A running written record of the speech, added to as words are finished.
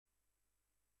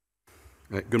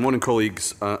Good morning,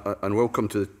 colleagues, and welcome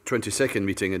to the 22nd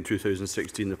meeting in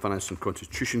 2016 of the Finance and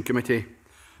Constitution Committee.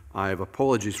 I have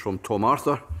apologies from Tom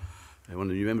Arthur, one of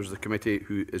the new members of the committee,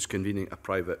 who is convening a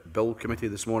private bill committee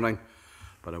this morning,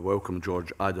 but I welcome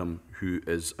George Adam, who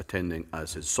is attending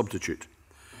as his substitute.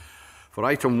 For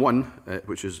item 1,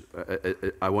 which is,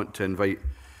 I want to invite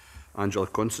Angela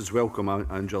Constance. Welcome,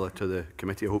 Angela, to the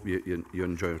committee. I hope you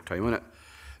enjoy your time on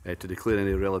it, to declare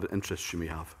any relevant interests you may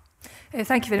have.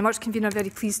 Thank you very much, Convener. I'm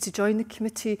very pleased to join the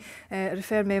committee.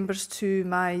 Refer members to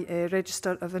my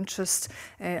register of interest.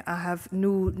 I have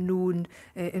no known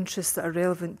interests that are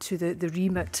relevant to the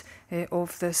remit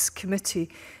of this committee.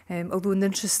 Although in the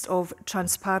interest of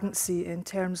transparency in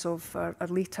terms of our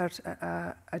later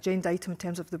agenda item in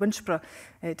terms of the Winchborough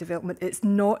development, it's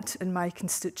not in my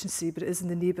constituency, but it is in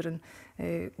the neighbouring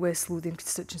West Lothian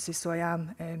constituency, so I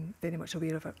am very much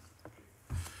aware of it.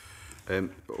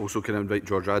 Also, can I invite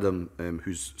George Adam,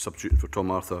 who's substituting for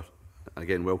Tom Arthur.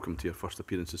 Again, welcome to your first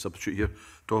appearance as substitute here,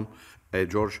 Tom.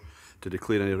 George, to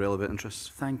declare any relevant interests.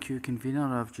 Thank you, Convener.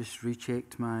 I've just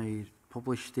rechecked my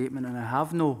published statement and I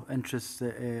have no interests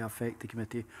that affect the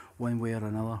committee one way or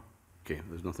another. Okay,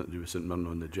 there's nothing to do with St Mirren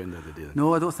on the agenda today then?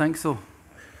 No, I don't think so.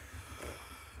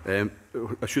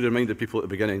 I should remind the people at the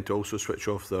beginning to also switch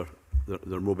off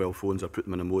their mobile phones or put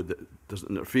them in a mode that doesn't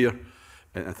interfere.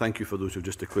 And thank you for those who've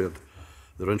just declared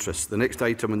their interests. The next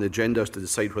item on the agenda is to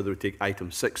decide whether we take item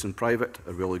 6 in private.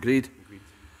 Are we all agreed?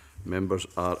 Members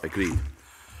are agreed.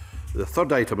 The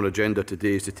third item on the agenda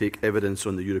today is to take evidence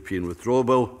on the European Withdrawal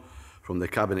Bill from the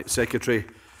Cabinet Secretary.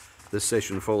 This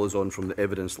session follows on from the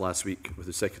evidence last week with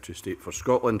the Secretary of State for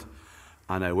Scotland,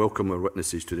 and I welcome our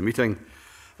witnesses to the meeting.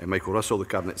 Michael Russell, the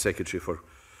Cabinet Secretary for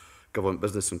Government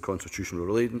Business and Constitutional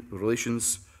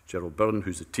Relations, Gerald Byrne,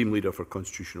 who's the team leader for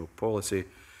constitutional policy,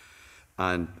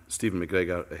 and Stephen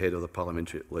McGregor, head of the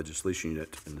Parliamentary Legislation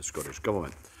Unit in the Scottish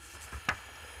Government.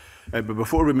 But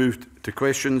before we move to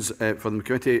questions from the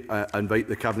committee, I invite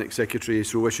the Cabinet Secretary,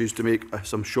 so wishes, to make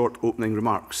some short opening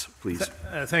remarks, please.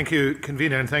 Thank you,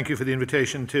 Convener, and thank you for the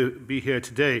invitation to be here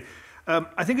today.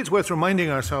 I think it's worth reminding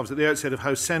ourselves at the outset of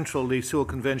how central the Sewell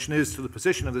Convention is to the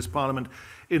position of this Parliament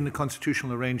in the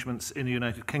constitutional arrangements in the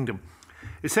United Kingdom.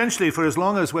 Essentially, for as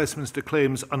long as Westminster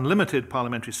claims unlimited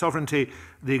parliamentary sovereignty,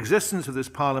 the existence of this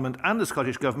Parliament and the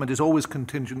Scottish Government is always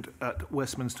contingent at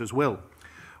Westminster's will.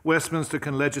 Westminster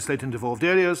can legislate in devolved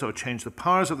areas or change the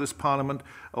powers of this Parliament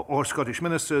or Scottish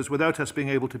ministers without us being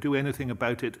able to do anything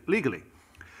about it legally.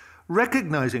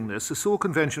 Recognising this, the Sewell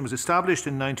Convention was established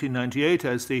in 1998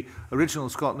 as the original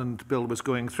Scotland Bill was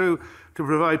going through to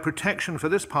provide protection for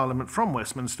this Parliament from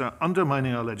Westminster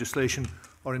undermining our legislation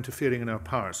or interfering in our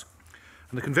powers.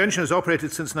 And the Convention has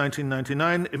operated since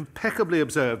 1999, impeccably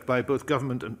observed by both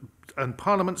government and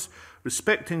parliaments,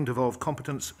 respecting devolved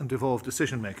competence and devolved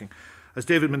decision-making. As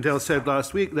David Mundell said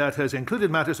last week, that has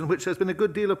included matters in which there's been a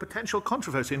good deal of potential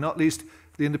controversy, not least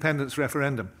the independence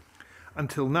referendum,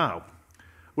 until now.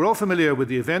 We're all familiar with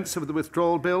the events of the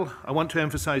Withdrawal Bill. I want to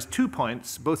emphasise 2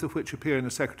 points, both of which appear in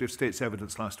the Secretary of State's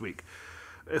evidence last week.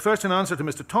 First, in answer to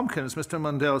Mr Tompkins, Mr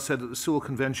Mundell said that the Sewell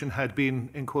Convention had been,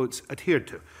 in quotes, adhered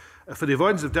to. For the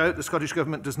avoidance of doubt, the Scottish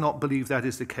Government does not believe that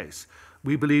is the case.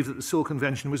 We believe that the Sewell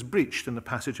Convention was breached in the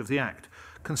passage of the Act.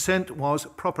 Consent was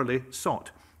properly sought.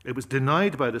 It was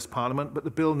denied by this Parliament, but the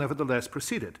bill nevertheless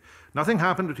proceeded. Nothing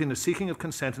happened between the seeking of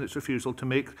consent and its refusal to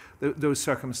make those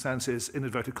circumstances, in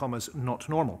inverted commas, not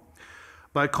normal.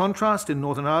 By contrast, in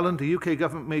Northern Ireland, the UK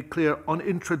Government made clear on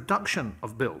introduction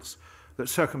of bills that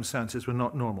circumstances were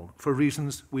not normal, for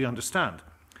reasons we understand.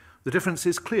 The difference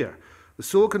is clear. The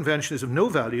Sewell Convention is of no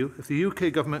value if the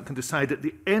UK Government can decide at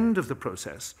the end of the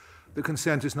process that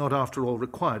consent is not after all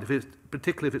required,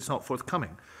 particularly if it's not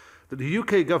forthcoming. That the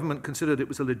UK Government considered it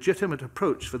was a legitimate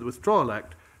approach for the Withdrawal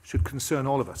Act should concern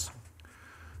all of us.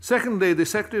 Secondly, the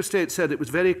Secretary of State said it was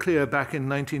very clear back in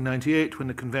 1998 when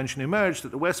the Convention emerged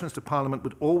that the Westminster Parliament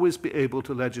would always be able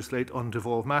to legislate on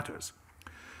devolved matters.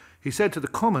 He said to the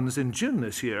Commons in June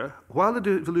this year, while the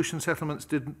devolution settlements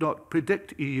did not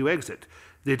predict EU exit,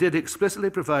 they did explicitly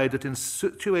provide that in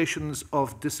situations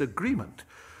of disagreement,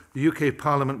 the UK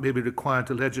Parliament may be required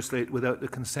to legislate without the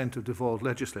consent of devolved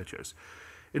legislatures.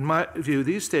 In my view,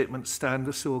 these statements stand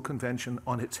the Sewell Convention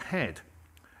on its head.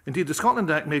 Indeed, the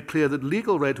Scotland Act made clear that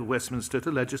legal right of Westminster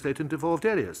to legislate in devolved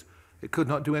areas. It could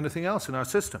not do anything else in our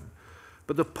system.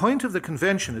 But the point of the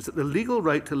Convention is that the legal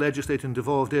right to legislate in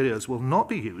devolved areas will not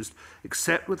be used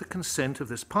except with the consent of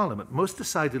this Parliament, most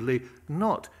decidedly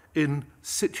not in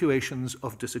situations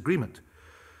of disagreement.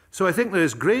 So I think there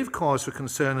is grave cause for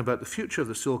concern about the future of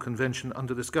the Sewell Convention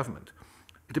under this government.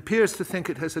 It appears to think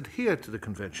it has adhered to the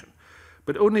Convention,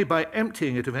 but only by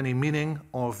emptying it of any meaning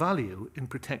or value in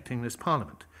protecting this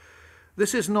Parliament.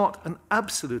 This is not an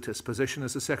absolutist position,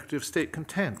 as the Secretary of State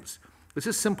contends. This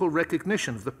is simple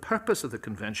recognition of the purpose of the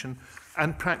Convention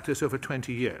and practice over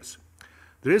 20 years.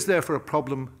 There is therefore a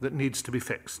problem that needs to be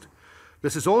fixed.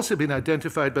 This has also been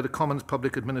identified by the Commons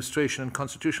Public Administration and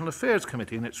Constitutional Affairs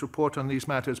Committee in its report on these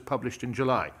matters published in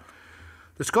July.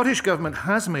 The Scottish Government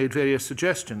has made various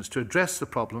suggestions to address the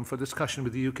problem for discussion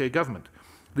with the UK Government.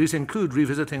 These include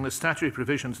revisiting the statutory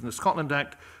provisions in the Scotland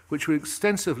Act, which were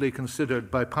extensively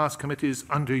considered by past committees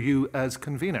under you as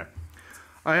convener.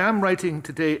 I am writing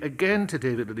today again to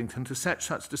David Lidington to set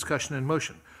such discussion in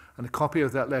motion, and a copy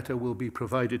of that letter will be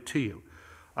provided to you.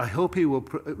 I hope he will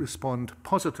respond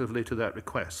positively to that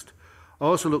request. I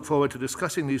also look forward to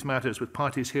discussing these matters with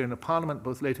parties here in the Parliament,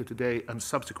 both later today and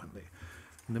subsequently.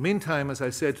 In the meantime, as I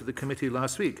said to the committee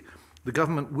last week, the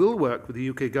Government will work with the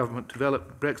UK Government to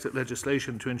develop Brexit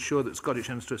legislation to ensure that Scottish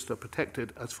interests are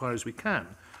protected as far as we can.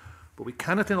 But we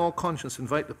cannot in all conscience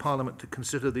invite the Parliament to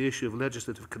consider the issue of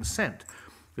legislative consent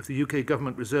if the UK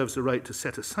Government reserves the right to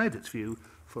set aside its view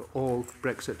for all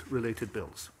Brexit-related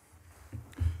bills.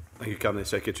 Thank you, Cabinet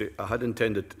Secretary. I had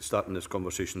intended starting this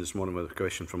conversation this morning with a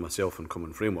question from myself on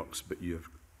common frameworks, but you have,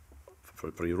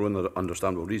 for your own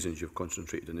understandable reasons, you've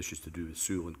concentrated on issues to do with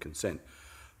SUAL and consent.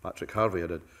 Patrick Harvey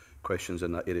had questions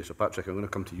in that area. So, Patrick, I'm going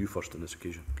to come to you first on this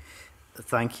occasion.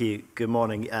 Thank you. Good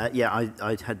morning. I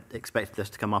had expected this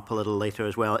to come up a little later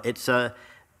as well. It's a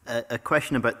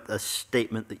question about a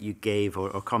statement that you gave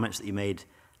or comments that you made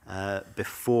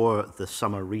before the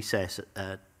summer recess,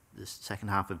 the second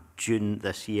half of June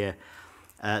this year,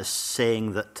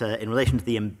 saying that in relation to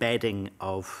the embedding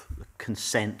of the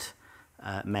consent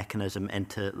mechanism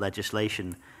into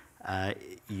legislation,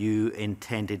 you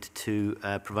intended to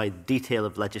provide detail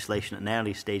of legislation at an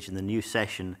early stage in the new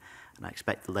session, and I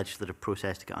expect the legislative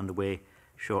process to get underway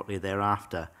shortly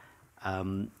thereafter.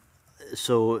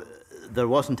 So there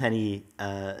wasn't any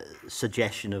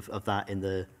suggestion of that in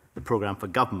the programme for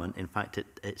government. In fact,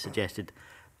 it suggested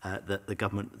that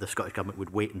the Scottish Government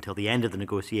would wait until the end of the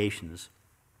negotiations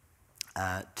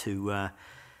to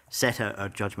set out our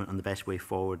judgment on the best way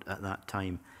forward at that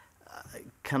time.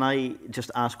 Can I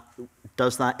just ask,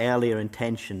 does that earlier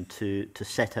intention to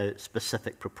set out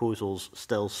specific proposals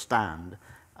still stand,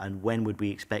 and when would we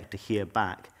expect to hear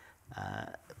back?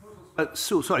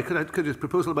 SUAL, sorry, could I just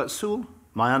proposal about SUAL?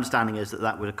 My understanding is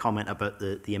that was a comment about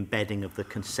the embedding of the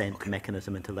consent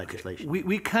mechanism into legislation.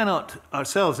 We cannot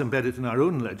ourselves embed it in our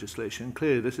own legislation.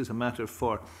 Clearly, this is a matter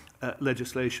for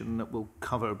legislation that will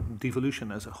cover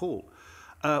devolution as a whole.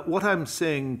 What I'm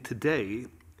saying today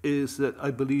is that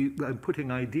I believe I'm putting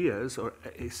ideas, or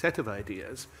a set of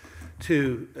ideas,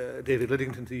 to David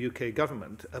Lidington, to the UK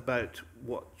Government, about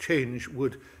what change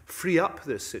would free up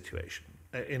this situation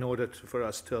in order for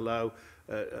us to allow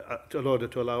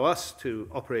us to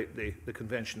operate the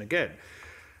convention again.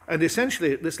 And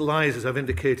essentially, this lies, as I've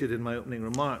indicated in my opening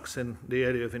remarks, in the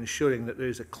area of ensuring that there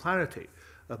is a clarity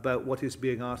about what is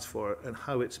being asked for and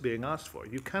how it's being asked for.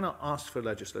 You cannot ask for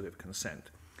legislative consent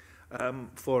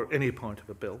for any part of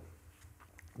a bill,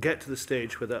 get to the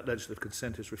stage where that legislative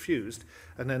consent is refused,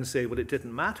 and then say, well, it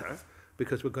didn't matter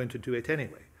because we're going to do it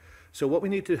anyway. So what we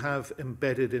need to have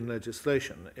embedded in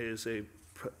legislation is a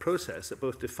process that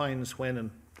both defines when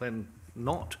and when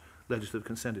not legislative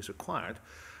consent is required,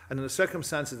 and in the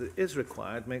circumstances that it is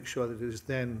required, make sure that it is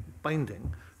then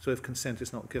binding. So if consent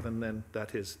is not given, then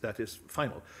that is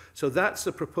final. So that's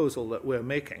the proposal that we're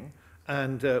making,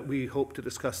 and we hope to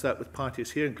discuss that with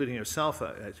parties here, including yourself.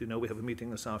 As you know, we have a meeting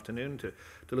this afternoon to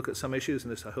look at some issues,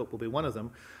 and this, I hope, will be one of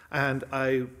them. And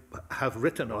I have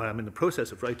written, or I'm in the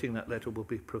process of writing, that letter will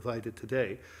be provided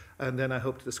today, and then I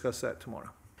hope to discuss that tomorrow.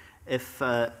 If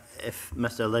Mr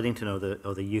Lidington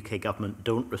or the UK Government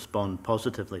don't respond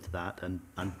positively to that and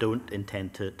don't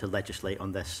intend to legislate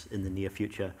on this in the near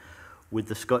future, would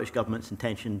the Scottish Government's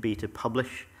intention be to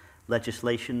publish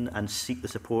legislation and seek the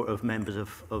support of members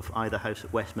of either House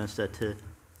at Westminster to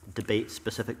debate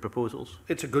specific proposals?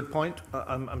 It's a good point.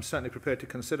 I'm certainly prepared to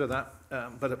consider that.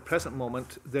 But at the present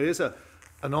moment, there is an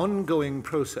ongoing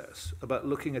process about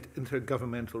looking at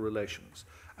intergovernmental relations.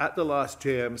 At the last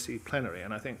JMC plenary,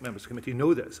 and I think members of the committee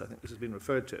know this, I think this has been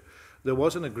referred to, there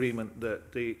was an agreement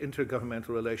that the intergovernmental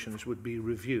relations would be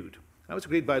reviewed. That was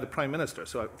agreed by the Prime Minister,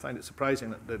 so I find it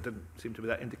surprising that there didn't seem to be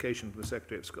that indication from the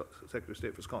Secretary of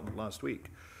State for Scotland last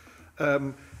week.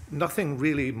 Nothing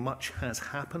really much has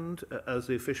happened, as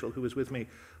the official who was with me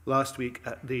last week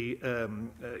at the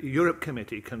Europe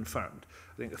Committee confirmed.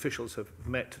 I think officials have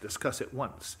met to discuss it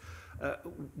once.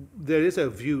 There is a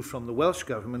view from the Welsh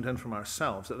Government and from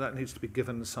ourselves that needs to be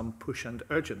given some push and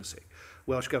urgency.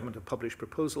 Welsh Government have published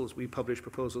proposals. We published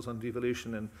proposals on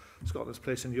devolution in Scotland's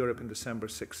place in Europe in December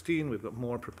 16. We've got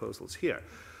more proposals here.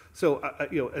 So,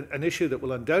 an issue that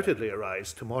will undoubtedly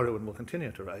arise tomorrow and will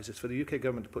continue to arise is for the UK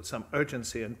government to put some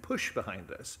urgency and push behind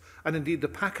this. And indeed, the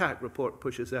PACAC report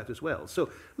pushes that as well. So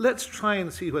let's try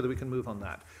and see whether we can move on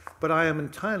that. But I am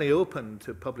entirely open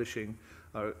to publishing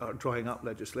or drawing up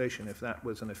legislation if that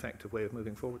was an effective way of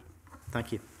moving forward.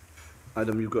 Thank you.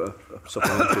 Adam, you've got a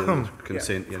supplementary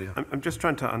consent area. I'm just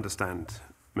trying to understand,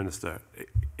 Minister,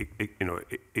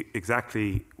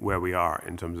 exactly where we are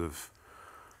in terms of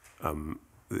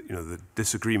the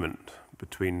disagreement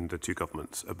between the two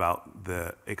governments about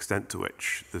the extent to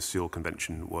which the Sewell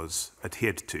Convention was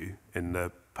adhered to in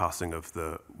the passing of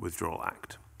the Withdrawal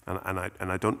Act. And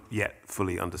I don't yet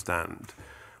fully understand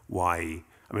why.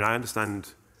 I mean, I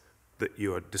understand that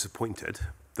you are disappointed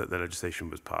that the legislation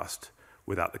was passed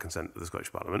without the consent of the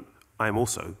Scottish Parliament. I am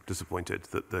also disappointed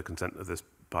that the consent of this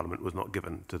Parliament was not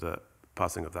given to the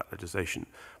passing of that legislation.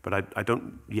 But I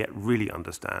don't yet really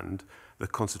understand the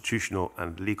constitutional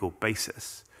and legal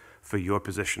basis for your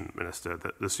position, Minister,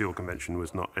 that the Sewell Convention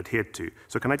was not adhered to.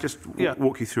 So can I just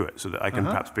walk you through it so that I can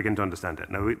perhaps begin to understand it?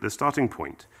 Now, the starting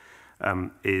point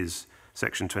is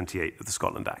Section 28 of the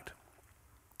Scotland Act.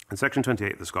 And Section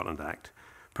 28 of the Scotland Act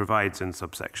provides in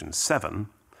subsection 7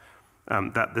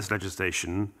 that this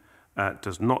legislation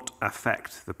does not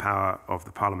affect the power of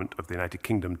the Parliament of the United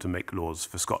Kingdom to make laws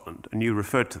for Scotland. And you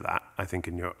referred to that, I think,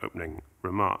 in your opening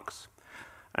remarks.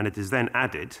 And it is then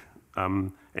added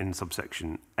in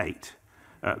subsection 8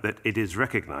 that it is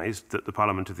recognised that the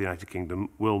Parliament of the United Kingdom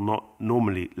will not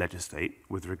normally legislate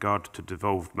with regard to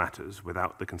devolved matters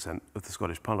without the consent of the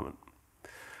Scottish Parliament.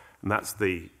 And that's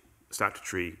the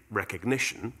statutory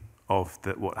recognition of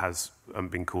what has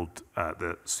been called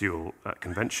the Sewell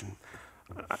Convention.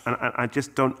 And I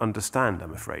just don't understand,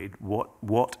 I'm afraid,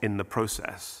 what in the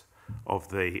process of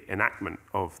the enactment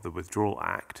of the Withdrawal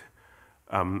Act,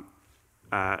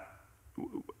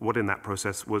 what in that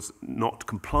process was not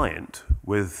compliant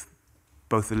with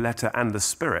both the letter and the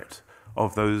spirit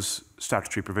of those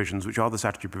statutory provisions, which are the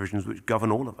statutory provisions which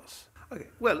govern all of us. Okay.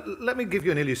 Well, let me give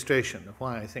you an illustration of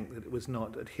why I think that it was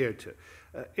not adhered to.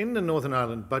 In the Northern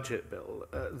Ireland Budget Bill,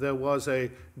 there was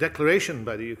a declaration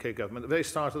by the UK government at the very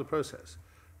start of the process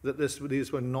that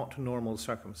these were not normal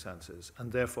circumstances,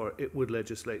 and therefore it would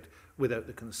legislate without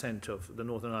the consent of the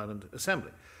Northern Ireland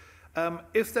Assembly.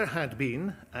 If there had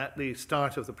been, at the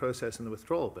start of the process in the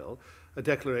Withdrawal Bill, a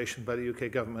declaration by the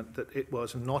UK government that it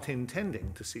was not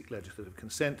intending to seek legislative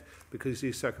consent because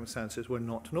these circumstances were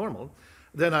not normal,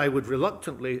 then I would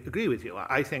reluctantly agree with you.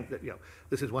 I think that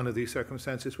this is one of these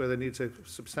circumstances where there needs a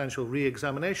substantial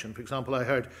re-examination. For example, I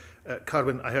heard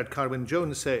Carwyn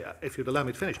Jones say, if you'd allow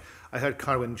me to finish, I heard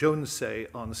Carwyn Jones say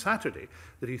on Saturday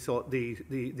that he thought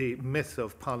the myth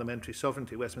of parliamentary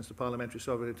sovereignty, Westminster parliamentary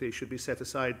sovereignty, should be set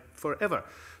aside forever.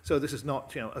 So this is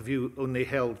not a view only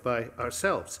held by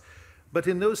ourselves. But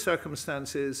in those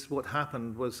circumstances, what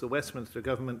happened was the Westminster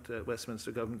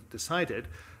government decided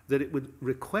that it would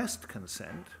request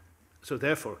consent. So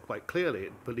therefore, quite clearly,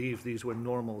 it believed these were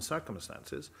normal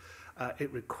circumstances. It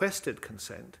requested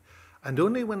consent. And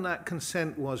only when that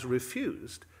consent was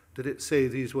refused did it say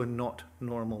these were not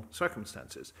normal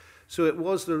circumstances. So it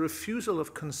was the refusal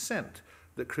of consent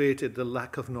that created the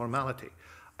lack of normality.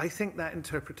 I think that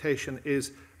interpretation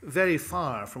is very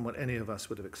far from what any of us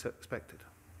would have expected.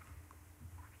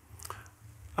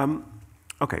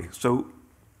 Okay, so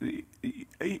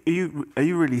are you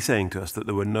really saying to us that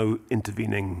there were no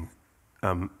intervening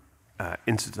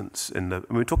incidents in the... I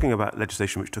mean, we're talking about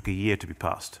legislation which took a year to be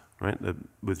passed, right? The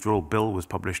Withdrawal Bill was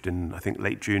published in, I think,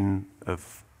 late June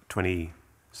of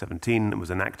 2017 and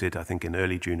was enacted, I think, in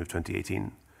early June of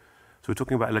 2018. So we're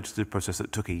talking about a legislative process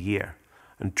that took a year.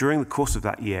 And during the course of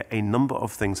that year, a number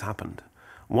of things happened.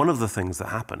 One of the things that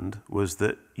happened was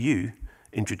that you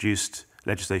introduced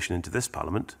legislation into this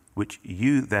Parliament, which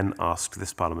you then asked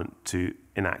this Parliament to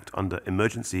enact under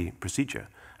emergency procedure.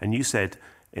 And you said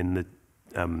in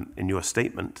your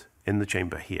statement in the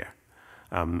chamber here,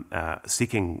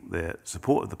 seeking the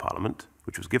support of the Parliament,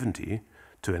 which was given to you,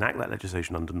 to enact that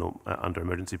legislation under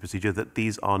emergency procedure, that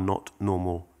these are not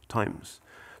normal times.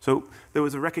 So there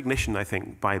was a recognition, I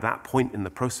think, by that point in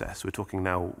the process, we're talking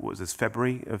now, what was this,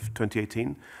 February of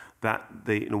 2018, that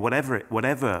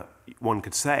whatever one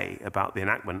could say about the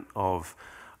enactment of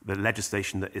the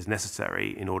legislation that is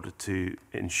necessary in order to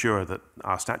ensure that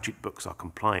our statute books are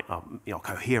compliant,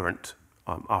 coherent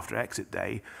after exit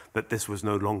day, that this was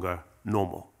no longer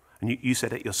normal. And you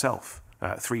said it yourself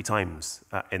 3 times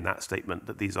in that statement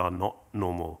that these are not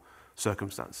normal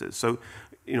circumstances. So,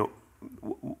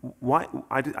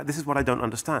 this is what I don't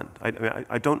understand.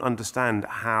 I don't understand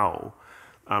how,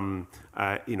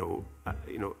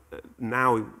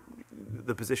 now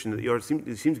the position that you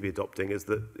seem to be adopting is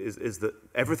that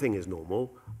everything is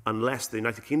normal unless the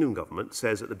United Kingdom government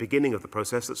says at the beginning of the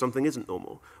process that something isn't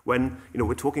normal. When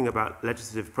we're talking about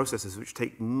legislative processes which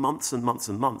take months and months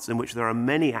and months, in which there are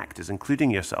many actors,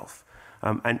 including yourself,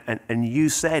 and you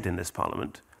said in this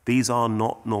Parliament, these are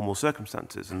not normal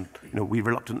circumstances, and we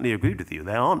reluctantly agreed with you.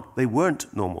 They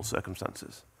weren't normal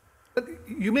circumstances. But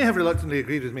you may have reluctantly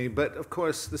agreed with me, but of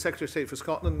course the Secretary of State for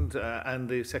Scotland and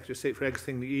the Secretary of State for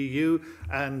exiting the EU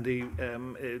and the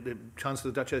Chancellor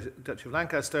of the Duchy of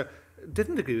Lancaster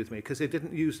didn't agree with me because they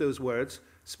didn't use those words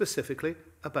specifically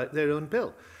about their own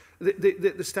bill.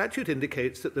 The statute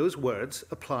indicates that those words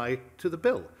apply to the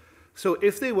bill. So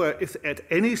if at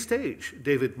any stage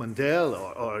David Mundell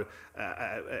or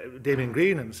Damien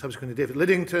Green and subsequently David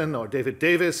Liddington or David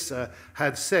Davis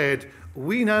had said,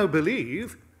 we now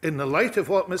believe, in the light of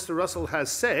what Mr. Russell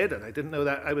has said, and I didn't know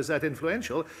that I was that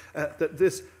influential, that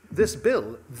this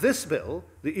bill,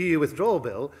 the EU withdrawal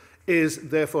bill, is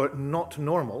therefore not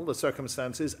normal, the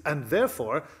circumstances, and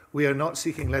therefore we are not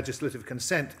seeking legislative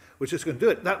consent, which is going to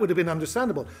do it. That would have been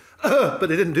understandable, but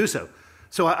they didn't do so.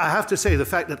 So I have to say the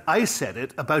fact that I said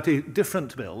it about a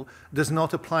different bill does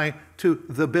not apply to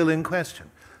the bill in question.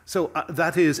 So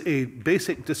that is a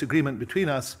basic disagreement between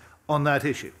us on that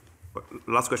issue.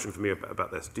 Last question for me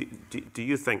about this. Do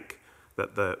you think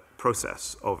that the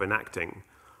process of enacting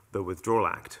the Withdrawal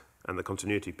Act and the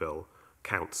Continuity Bill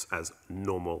counts as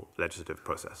normal legislative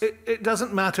process? It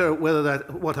doesn't matter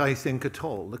what I think at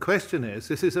all. The question is,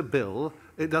 this is a bill.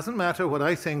 It doesn't matter what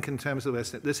I think in terms of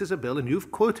this. This is a bill, and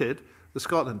you've quoted the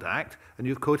Scotland Act, and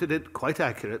you've quoted it quite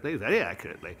accurately, very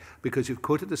accurately, because you've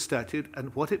quoted the statute,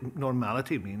 and what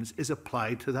normality means is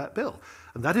applied to that bill.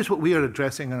 And that is what we are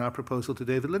addressing in our proposal to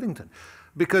David Liddington.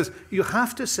 Because you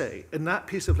have to say in that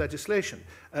piece of legislation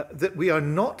that we are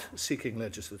not seeking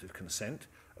legislative consent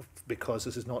because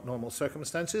this is not normal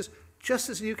circumstances, just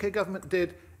as the UK government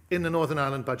did in the Northern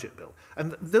Ireland Budget Bill.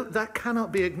 And that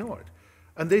cannot be ignored.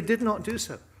 And they did not do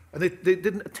so. And they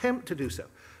didn't attempt to do so.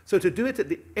 So to do it at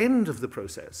the end of the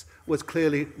process was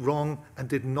clearly wrong and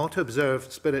did not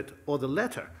observe spirit or the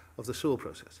letter of the Sewell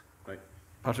process. Right.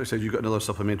 Patrick said you've got another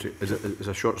supplementary. Is it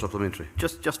a short supplementary?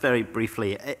 Just very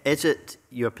briefly, is it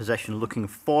your position looking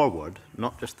forward,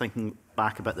 not just thinking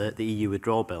back about the EU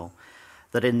withdrawal bill,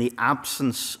 that in the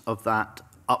absence of that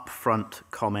upfront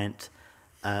comment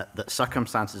that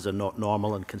circumstances are not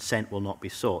normal and consent will not be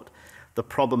sought, the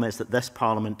problem is that this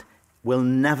Parliament will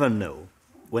never know,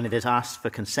 when it is asked for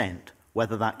consent,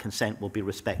 whether that consent will be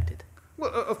respected?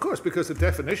 Well, of course, because the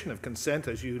definition of consent,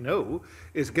 as you know,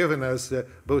 is given as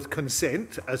both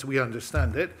consent, as we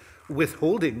understand it,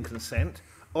 withholding consent,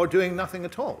 or doing nothing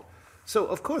at all. So,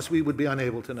 of course, we would be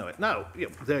unable to know it. Now,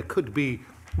 there could be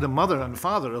the mother and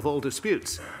father of all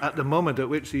disputes at the moment at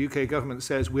which the UK government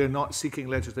says we're not seeking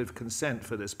legislative consent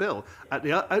for this bill at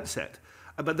the outset.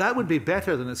 But that would be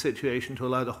better than a situation to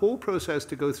allow the whole process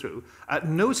to go through, at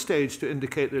no stage to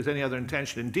indicate there's any other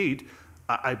intention. Indeed,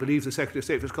 I believe the Secretary of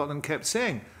State for Scotland kept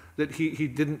saying that he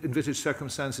didn't envisage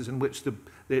circumstances in which the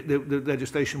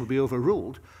legislation would be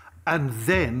overruled, and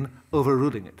then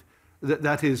overruling it.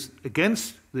 That is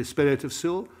against the spirit of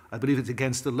Sewell. I believe it's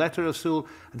against the letter of Sewell,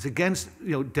 and it's against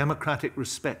democratic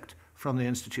respect from the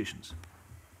institutions.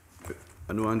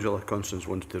 I know Angela Constance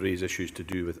wanted to raise issues to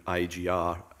do with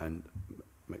IGR, and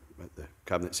the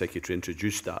Cabinet Secretary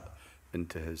introduced that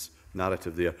into his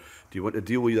narrative there. Do you want to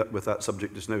deal with that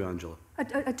subject just now, Angela?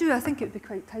 I do. I think it would be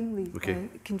quite timely, okay.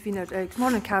 Convener. Good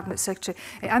morning, Cabinet Secretary.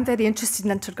 I'm very interested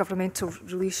in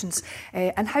intergovernmental relations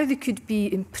and how they could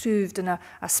be improved in a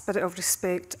spirit of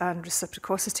respect and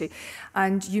reciprocity.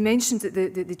 And you mentioned that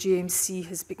the JMC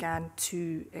has begun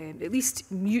to at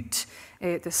least mute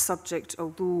this subject,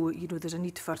 although there's a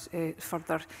need for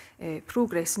further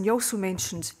progress. And you also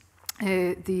mentioned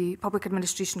the Public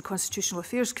Administration Constitutional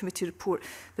Affairs Committee report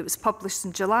that was published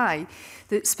in July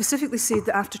that specifically said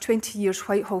that after 20 years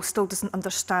Whitehall still doesn't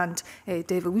understand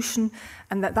devolution,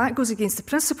 and that goes against the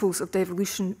principles of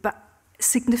devolution, but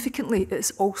significantly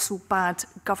it's also bad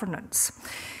governance.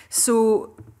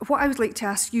 So what I would like to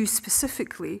ask you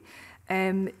specifically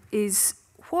is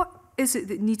what is it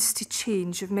that needs to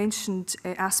change? You've mentioned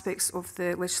aspects of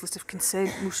the legislative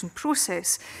consent motion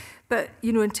process, but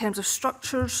in terms of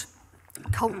structures,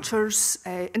 cultures,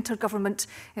 intergovernment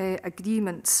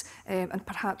agreements, and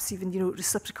perhaps even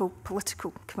reciprocal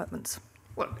political commitments.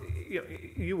 Well,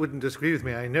 you wouldn't disagree with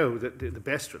me. I know that the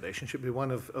best relation should be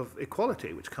one of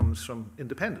equality, which comes from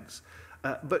independence.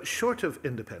 But short of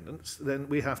independence, then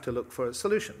we have to look for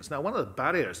solutions. Now, one of the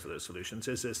barriers to those solutions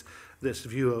is this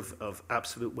view of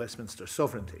absolute Westminster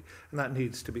sovereignty, and that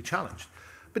needs to be challenged.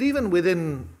 But even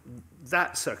within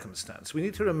that circumstance, we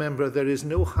need to remember there is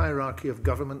no hierarchy of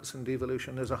governments in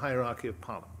devolution, there's a hierarchy of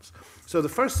parliaments. So the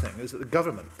first thing is that the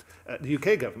government, the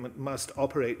UK government, must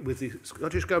operate with the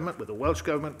Scottish government, with the Welsh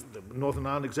government, the Northern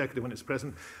Ireland executive when it's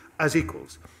present, as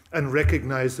equals, and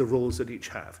recognise the roles that each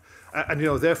have. And,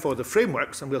 therefore, the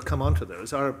frameworks, and we'll come on to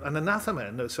those, are an anathema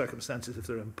in those circumstances if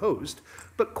they're imposed,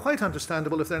 but quite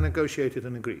understandable if they're negotiated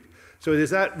and agreed. So it is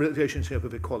that relationship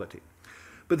of equality.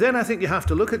 But then I think you have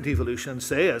to look at devolution and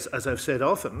say, as I've said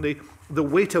often, the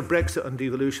weight of Brexit on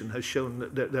devolution has shown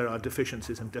that there are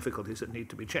deficiencies and difficulties that need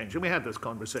to be changed. And we had this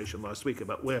conversation last week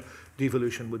about where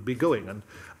devolution would be going. And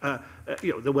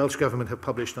the Welsh Government have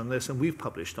published on this, and we've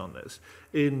published on this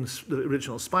in the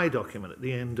original SPY document at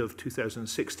the end of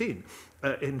 2016,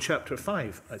 in Chapter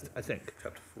 5, I think.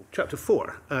 Chapter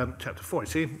 4. Chapter 4,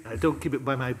 see? I don't keep it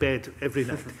by my bed every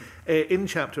night. In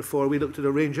Chapter 4, we looked at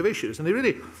a range of issues, and they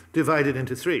really divided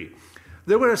into three.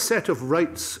 There were a set of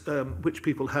rights which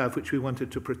people have, which we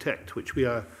wanted to protect, which we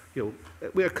are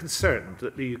concerned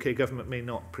that the UK government may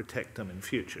not protect them in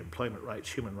future: employment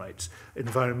rights, human rights,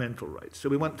 environmental rights. So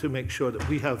we want to make sure that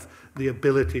we have the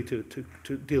ability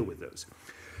to deal with those.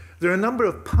 There are a number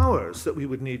of powers that we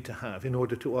would need to have in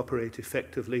order to operate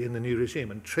effectively in the new regime,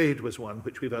 and trade was one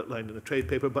which we've outlined in the trade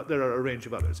paper, but there are a range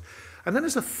of others. And then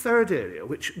there's a third area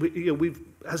which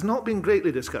has not been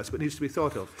greatly discussed but needs to be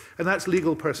thought of, and that's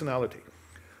legal personality.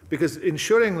 Because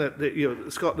ensuring that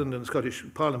Scotland and the Scottish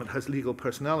Parliament has legal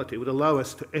personality would allow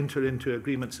us to enter into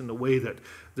agreements in the way that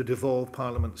the devolved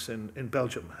parliaments in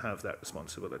Belgium have that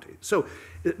responsibility. So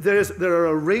there are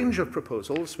a range of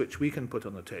proposals which we can put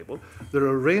on the table. There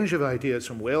are a range of ideas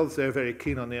from Wales. They're very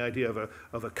keen on the idea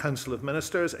of a Council of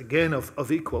Ministers, again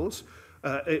of equals,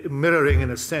 mirroring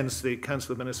in a sense the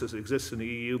Council of Ministers that exists in the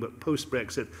EU, but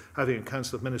post-Brexit having a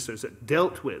Council of Ministers that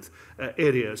dealt with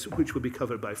areas which would be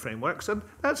covered by frameworks, and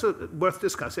that's worth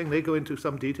discussing. They go into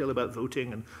some detail about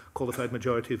voting and qualified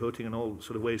majority voting and all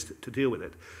sort of ways to deal with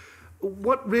it.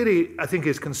 What really I think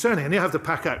is concerning, and you have the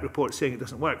PACAC report saying it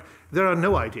doesn't work, there are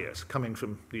no ideas coming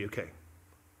from the UK,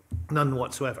 none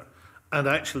whatsoever. And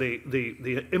actually,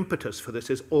 the impetus for this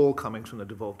is all coming from the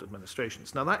devolved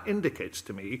administrations. Now, that indicates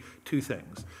to me two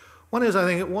things. One is, I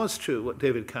think it was true what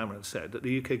David Cameron said, that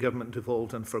the UK government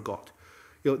devolved and forgot.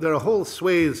 There are whole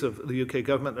swathes of the UK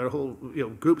government, there are whole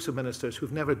groups of ministers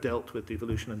who've never dealt with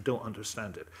devolution and don't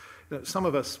understand it. Some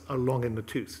of us are long in the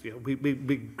tooth. We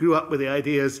grew up with the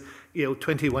ideas,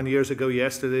 21 years ago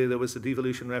yesterday, there was a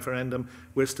devolution referendum.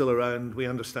 We're still around. We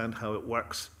understand how it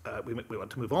works. We want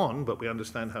to move on, but we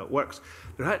understand how it works.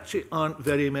 There actually aren't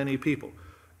very many people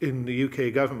in the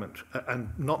UK government, and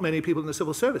not many people in the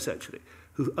civil service, actually,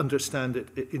 who understand it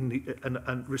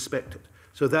and respect it.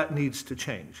 So that needs to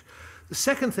change. The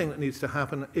second thing that needs to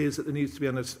happen is that there needs to be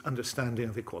an understanding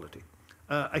of equality.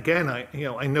 Again,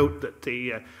 I note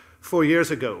that 4 years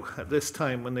ago, at this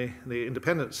time when the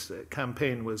independence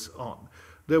campaign was on,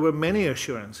 there were many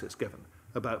assurances given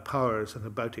about powers and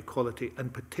about equality,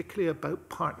 and particularly about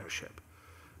partnership.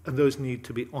 And those need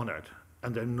to be honoured,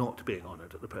 and they're not being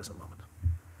honoured at the present moment.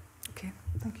 Okay,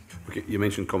 thank you. Okay, you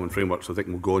mentioned common frameworks, so I think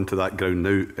we'll go on to that ground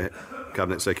now,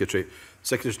 Cabinet Secretary.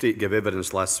 Secretary of State gave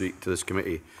evidence last week to this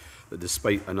committee that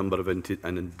despite a number of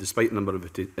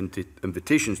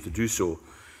invitations to do so,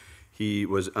 he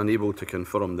was unable to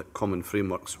confirm that common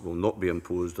frameworks will not be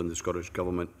imposed on the Scottish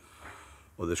Government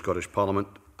or the Scottish Parliament.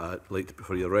 I'd like to,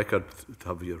 for your record, to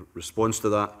have your response to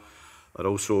that. And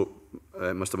also,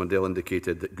 Mr Mundell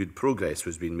indicated that good progress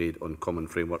was being made on common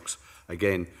frameworks.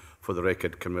 Again, for the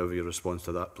record, can we have your response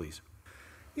to that, please?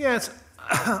 Yes,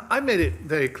 I made it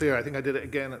very clear, I think I did it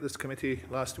again at this committee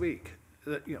last week,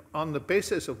 that on the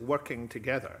basis of working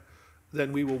together,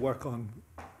 then we will work on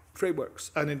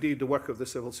frameworks, and indeed the work of the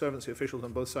civil servants, the officials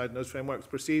on both sides in those frameworks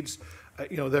proceeds.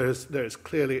 There is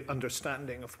clearly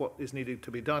understanding of what is needed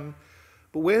to be done.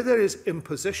 But where there is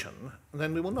imposition,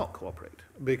 then we will not cooperate,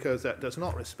 because that does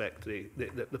not respect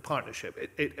the partnership.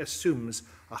 It assumes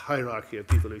a hierarchy of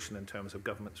devolution in terms of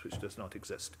governments which does not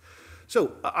exist.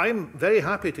 So I'm very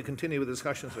happy to continue with the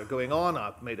discussions that are going on.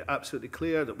 I've made it absolutely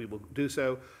clear that we will do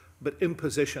so, but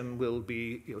imposition will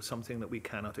be something that we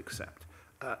cannot accept.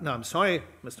 Now, I'm sorry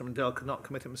Mr Mundell could not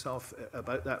commit himself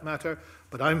about that matter,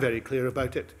 but I'm very clear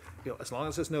about it. As long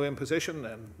as there's no imposition,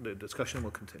 then the discussion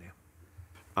will continue.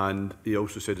 And he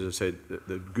also said, as I said,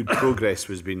 that good progress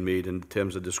was being made in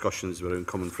terms of discussions around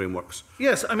common frameworks.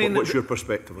 Yes, I mean... What's your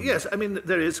perspective on yes, that? I mean,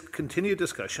 there is continued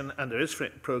discussion and there is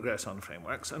progress on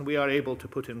frameworks, and we are able to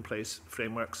put in place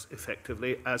frameworks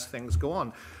effectively as things go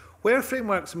on. Where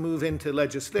frameworks move into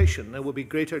legislation, there will be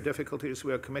greater difficulties.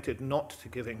 We are committed not to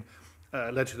giving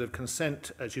legislative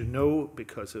consent, as you know,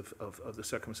 because of the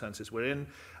circumstances we're in.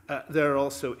 There are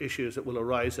also issues that will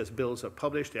arise as bills are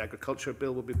published. The agriculture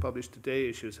bill will be published today.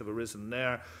 Issues have arisen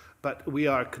there. But we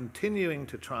are continuing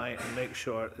to try and make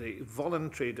sure the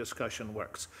voluntary discussion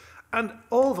works. And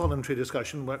all voluntary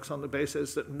discussion works on the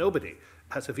basis that nobody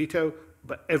has a veto,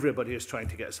 but everybody is trying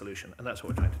to get a solution. And that's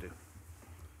what we're trying to do.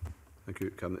 Thank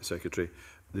you, Cabinet Secretary.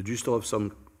 Did you still have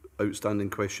some outstanding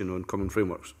question on common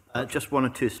frameworks? Just one or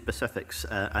two specifics,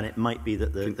 and it might be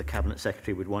that the Cabinet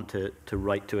Secretary would want to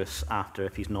write to us after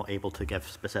if he's not able to give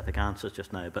specific answers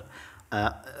just now. But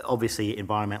obviously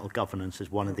environmental governance is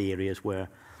one of the areas where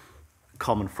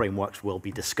common frameworks will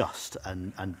be discussed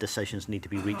and decisions need to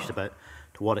be reached about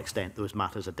to what extent those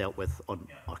matters are dealt with on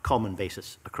a common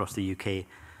basis across the UK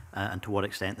and to what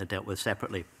extent they're dealt with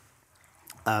separately.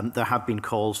 There have been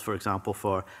calls, for example,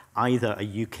 for either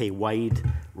a UK-wide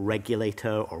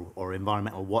regulator or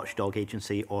environmental watchdog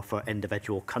agency or for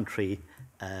individual country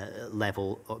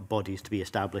level bodies to be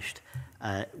established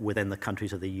within the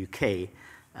countries of the UK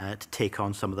to take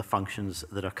on some of the functions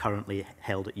that are currently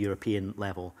held at European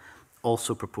level.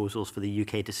 Also proposals for the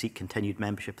UK to seek continued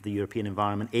membership of the European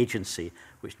Environment Agency,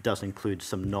 which does include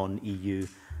some non-EU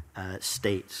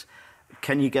states.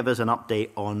 Can you give us an update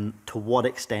on to what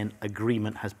extent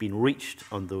agreement has been reached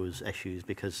on those issues?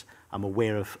 Because I'm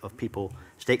aware of people,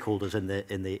 stakeholders in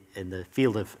the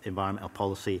field of environmental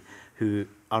policy who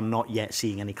are not yet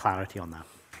seeing any clarity on that.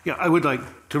 Yeah, I would like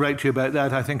to write to you about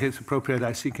that. I think it's appropriate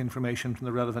I seek information from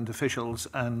the relevant officials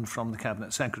and from the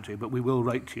Cabinet Secretary, but we will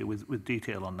write to you with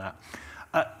detail on that.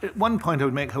 One point I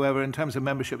would make, however, in terms of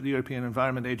membership of the European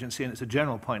Environment Agency, and it's a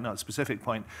general point, not a specific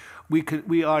point,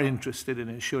 we are interested in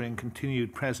ensuring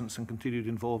continued presence and continued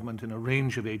involvement in a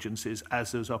range of agencies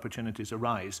as those opportunities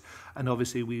arise. And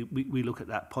obviously we look at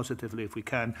that positively if we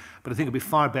can, but I think it would be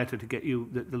far better to get you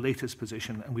the latest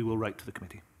position, and we will write to the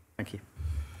committee. Thank you.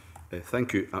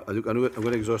 Thank you. I know I'm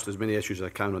going to exhaust as many issues as I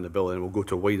can on the bill, and we'll go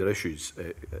to wider issues,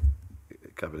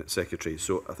 Cabinet Secretary.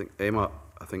 So I think, Emma,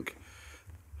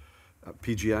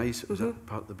 PGIs, is that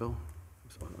part of the bill?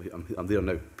 I'm there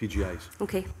now, PGIs.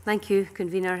 Okay, thank you,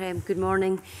 Convener. Good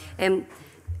morning.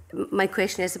 My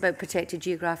question is about protected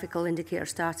geographical indicator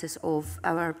status of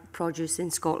our produce in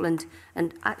Scotland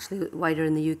and actually wider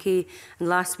in the UK. And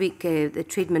last week, the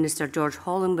Trade Minister, George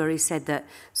Hollingbury, said that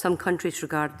some countries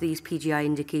regard these PGI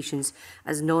indications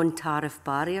as non-tariff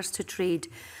barriers to trade.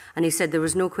 And he said there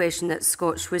was no question that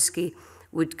Scotch whisky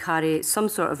would carry some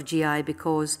sort of GI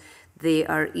because they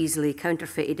are easily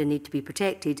counterfeited and need to be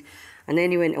protected. And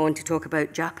then he went on to talk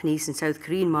about Japanese and South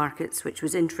Korean markets, which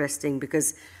was interesting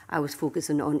because I was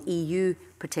focusing on EU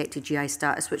protected GI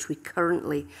status, which we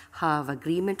currently have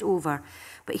agreement over.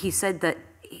 But he said that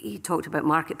he talked about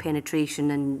market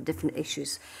penetration and different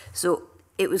issues. So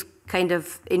it was kind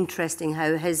of interesting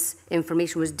how his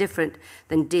information was different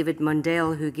than David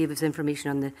Mundell, who gave us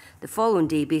information on the following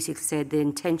day, basically said the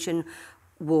intention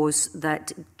was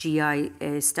that GI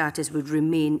status would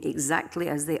remain exactly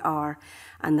as they are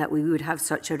and that we would have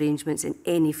such arrangements in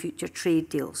any future trade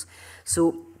deals.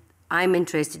 So I'm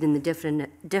interested in the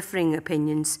differing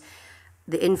opinions,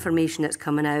 the information that's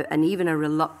coming out, and even a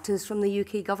reluctance from the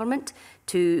UK government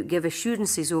to give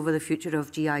assurances over the future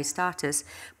of GI status.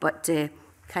 But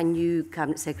can you,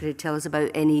 Cabinet Secretary, tell us about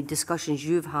any discussions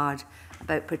you've had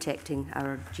about protecting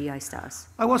our GI status?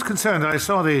 I was concerned. I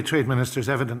saw the Trade Minister's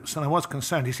evidence, and I was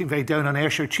concerned. He seemed very down on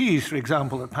Ayrshire cheese, for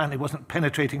example, that apparently wasn't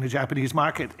penetrating the Japanese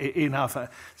market enough.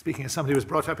 Speaking as somebody who was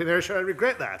brought up in Ayrshire, I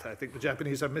regret that. I think the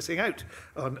Japanese are missing out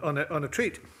on a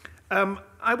treat.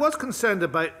 I was concerned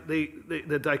about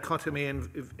the dichotomy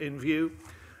in view.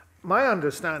 My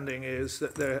understanding is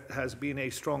that there has been a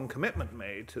strong commitment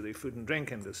made to the food and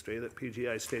drink industry that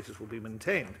PGI status will be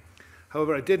maintained.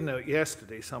 However, I did note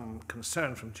yesterday some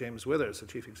concern from James Withers, the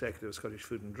Chief Executive of Scottish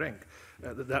Food and Drink,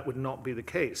 that would not be the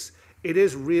case. It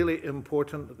is really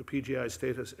important that the PGI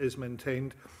status is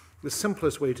maintained. The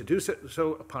simplest way to do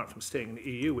so, apart from staying in the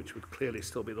EU, which would clearly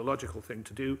still be the logical thing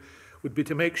to do, would be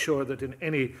to make sure that in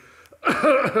any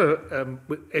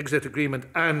exit agreement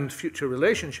and future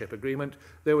relationship agreement,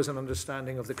 there was an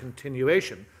understanding of the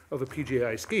continuation of a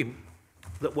PGI scheme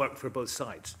that worked for both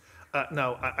sides.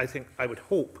 Now, I would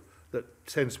hope that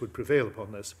sense would prevail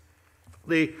upon this.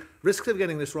 The risks of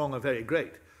getting this wrong are very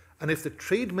great. And if the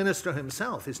Trade Minister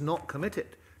himself is not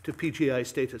committed to PGI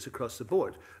status across the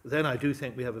board, then I do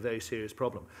think we have a very serious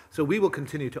problem. So we will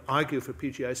continue to argue for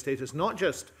PGI status, not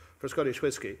just for Scottish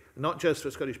whisky, not just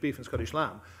for Scottish beef and Scottish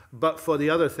lamb, but for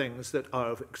the other things that are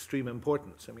of extreme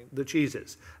importance. I mean, the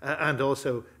cheeses, and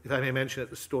also, if I may mention it,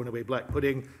 the Stornoway Black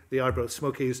Pudding, the Arbroath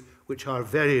Smokies, which are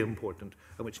very important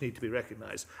and which need to be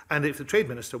recognised. And if the Trade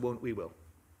Minister won't, we will.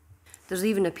 There's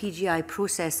even a PGI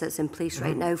process that's in place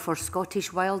right now for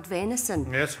Scottish wild venison.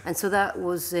 Yes. And so that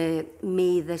was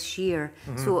May this year.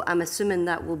 So I'm assuming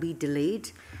that will be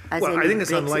delayed. As Well, in I think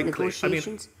it's Brexit unlikely. I mean,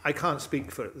 negotiations. I can't speak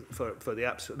for the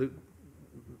absolute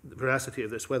veracity of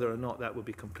this, whether or not that will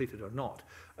be completed or not.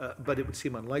 But it would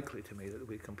seem unlikely to me that it will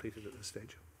be completed at this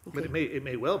stage. Okay. But it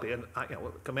may well be. And I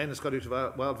commend the Scottish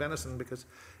wild venison because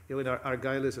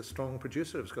Argyll is a strong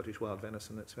producer of Scottish wild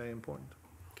venison. It's very important.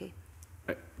 Okay.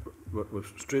 We're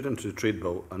straight into the trade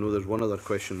bill. I know there's one other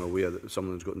question I'm aware that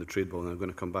someone's got in the trade bill, and I'm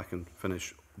going to come back and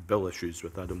finish bill issues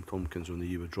with Adam Tompkins on the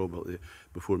EU withdrawal bill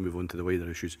before we move on to the wider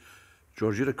issues.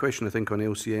 George, you had a question, I think, on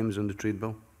LCMs and the trade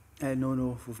bill?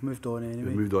 No, we've moved on anyway.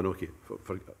 We've moved on, okay.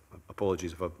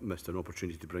 Apologies if I've missed an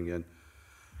opportunity to bring in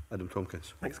Adam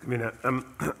Tompkins. Thanks, Convener.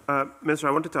 Minister,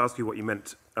 I wanted to ask you what you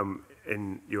meant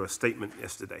in your statement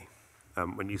yesterday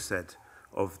when you said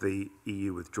of the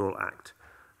EU Withdrawal Act,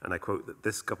 and I quote, that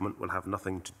this government will have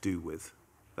nothing to do with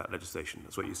that legislation.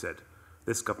 That's what you said.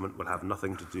 This government will have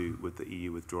nothing to do with the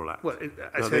EU Withdrawal Act. Well,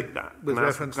 I said with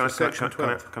reference to Section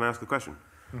 12. Can I ask a question?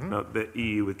 Now, the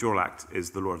EU Withdrawal Act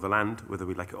is the law of the land, whether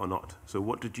we like it or not. So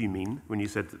what did you mean when you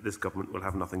said that this government will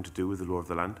have nothing to do with the law of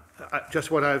the land?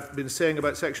 Just what I've been saying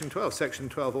about Section 12. Section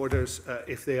 12 orders,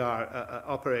 if they are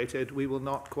operated, we will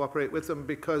not cooperate with them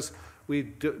because we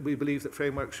believe that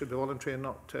frameworks should be voluntary and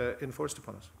not enforced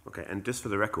upon us. Okay, and just for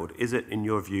the record, is it, in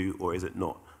your view, or is it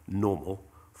not normal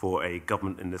for a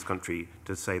government in this country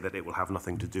to say that it will have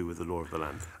nothing to do with the law of the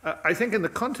land? I think in the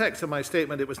context of my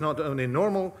statement, it was not only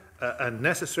normal and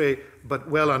necessary, but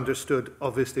well understood,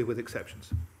 obviously with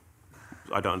exceptions.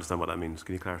 I don't understand what that means.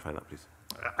 Can you clarify that, please?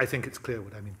 I think it's clear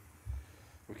what I mean.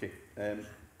 Okay.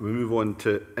 We move on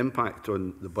to impact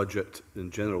on the budget in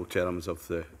general terms of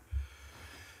the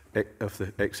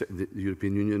exit of the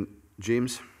European Union.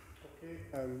 James?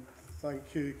 Okay,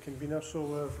 thank you, Convener.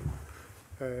 So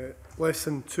we're less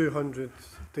than 200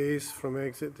 days from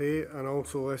exit day and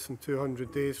also less than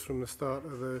 200 days from the start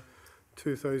of the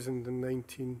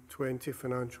 2019-20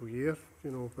 financial year,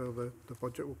 where the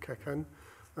budget will kick in.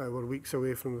 We're weeks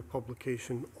away from the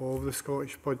publication of the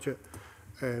Scottish budget.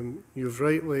 You've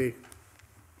rightly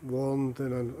warned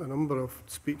in a number of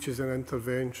speeches and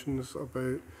interventions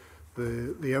about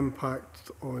the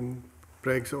impact on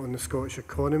Brexit on the Scottish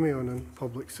economy and on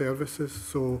public services.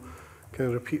 So can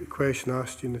I repeat the question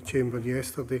asked you in the Chamber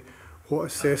yesterday? What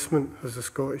assessment has the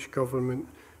Scottish Government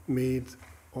made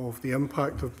of the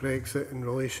impact of Brexit in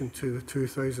relation to the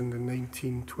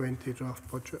 2019-20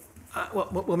 draft budget? Well,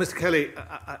 Mr. Kelly,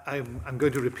 I'm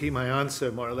going to repeat my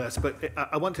answer more or less, but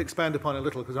I want to expand upon it a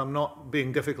little because I'm not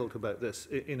being difficult about this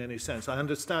in any sense. I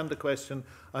understand the question.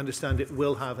 I understand it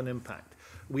will have an impact.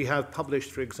 We have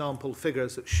published, for example,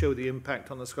 figures that show the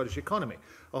impact on the Scottish economy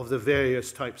of the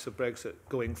various types of Brexit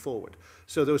going forward.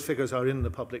 So those figures are in the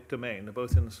public domain,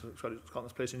 both in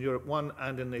Scotland's Place in Europe 1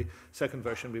 and in the second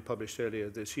version we published earlier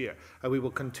this year. And we will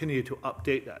continue to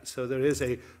update that. So there is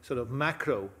a sort of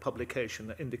macro publication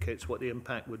that indicates what the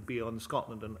impact would be on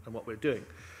Scotland and what we're doing.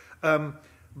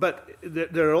 But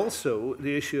there are also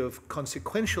the issue of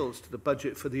consequentials to the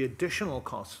budget for the additional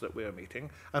costs that we are meeting,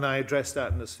 and I addressed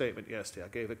that in the statement yesterday. I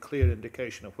gave a clear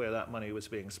indication of where that money was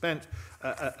being spent,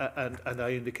 and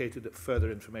I indicated that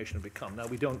further information would become. Now,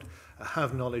 we don't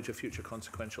have knowledge of future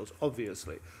consequentials,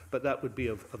 obviously, but that would be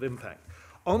of impact.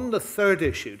 On the third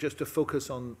issue, just to focus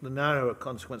on the narrower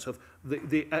consequence of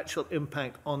the actual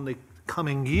impact on the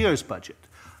coming year's budget,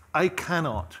 I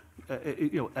cannot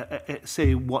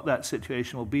say what that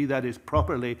situation will be. That is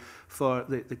properly for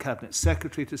the Cabinet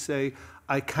Secretary to say.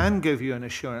 I can give you an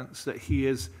assurance that he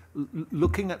is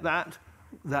looking at that.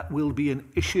 That will be an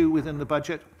issue within the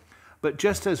budget. But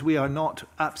just as we are not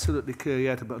absolutely clear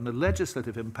yet about the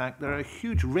legislative impact, there are a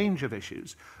huge range of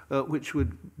issues which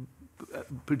would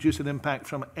produce an impact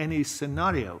from any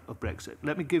scenario of Brexit.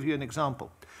 Let me give you an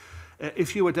example.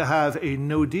 If you were to have a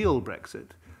no-deal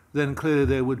Brexit, then clearly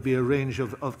there would be a range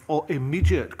of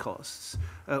immediate costs,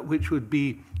 which would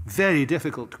be very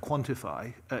difficult to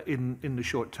quantify in the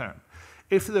short term.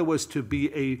 If there was to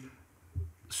be a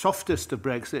softest of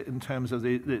Brexit in terms of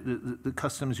the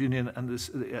customs union and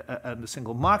the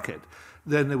single market,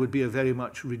 then there would be a very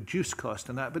much reduced cost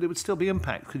in that, but it would still be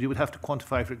impact, because you would have to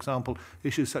quantify, for example,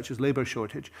 issues such as labour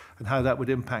shortage and how that would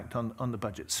impact on the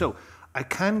budget. So I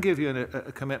can give you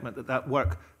a commitment that that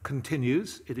work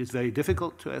continues. It is very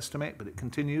difficult to estimate, but it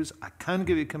continues. I can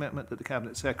give you a commitment that the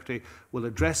Cabinet Secretary will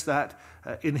address that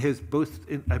in his,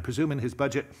 I presume in his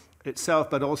budget itself,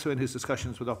 but also in his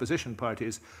discussions with opposition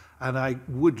parties. And I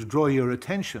would draw your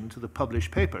attention to the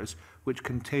published papers, which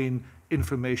contain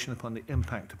information upon the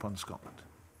impact upon Scotland.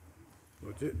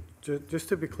 Well, just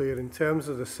to be clear, in terms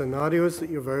of the scenarios that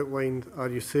you've outlined, are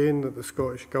you saying that the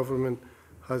Scottish Government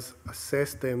has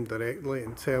assessed them directly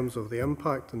in terms of the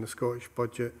impact on the Scottish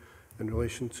budget in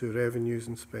relation to revenues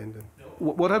and spending?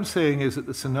 What I'm saying is that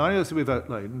the scenarios that we've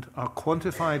outlined are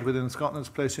quantified within Scotland's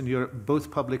Place in Europe, both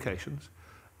publications,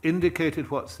 indicated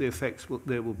what the effects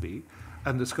there will be,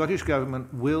 and the Scottish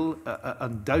Government will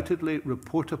undoubtedly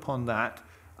report upon that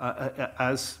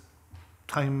as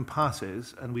time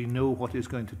passes and we know what is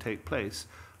going to take place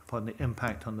upon the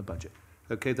impact on the budget.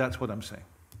 Okay, that's what I'm saying.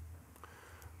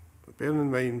 But bearing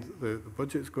in mind the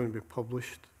budget is going to be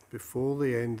published before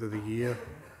the end of the year,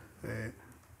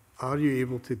 are you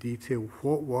able to detail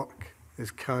what work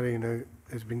has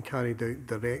been carried out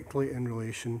directly in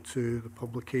relation to the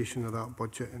publication of that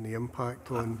budget and the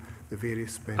impact on the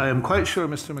various spending? I am quite sure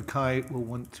Mr Mackay will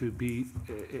want to be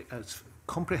as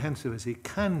comprehensive as he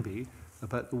can be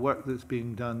about the work that's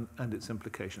being done and its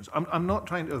implications. I'm not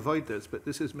trying to avoid this, but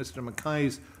this is Mr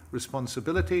Mackay's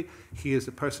responsibility. He is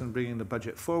the person bringing the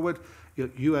budget forward.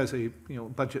 You as a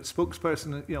budget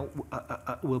spokesperson,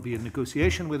 will be in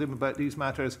negotiation with him about these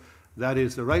matters. That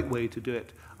is the right way to do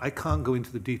it. I can't go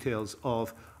into the details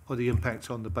of the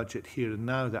impacts on the budget here and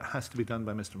now. That has to be done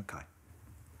by Mr Mackay.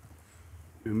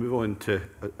 We move on to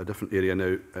a different area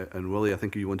now, and Willie, I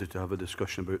think you wanted to have a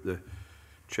discussion about the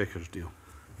Chequers deal.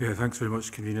 Yeah, thanks very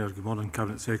much, Convener. Good morning,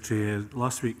 Cabinet Secretary.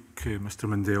 Last week, Mr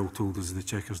Mundell told us the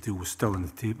Chequers deal was still on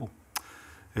the table.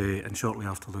 And shortly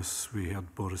after this, we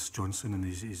heard Boris Johnson and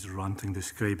his ranting,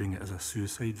 describing it as a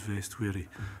suicide vest where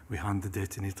we hand the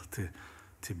detonator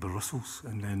to Brussels.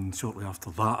 And then shortly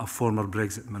after that, a former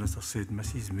Brexit minister said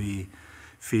Mrs May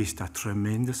faced a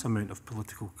tremendous amount of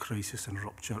political crisis and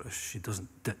rupture if she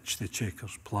doesn't ditch the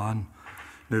Chequers plan.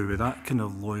 Now, with that kind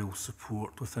of loyal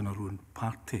support within her own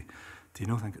party, do you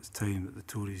not think it's time that the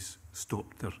Tories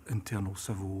stopped their internal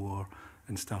civil war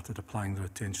and started applying their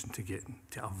attention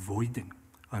to avoiding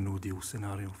a no-deal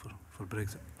scenario for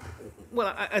Brexit?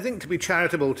 Well, I think to be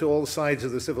charitable to all sides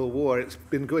of the civil war, it's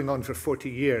been going on for 40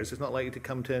 years. It's not likely to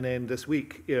come to an end this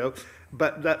week,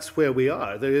 but that's where we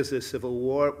are. There is this civil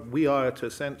war. We are, to a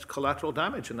sense, collateral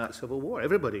damage in that civil war.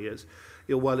 Everybody is,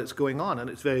 while it's going on, and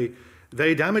it's very,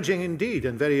 very damaging indeed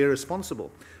and very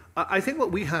irresponsible. I think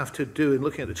what we have to do in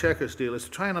looking at the Chequers deal is to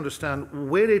try and understand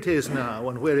where it is now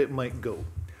and where it might go.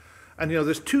 And,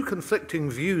 there's two conflicting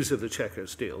views of the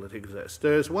Chequers deal that exist.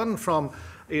 There's one from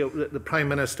the Prime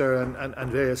Minister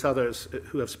and various others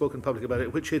who have spoken publicly about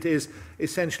it, which it is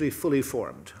essentially fully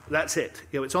formed. That's it.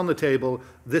 It's on the table,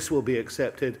 this will be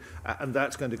accepted, and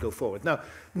that's going to go forward. Now,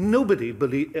 nobody,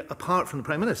 apart from the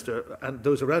Prime Minister and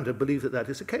those around her, believe that that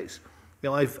is the case.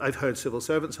 I've heard civil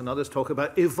servants and others talk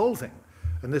about evolving,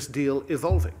 and this deal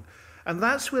evolving. And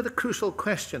that's where the crucial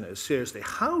question is, seriously.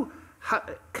 How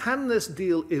can this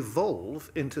deal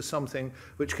evolve into something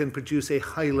which can produce a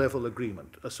high-level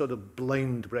agreement, a sort of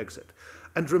blind Brexit?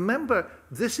 And remember,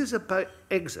 this is about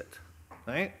exit,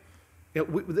 right?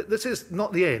 This is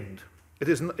not the end. It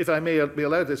is, if I may be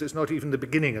allowed this, it's not even the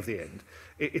beginning of the end.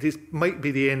 It might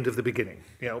be the end of the beginning,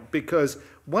 because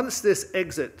once this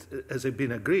exit has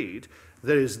been agreed,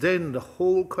 there is then the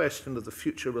whole question of the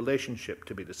future relationship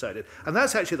to be decided. And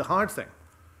that's actually the hard thing.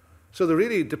 So the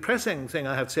really depressing thing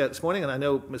I have to say this morning, and I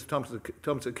know Mr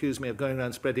Thompson accused me of going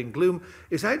around spreading gloom,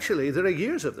 is actually there are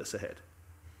years of this ahead.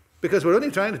 Because we're only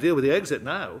trying to deal with the exit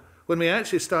now. When we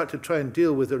actually start to try and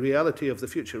deal with the reality of the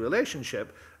future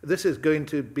relationship, this is going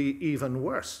to be even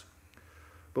worse.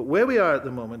 But where we are at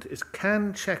the moment is,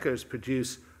 can Chequers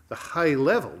produce the high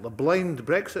level, the blind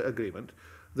Brexit agreement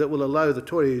that will allow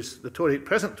the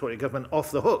present Tory government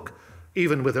off the hook,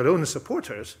 even with their own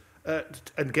supporters,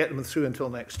 and get them through until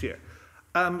next year.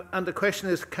 And the question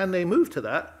is, can they move to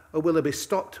that, or will they be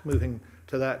stopped moving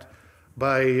to that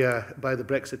by the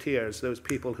Brexiteers, those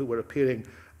people who were appearing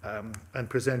and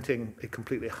presenting a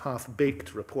completely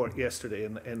half-baked report yesterday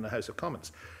in the House of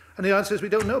Commons? And the answer is we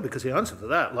don't know, because the answer to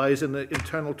that lies in the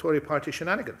internal Tory party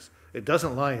shenanigans. It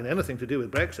doesn't lie in anything to do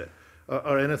with Brexit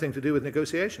or anything to do with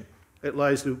negotiation. It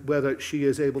lies to whether she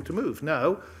is able to move.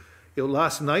 Now,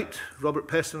 last night, Robert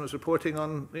Peston was reporting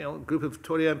on a group of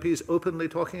Tory MPs openly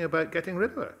talking about getting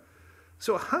rid of her.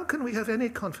 So how can we have any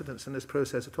confidence in this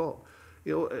process at all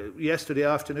Yesterday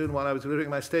afternoon, while I was delivering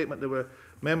my statement, there were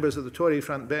members of the Tory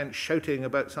front bench shouting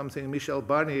about something Michel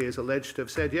Barnier is alleged to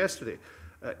have said yesterday.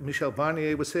 Michel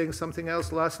Barnier was saying something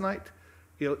else last night.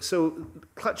 So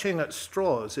clutching at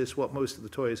straws is what most of the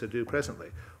Tories are doing presently.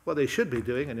 What they should be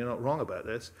doing, and you're not wrong about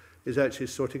this, is actually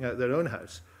sorting out their own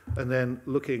house and then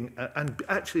looking at, and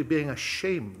actually being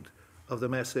ashamed of the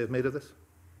mess they've made of this.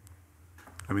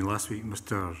 I mean, last week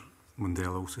Mr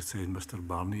Mundell also said Mr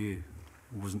Barnier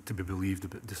wasn't to be believed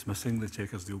about dismissing the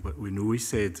Chequers deal, but we know he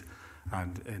said,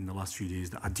 and in the last few days,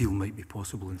 that a deal might be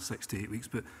possible in 6 to 8 weeks.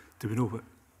 But do we know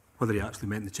whether he actually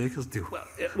meant the Chequers deal?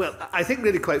 Well, I think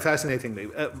really quite fascinatingly,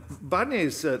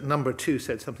 Barnier's number 2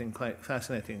 said something quite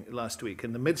fascinating last week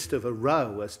in the midst of a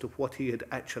row as to what he had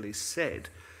actually said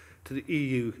to the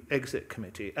EU Exit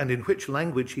Committee and in which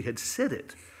language he had said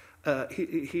it.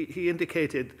 He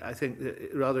indicated, I think,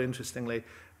 rather interestingly,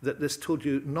 that this told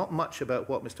you not much about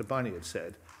what Mr Barnier had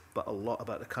said, but a lot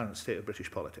about the current state of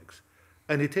British politics.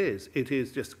 And it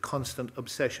is just constant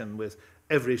obsession with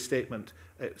every statement.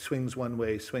 It swings one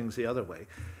way, swings the other way.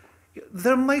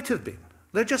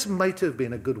 There just might have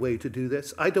been a good way to do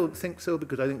this. I don't think so,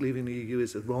 because I think leaving the EU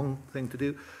is the wrong thing to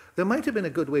do. There might have been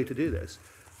a good way to do this,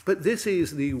 but this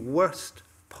is the worst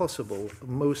possible,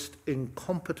 most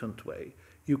incompetent way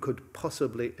you could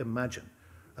possibly imagine.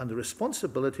 And the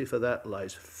responsibility for that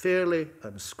lies fairly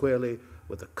and squarely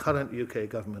with the current UK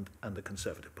government and the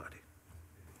Conservative Party.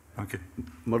 Okay.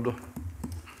 Murdo.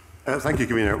 Thank you,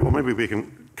 Convener. Well, maybe we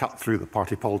can cut through the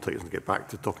party politics and get back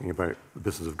to talking about the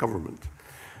business of government.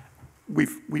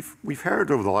 We've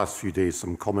heard over the last few days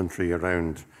some commentary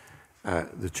around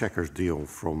the Chequers deal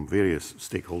from various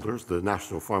stakeholders. The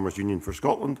National Farmers Union for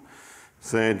Scotland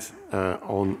said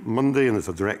on Monday, and it's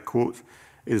a direct quote,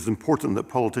 "It is important that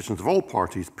politicians of all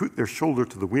parties put their shoulder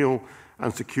to the wheel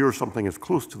and secure something as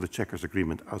close to the Chequers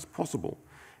Agreement as possible.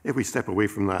 If we step away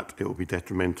from that, it will be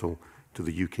detrimental to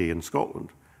the UK and Scotland."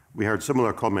 We heard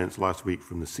similar comments last week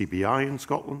from the CBI in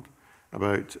Scotland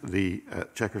about the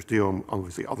Chequers deal, and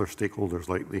obviously other stakeholders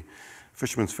like the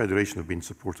Fishermen's Federation have been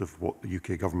supportive of what the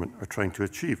UK government are trying to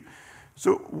achieve.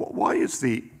 So why is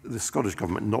the Scottish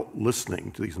Government not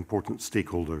listening to these important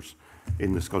stakeholders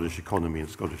in the Scottish economy and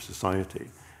Scottish society,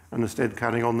 and instead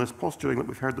carrying on this posturing that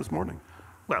we've heard this morning?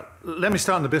 Well, let me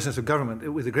start on the business of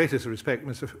government. With the greatest respect,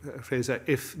 Mr Fraser,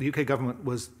 if the UK government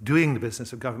was doing the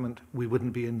business of government, we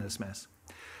wouldn't be in this mess.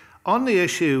 On the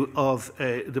issue of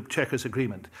the Chequers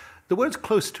Agreement, the words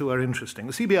close to are interesting.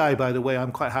 The CBI, by the way,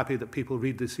 I'm quite happy that people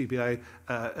read the CBI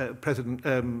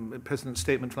President's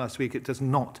statement last week. It does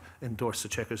not endorse the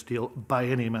Chequers deal by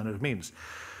any manner of means.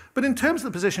 But in terms of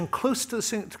the position close to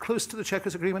the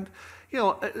Chequers Agreement,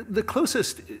 the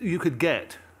closest you could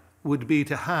get would be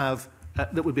to have,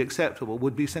 that would be acceptable,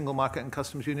 would be single market and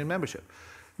customs union membership.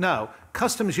 Now,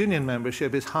 customs union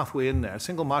membership is halfway in there.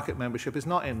 Single market membership is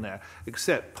not in there,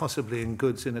 except possibly in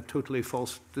goods in a totally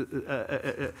false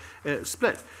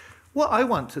split. What I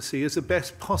want to see is the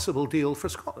best possible deal for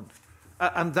Scotland.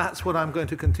 And that's what I'm going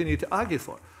to continue to argue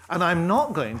for. And I'm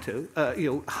not going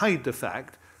to hide the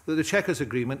fact that the Chequers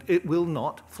Agreement, it will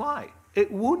not fly.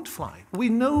 It won't fly. We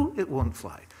know it won't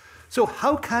fly. So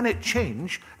how can it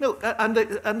change? No, and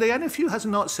the NFU has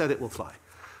not said it will fly.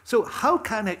 So how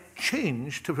can it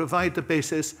change to provide the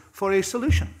basis for a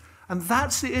solution? And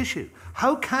that's the issue.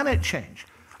 How can it change?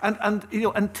 And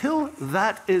until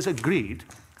that is agreed,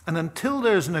 and until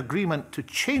there's an agreement to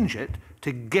change it,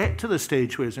 to get to the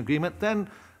stage where there's an agreement, then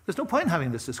there's no point in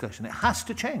having this discussion. It has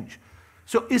to change.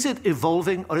 So is it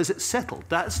evolving or is it settled?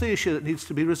 That's the issue that needs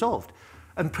to be resolved.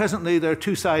 And presently there are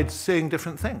two sides saying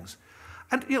different things.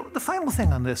 And the final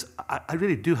thing on this, I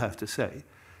really do have to say,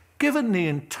 given the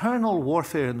internal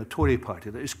warfare in the Tory party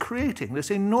that is creating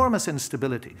this enormous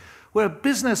instability, where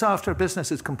business after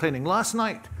business is complaining. Last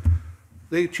night,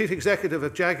 the chief executive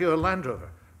of Jaguar Land Rover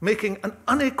making an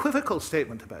unequivocal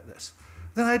statement about this,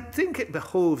 then I think it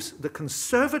behoves the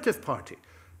Conservative Party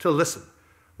to listen,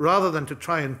 rather than to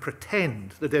try and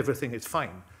pretend that everything is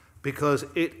fine, because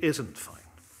it isn't fine.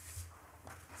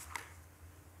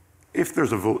 If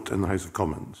there's a vote in the House of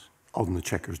Commons on the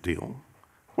Chequers deal,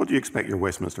 what do you expect your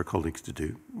Westminster colleagues to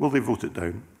do? Will they vote it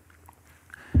down?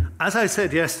 As I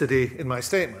said yesterday in my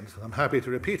statement, I'm happy to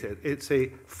repeat it, it's a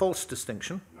false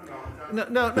distinction.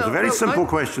 No, it's a very simple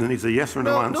question that needs a yes or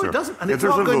no answer. No, it doesn't. And if it's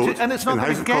there's not a going vote to, and it's not in the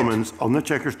going House to of get, Commons on the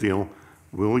Chequers deal,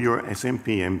 will your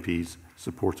SNP MPs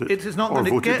support it, it is not or going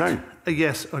to vote it get down? a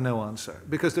yes or no answer,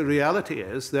 because the reality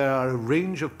is there are a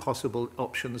range of possible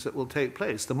options that will take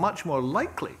place. The much more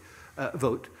likely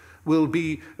vote will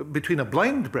be between a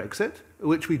blind Brexit,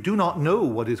 which we do not know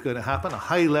what is going to happen, a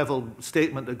high-level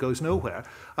statement that goes nowhere,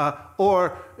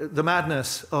 or the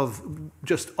madness of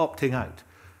just opting out.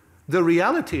 The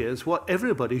reality is what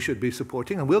everybody should be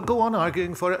supporting, and we'll go on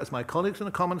arguing for it, as my colleagues in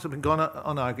the Commons have been gone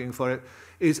on arguing for it,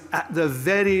 is at the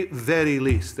very, very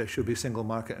least there should be single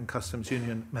market and customs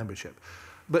union membership.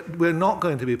 But we're not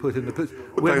going to be put in the position.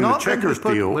 We're not going to be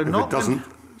put, deal if it doesn't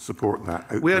support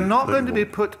that. We are not going to be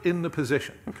put in the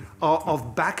position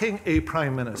of backing a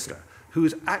Prime Minister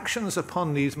whose actions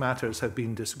upon these matters have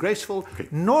been disgraceful,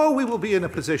 nor we will be in a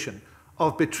position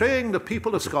of betraying the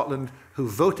people of Scotland who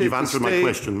voted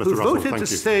to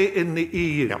stay in the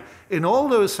EU. Yep. In all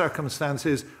those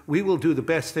circumstances, we will do the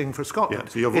best thing for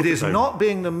Scotland. Yeah, so it is not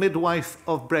being the midwife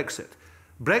of Brexit.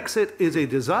 Brexit is a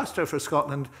disaster for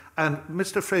Scotland, and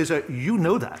Mr Fraser, you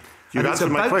know that. You've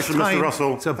answered my question, Mr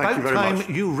Russell. It's about time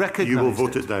you recognise it. You will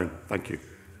vote it down. Thank you.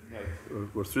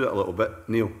 We're through that a little bit.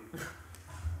 Neil.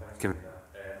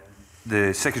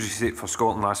 The Secretary of State for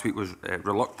Scotland last week was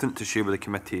reluctant to share with the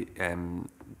committee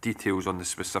details on the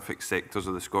specific sectors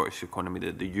of the Scottish economy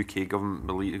that the UK government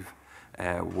believe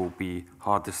will be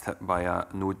hardest hit by a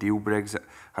no-deal Brexit.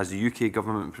 Has the UK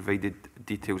government provided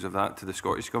details of that to the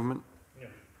Scottish government?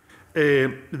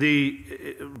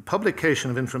 The publication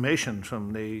of information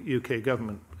from the UK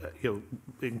government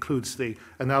includes the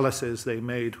analysis they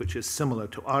made, which is similar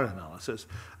to our analysis,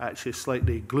 actually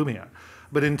slightly gloomier.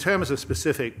 But in terms of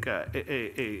specific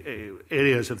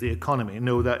areas of the economy,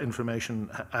 no, that information,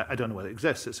 I don't know whether it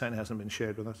exists. It certainly hasn't been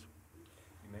shared with us.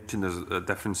 You mentioned there's a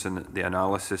difference in the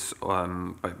analysis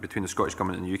between the Scottish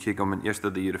Government and the UK Government.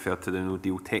 Yesterday you referred to the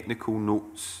no-deal technical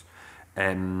notes.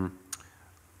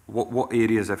 What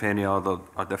areas, if any, are there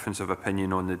a difference of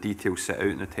opinion on the details set out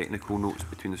in the technical notes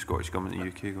between the Scottish Government and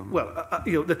the UK Government?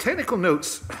 Well, the technical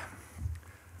notes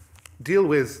deal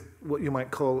with what you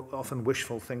might call often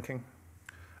wishful thinking.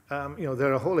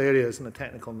 There are whole areas in the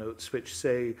technical notes which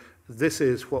say this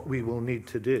is what we will need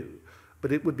to do,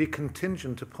 but it would be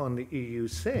contingent upon the EU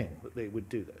saying that they would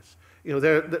do this.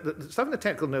 The stuff in the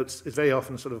technical notes is very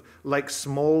often sort of like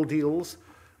small deals.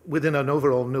 Within an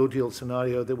overall no-deal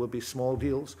scenario, there will be small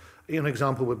deals. An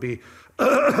example would be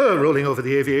rolling over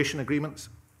the aviation agreements.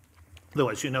 Though,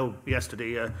 as you know,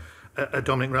 yesterday,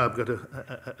 Dominic Raab got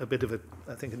a bit of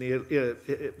I think,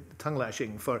 tongue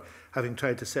lashing for having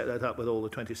tried to set that up with all the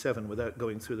 27 without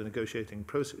going through the negotiating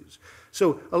process.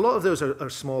 So a lot of those are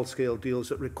small-scale deals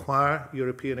that require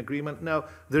European agreement. Now,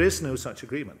 there is no such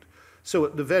agreement. So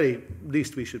at the very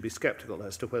least, we should be sceptical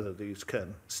as to whether these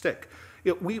can stick.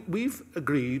 We've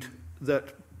agreed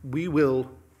that we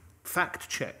will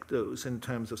fact-check those in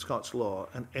terms of Scots law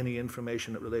and any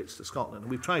information that relates to Scotland.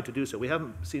 And we've tried to do so. We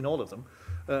haven't seen all of them,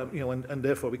 and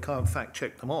therefore we can't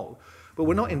fact-check them all. But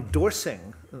we're not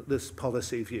endorsing this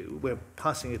policy view. We're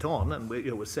passing it on, and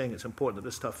we're saying it's important that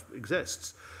this stuff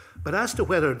exists. But as to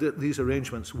whether these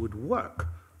arrangements would work,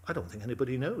 I don't think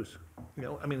anybody knows.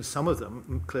 Some of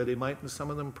them clearly might, and some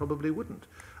of them probably wouldn't.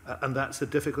 And that's the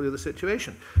difficulty of the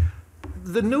situation.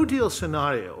 The no-deal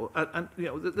scenario, and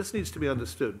this needs to be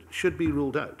understood, should be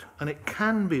ruled out. And it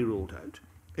can be ruled out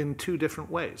in two different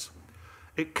ways.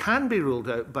 It can be ruled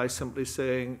out by simply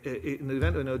saying, in the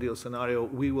event of a no-deal scenario,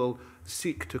 we will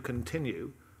seek to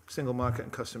continue single market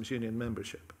and customs union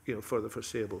membership, for the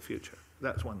foreseeable future.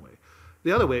 That's one way.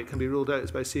 The other way it can be ruled out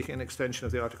is by seeking an extension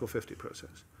of the Article 50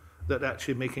 process, that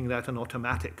actually making that an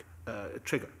automatic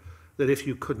trigger, that if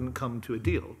you couldn't come to a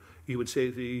deal, you would say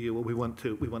to the EU, well, we want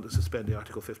to suspend the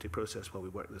Article 50 process while we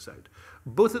work this out.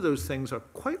 Both of those things are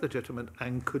quite legitimate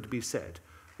and could be said.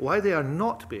 Why they are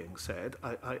not being said,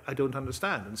 I don't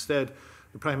understand. Instead,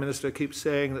 the Prime Minister keeps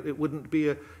saying that it wouldn't be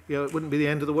it wouldn't be the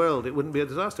end of the world. It wouldn't be a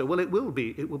disaster. Well, it will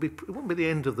be. It won't be the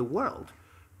end of the world,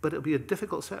 but it'll be a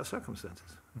difficult set of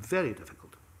circumstances. Very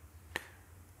difficult.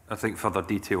 I think further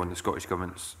detail on the Scottish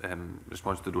Government's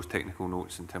response to those technical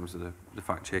notes in terms of the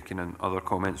fact-checking and other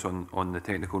comments on the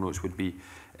technical notes would be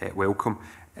welcome.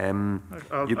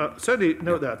 I'll certainly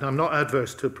note that, and I'm not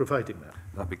adverse to providing that.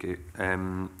 That'd be great.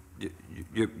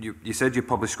 You said you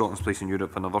published Scotland's place in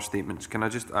Europe and other statements. Can I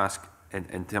just ask,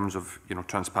 in terms of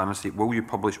transparency, will you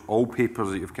publish all papers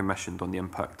that you've commissioned on the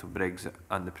impact of Brexit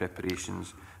and the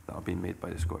preparations that are being made by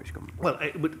the Scottish Government? Well,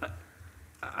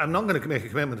 I'm not going to make a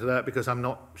commitment to that because I'm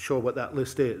not sure what that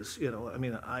list is.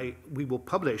 We will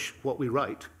publish what we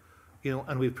write,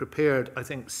 and we've prepared, I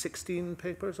think, 16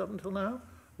 papers up until now,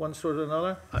 one sort or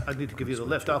another. I need to give you the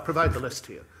list. I'll provide the list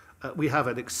here. We have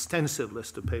an extensive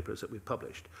list of papers that we've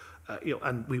published,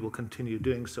 and we will continue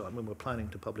doing so. We're planning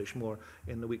to publish more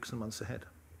in the weeks and months ahead.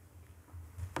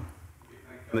 Thank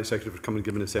you, Secretary, for coming and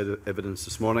giving us evidence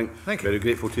this morning. Thank you. Very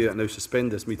grateful to you. I now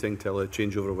suspend this meeting till a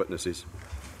changeover of witnesses.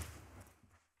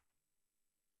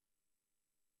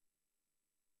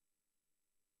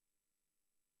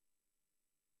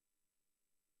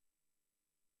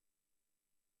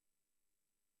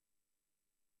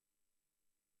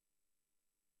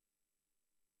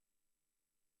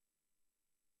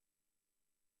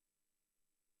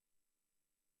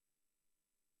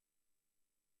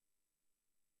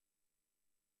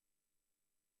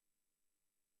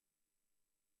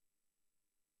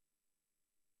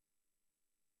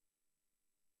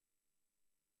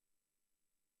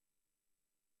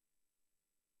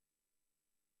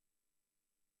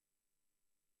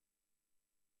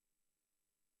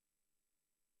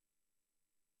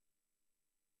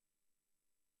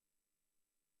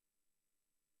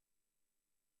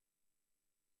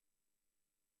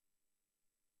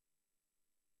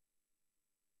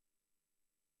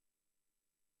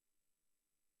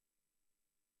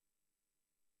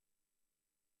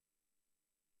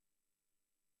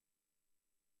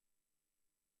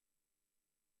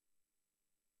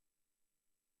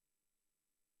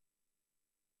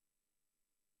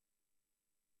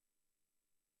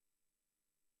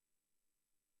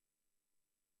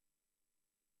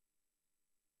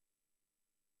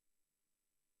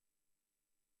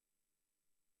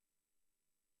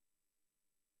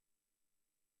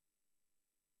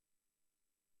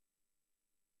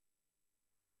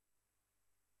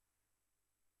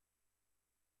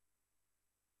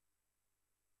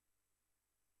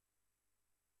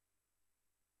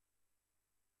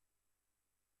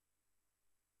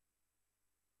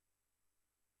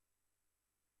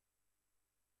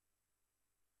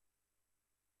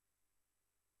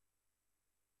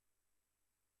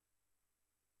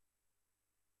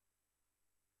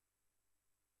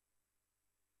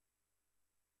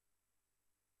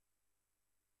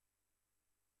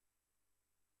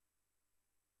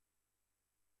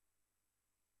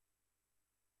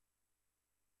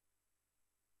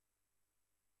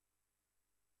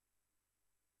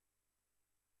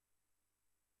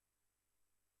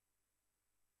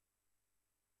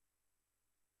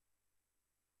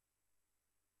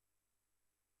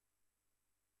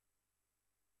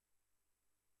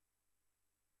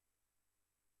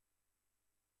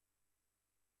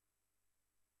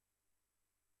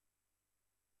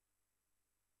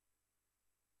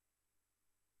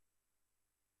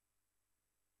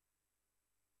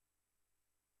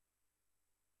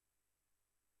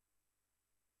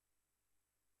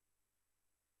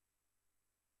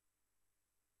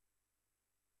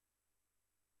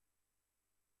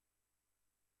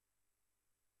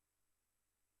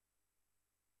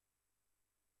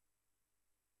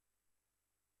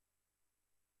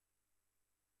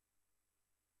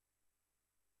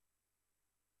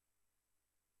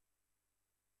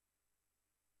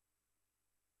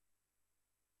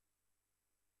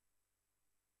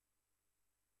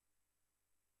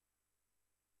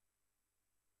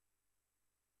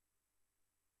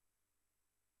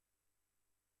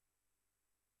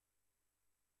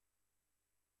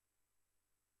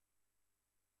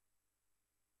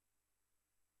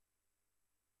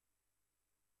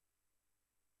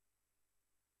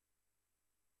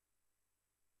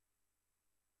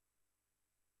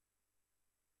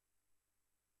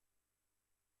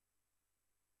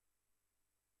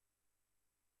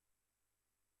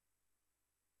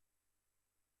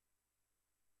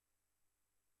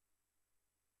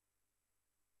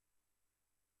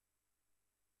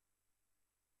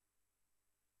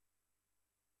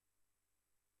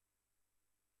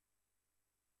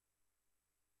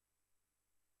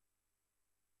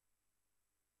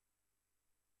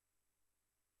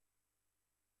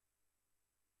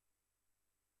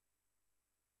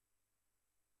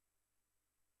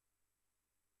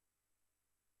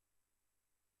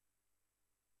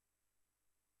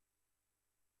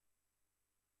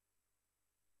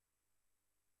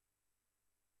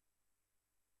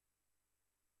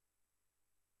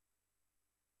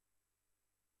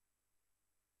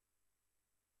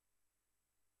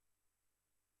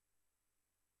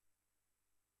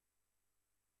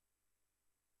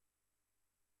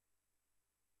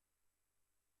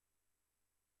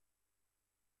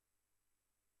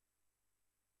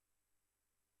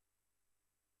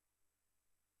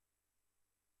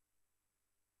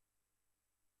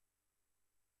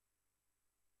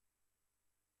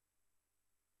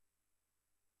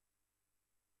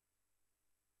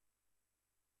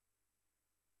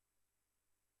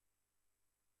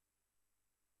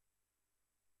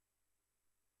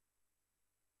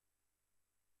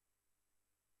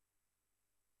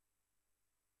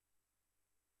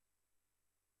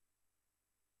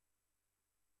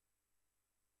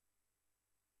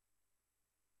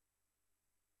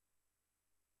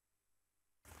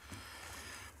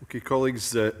 Okay,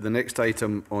 colleagues, the next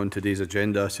item on today's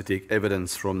agenda is to take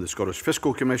evidence from the Scottish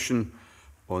Fiscal Commission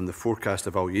on the forecast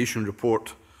evaluation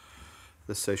report.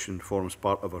 This session forms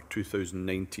part of our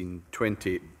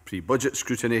 2019-20 pre-budget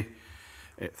scrutiny.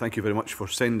 Thank you very much for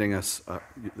sending us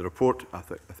the report, I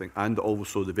think, and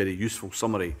also the very useful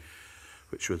summary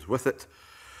which was with it.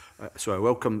 So I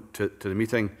welcome to the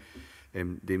meeting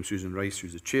Dame Susan Rice,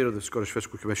 who's the Chair of the Scottish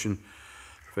Fiscal Commission,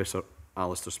 Professor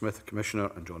Alistair Smith,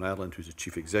 Commissioner, and John Ireland, who's the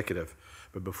Chief Executive.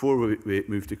 But before we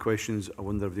move to questions, I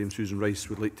wonder if Dame Susan Rice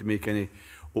would like to make any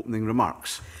opening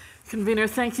remarks. Convener,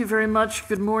 thank you very much.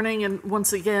 Good morning. And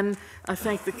once again, I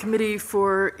thank the committee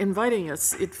for inviting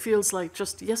us. It feels like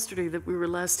just yesterday that we were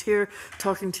last here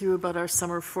talking to you about our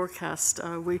summer forecast.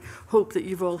 We hope that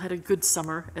you've all had a good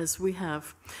summer, as we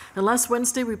have. Now, last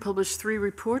Wednesday, we published 3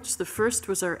 reports. The first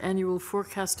was our annual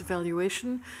forecast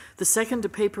evaluation. The second, a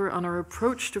paper on our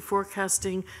approach to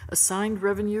forecasting assigned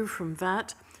revenue from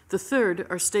VAT. The third,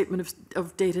 our statement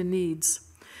of data needs.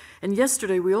 And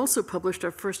yesterday, we also published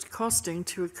our first costing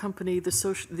to accompany the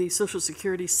Social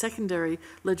Security secondary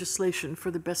legislation for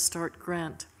the Best Start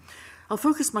grant. I'll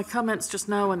focus my comments just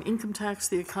now on income tax,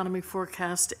 the economy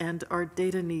forecast, and our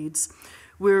data needs.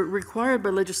 We're required by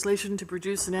legislation to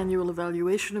produce an annual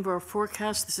evaluation of our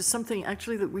forecast. This is something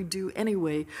actually that we do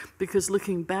anyway, because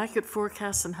looking back at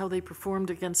forecasts and how they performed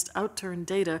against outturned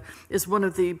data is one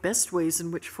of the best ways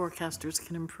in which forecasters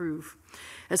can improve.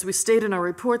 As we state in our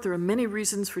report, there are many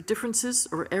reasons for differences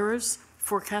or errors.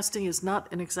 Forecasting is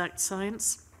not an exact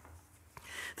science.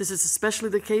 This is especially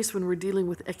the case when we're dealing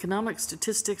with economic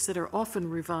statistics that are often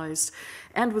revised,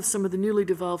 and with some of the newly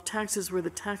devolved taxes where the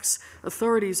tax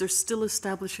authorities are still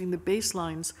establishing the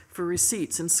baselines for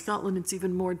receipts. In Scotland, it's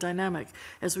even more dynamic,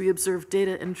 as we observe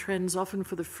data and trends often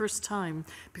for the first time,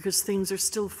 because things are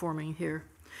still forming here.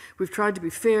 We've tried to be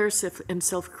fair and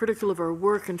self-critical of our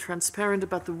work and transparent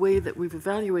about the way that we've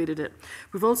evaluated it.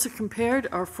 We've also compared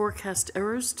our forecast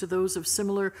errors to those of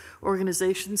similar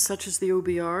organizations such as the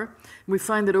OBR. And we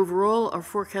find that overall our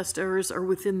forecast errors are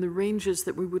within the ranges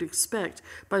that we would expect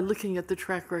by looking at the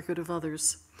track record of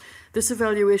others. This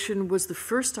evaluation was the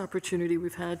first opportunity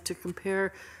we've had to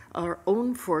compare our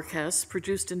own forecasts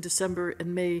produced in December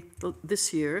and May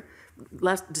this year,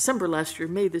 December last year,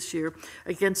 May this year,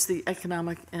 against the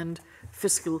economic and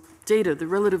fiscal data. The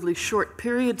relatively short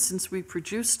period since we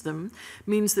produced them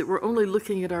means that we're only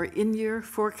looking at our in-year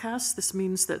forecasts. This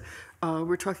means that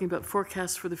we're talking about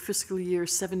forecasts for the fiscal year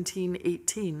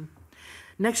 17-18.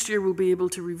 Next year, we'll be able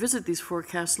to revisit these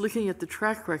forecasts looking at the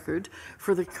track record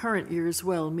for the current year as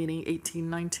well, meaning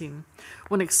 18-19.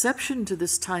 One exception to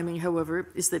this timing, however,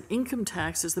 is that income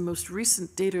tax, as the most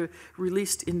recent data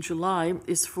released in July,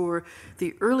 is for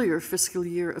the earlier fiscal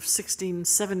year of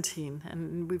 16-17,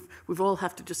 and we've all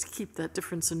have to just keep that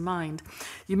difference in mind.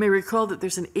 You may recall that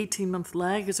there's an 18-month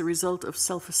lag as a result of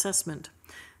self-assessment.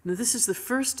 Now, this is the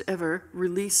first ever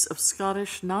release of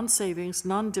Scottish non-savings,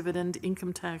 non-dividend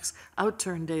income tax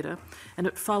outturn data, and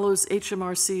it follows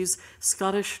HMRC's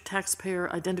Scottish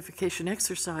Taxpayer Identification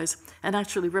Exercise and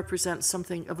actually represents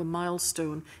something of a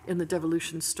milestone in the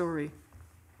devolution story.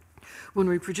 When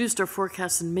we produced our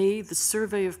forecasts in May, the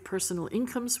survey of personal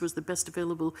incomes was the best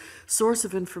available source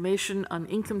of information on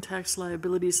income tax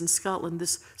liabilities in Scotland.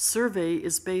 This survey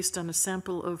is based on a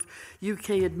sample of UK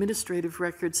administrative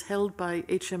records held by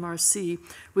HMRC,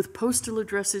 with postal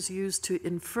addresses used to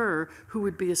infer who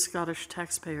would be a Scottish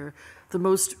taxpayer. The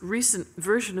most recent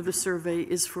version of the survey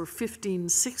is for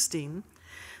 15-16.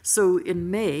 So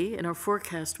in May, in our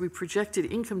forecast, we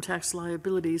projected income tax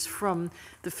liabilities from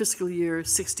the fiscal year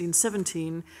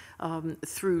 16-17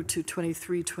 through to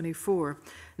 23-24.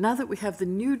 Now that we have the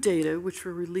new data, which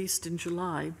were released in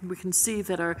July, we can see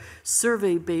that our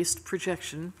survey-based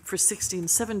projection for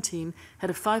 16-17 had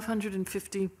a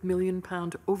 £550 million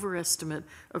overestimate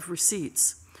of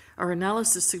receipts. Our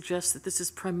analysis suggests that this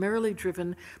is primarily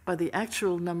driven by the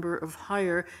actual number of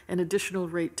higher and additional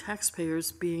rate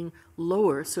taxpayers being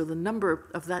lower, so the number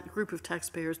of that group of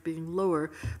taxpayers being lower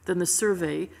than the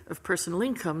survey of personal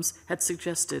incomes had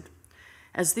suggested.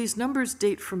 As these numbers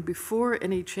date from before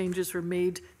any changes were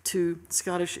made to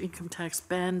Scottish income tax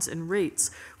bands and rates,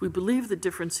 we believe the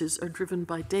differences are driven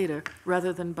by data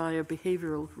rather than by a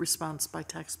behavioral response by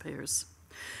taxpayers.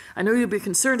 I know you'll be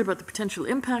concerned about the potential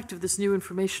impact of this new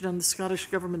information on the Scottish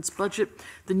Government's budget.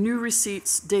 The new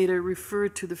receipts data refer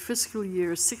to the fiscal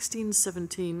year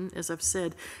 16-17, as I've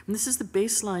said, and this is the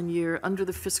baseline year under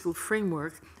the fiscal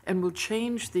framework and will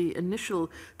change the initial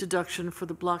deduction for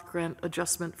the block grant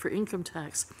adjustment for income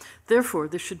tax. Therefore,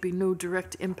 there should be no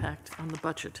direct impact on the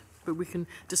budget. but we can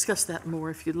discuss that more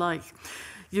if you'd like.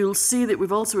 You'll see that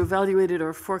we've also evaluated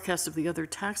our forecast of the other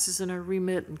taxes in our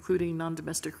remit, including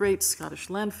non-domestic rates, Scottish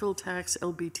landfill tax,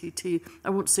 LBTT. I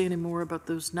won't say any more about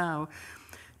those now.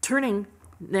 Turning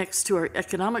next to our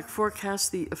economic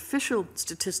forecast, the official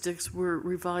statistics were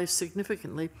revised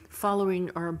significantly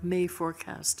following our May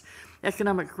forecast.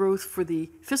 Economic growth for the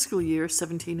fiscal year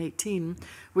 17-18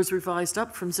 was revised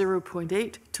up from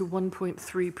 0.8 to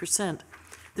 1.3%.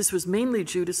 This was mainly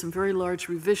due to some very large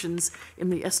revisions in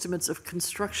the estimates of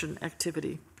construction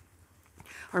activity.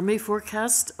 Our May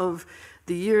forecast of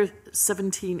the year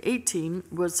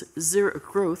 17-18 was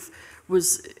growth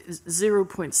was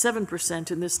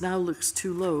 0.7%, and this now looks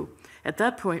too low. At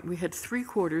that point, we had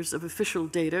 3/4 of official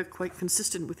data quite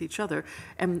consistent with each other,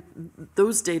 and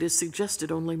those data suggested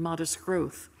only modest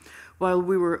growth. While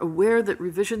we were aware that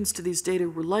revisions to these data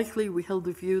were likely, we held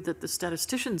the view that the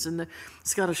statisticians in the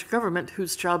Scottish Government,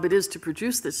 whose job it is to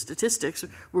produce the statistics,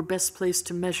 were best placed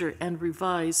to measure and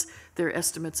revise their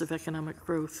estimates of economic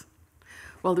growth.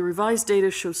 While the revised data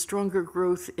shows stronger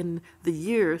growth in the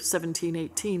year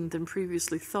 17-18 than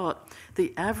previously thought,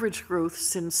 the average growth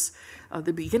since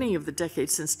the beginning of the decade,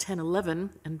 since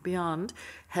 10-11 and beyond,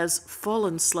 has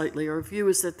fallen slightly. Our view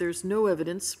is that there's no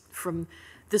evidence from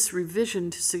this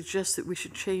revision to suggest that we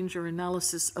should change our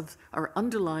analysis of our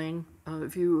underlying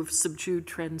view of subdued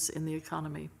trends in the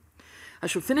economy. I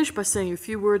shall finish by saying a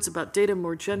few words about data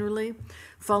more generally.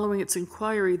 Following its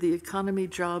inquiry, the Economy,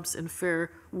 Jobs and Fair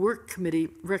Work Committee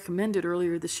recommended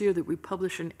earlier this year that we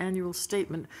publish an annual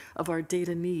statement of our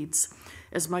data needs.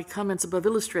 As my comments above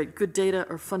illustrate, good data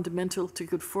are fundamental to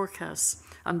good forecasts.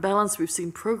 On balance, we've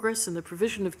seen progress in the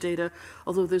provision of data,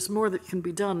 although there's more that can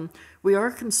be done. We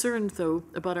are concerned, though,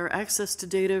 about our access to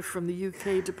data from the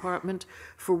UK Department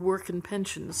for Work and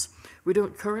Pensions. We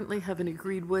don't currently have an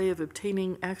agreed way of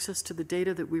obtaining access to the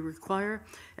data that we require,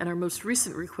 and our most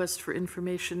recent request for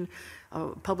information,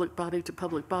 public body to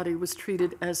public body, was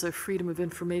treated as a Freedom of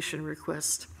Information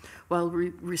request. While we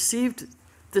received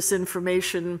this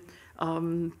information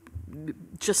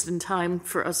just in time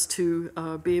for us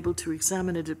to be able to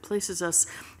examine it, it places us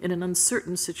in an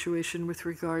uncertain situation with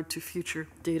regard to future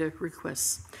data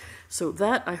requests. So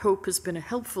that, I hope, has been a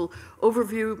helpful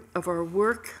overview of our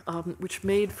work, which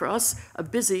made for us a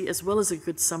busy as well as a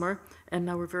good summer. And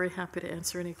now we're very happy to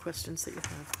answer any questions that you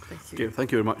have. Thank you. Okay,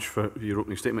 thank you very much for your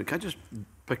opening statement. Can I just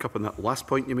pick up on that last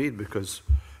point you made, because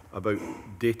about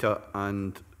data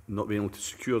and not being able to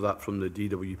secure that from the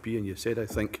DWP, and you said, I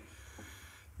think,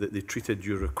 that they treated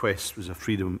your request as a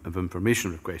Freedom of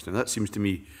Information request. And that seems to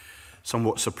me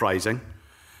somewhat surprising,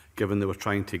 given they were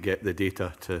trying to get the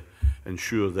data to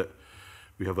ensure that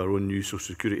we have our own new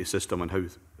social security system and how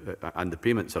and the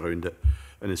payments around it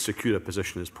in as secure a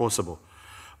position as possible.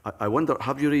 I wonder,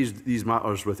 have you raised these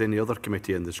matters with any other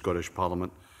committee in the Scottish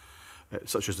Parliament,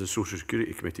 such as the Social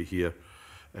Security Committee here,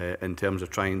 in terms of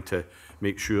trying to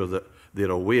make sure that they're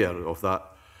aware of that,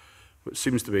 which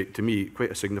seems to be, to me, quite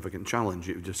a significant challenge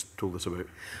you've just told us about?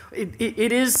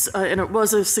 It is, and it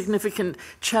was a significant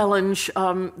challenge.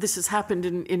 This has happened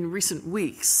in recent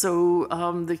weeks, so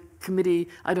the committee,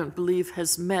 I don't believe,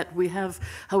 has met. We have,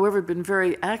 however, been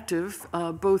very active,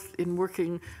 both in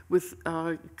working with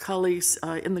colleagues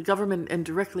in the government and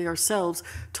directly ourselves,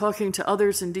 talking to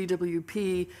others in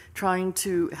DWP, trying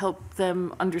to help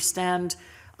them understand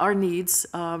our needs.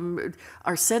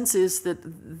 Our sense is that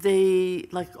they,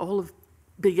 like all of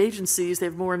big agencies, they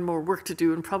have more and more work to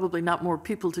do and probably not more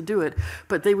people to do it,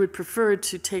 but they would prefer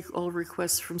to take all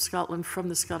requests from Scotland from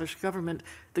the Scottish Government.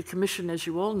 The Commission, as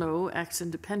you all know, acts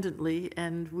independently,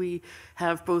 and we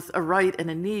have both a right and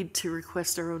a need to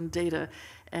request our own data.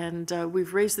 And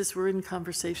we've raised this, we're in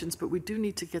conversations, but we do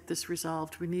need to get this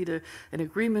resolved. We need an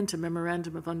agreement, a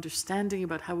memorandum of understanding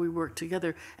about how we work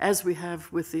together, as we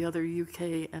have with the other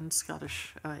UK and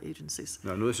Scottish agencies.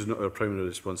 Now, I know this is not our primary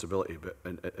responsibility, but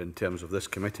in terms of this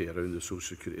committee around the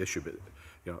social security issue, but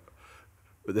you know,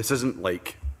 but this isn't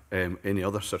like any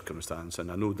other circumstance,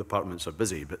 and I know departments are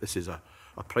busy, but this is a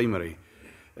primary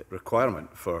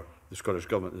requirement for the Scottish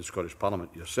Government and the Scottish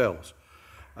Parliament yourselves.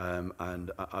 And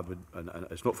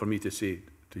it's not for me to say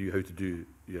to you how to do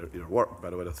your work,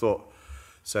 but I would have thought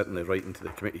certainly writing to the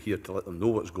committee here to let them know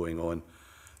what's going on,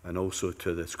 and also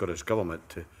to the Scottish Government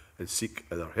to seek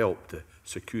their help to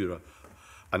secure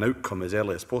an outcome as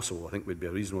early as possible, I think would be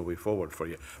a reasonable way forward for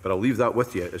you. But I'll leave that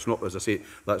with you. It's not, as I say,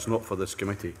 that's not for this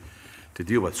committee to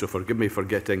deal with, so forgive me for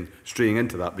straying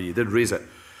into that, but you did raise it.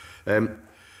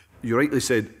 You rightly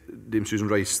said, Dame Susan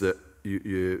Rice, that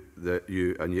you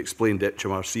explained that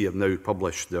HMRC have now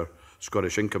published their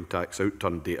Scottish income tax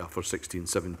outturn data for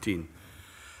 16-17,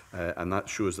 and that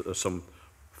shows that there's some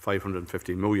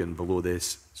 550 million below the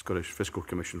Scottish Fiscal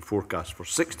Commission forecast for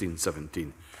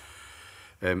 16-17.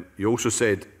 You also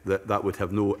said that that would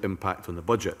have no impact on the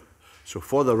budget. So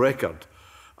for the record,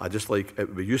 it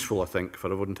would be useful, I think,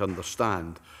 for everyone to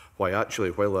understand why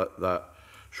actually, while that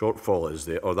shortfall is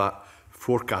there, or that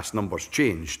forecast number's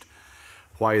changed,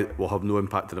 why it will have no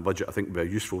impact on the budget, I think would be a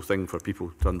useful thing for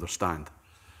people to understand.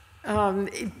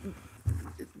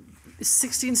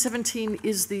 16-17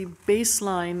 is the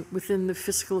baseline within the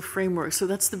fiscal framework. So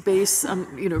that's the base,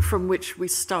 from which we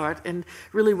start. And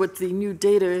really what the new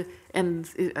data, and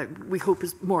we hope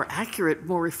is more accurate,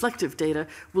 more reflective data,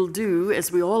 will do,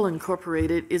 as we all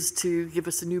incorporate it, is to give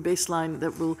us a new baseline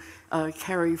that will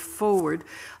carry forward.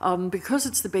 Because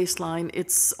it's the baseline,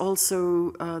 it's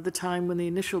also the time when the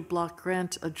initial block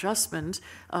grant adjustment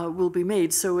will be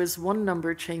made. So as one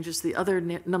number changes, the other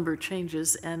number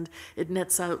changes, and it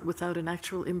nets out without an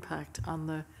actual impact on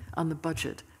the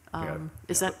budget.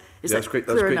 Is that that's great.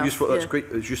 Clear That's great. enough? Useful. That's great.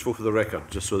 It's useful for the record,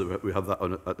 just so that we have that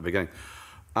on at the beginning.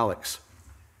 Alex.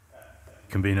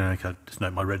 Convener, I could just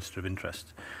note my register of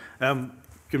interest.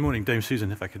 Good morning, Dame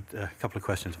Susan. If I could, a couple of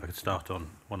questions. If I could start on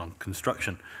one on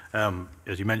construction.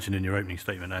 As you mentioned in your opening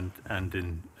statement and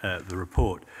in the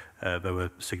report, there were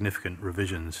significant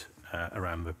revisions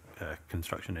around the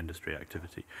construction industry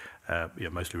activity,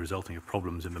 mostly resulting of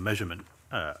problems in the measurement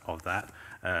of that.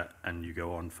 And you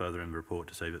go on further in the report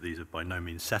to say that these are by no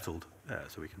means settled,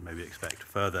 so we can maybe expect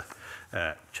further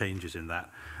changes in that.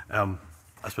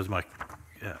 I suppose my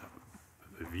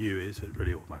view is,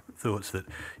 really all my thoughts, that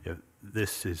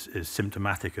this is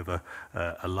symptomatic of a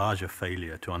larger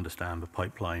failure to understand the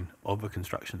pipeline of the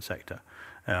construction sector,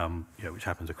 which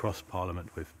happens across Parliament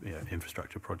with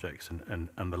infrastructure projects and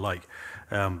the like.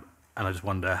 And I just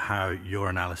wonder how your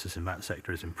analysis in that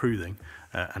sector is improving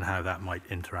and how that might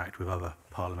interact with other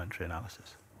parliamentary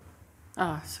analysis.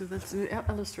 So that's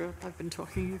Alistair. I've been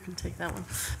talking. You can take that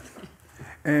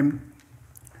one.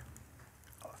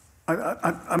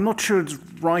 I'm not sure it's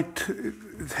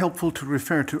it's helpful to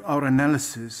refer to our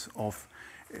analysis of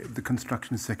the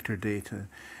construction sector data.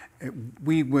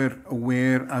 We were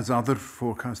aware, as other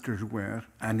forecasters were,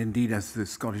 and indeed as the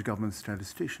Scottish Government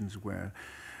statisticians were,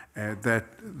 that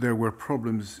there were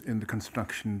problems in the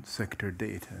construction sector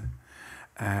data.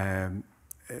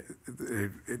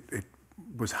 It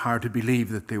was hard to believe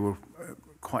that they were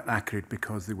quite accurate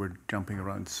because they were jumping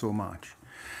around so much.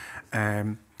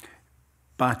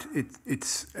 But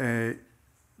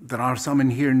there are some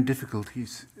inherent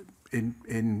difficulties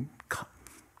in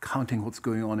counting what's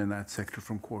going on in that sector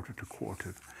from quarter to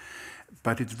quarter.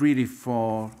 But it's really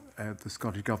for the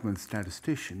Scottish Government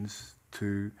statisticians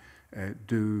to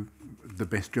do the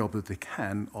best job that they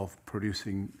can of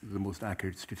producing the most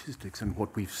accurate statistics. And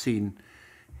what we've seen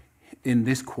in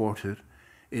this quarter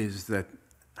is that,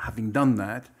 having done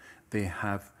that, they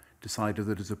have decided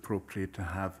that it's appropriate to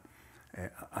have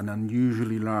an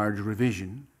unusually large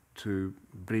revision to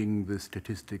bring the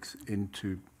statistics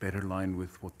into better line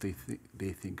with what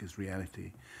they think is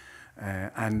reality.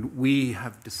 And we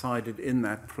have decided in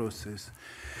that process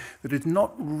that it's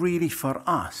not really for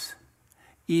us,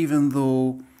 even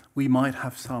though we might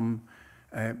have some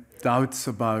doubts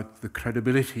about the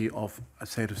credibility of a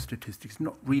set of statistics,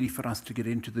 not really for us to get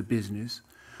into the business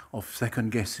of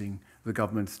second-guessing the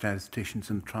government statisticians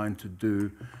and trying to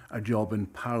do a job in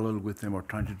parallel with them or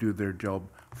trying to do their job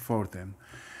for them.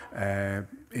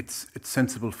 It's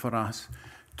sensible for us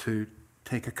to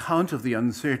take account of the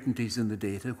uncertainties in the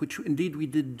data, which indeed we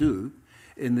did do,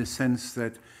 in the sense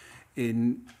that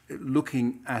in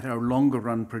looking at our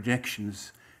longer-run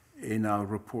projections in our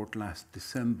report last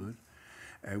December,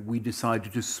 we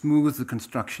decided to smooth the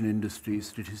construction industry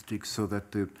statistics so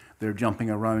that their jumping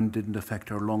around didn't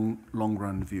affect our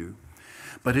long-run view.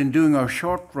 But in doing our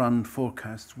short-run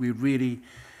forecasts, we really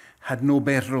had no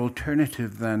better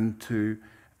alternative than to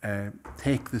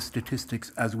take the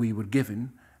statistics as we were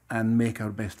given and make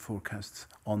our best forecasts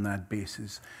on that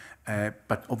basis.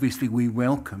 But obviously we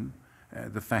welcome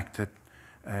the fact that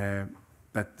there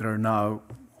are now,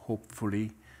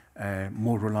 hopefully,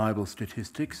 more reliable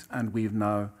statistics, and we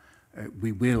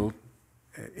will,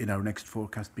 in our next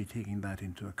forecast, be taking that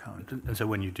into account. And so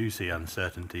when you do see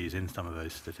uncertainties in some of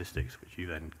those statistics, which you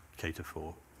then cater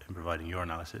for in providing your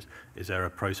analysis, is there a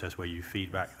process where you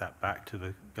feed that back to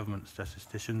the government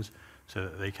statisticians so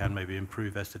that they can maybe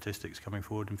improve their statistics coming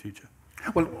forward in future?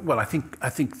 Well, I think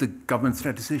the government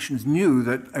statisticians knew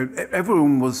that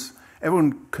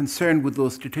everyone concerned with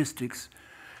those statistics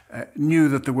knew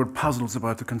that there were puzzles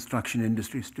about the construction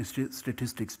industry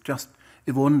statistics, just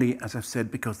if only, as I've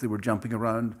said, because they were jumping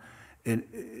around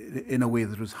in a way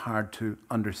that was hard to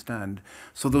understand.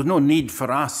 So there was no need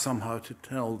for us somehow to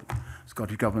tell the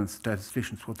Scottish Government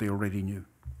statisticians what they already knew.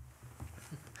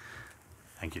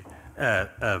 Thank you.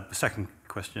 Second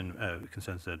question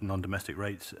concerns the non-domestic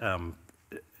rates.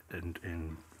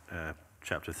 In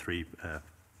Chapter 3,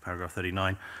 paragraph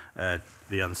 39,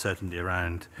 the uncertainty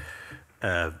around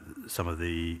some of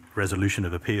the resolution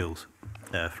of appeals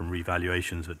from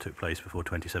revaluations that took place before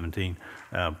 2017.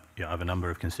 I have a number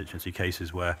of constituency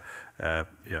cases where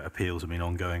appeals have been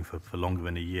ongoing for longer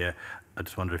than a year. I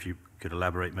just wonder if you could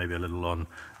elaborate maybe a little on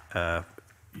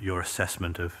your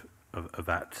assessment of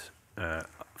that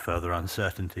further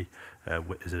uncertainty.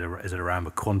 Is it around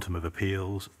the quantum of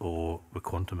appeals or the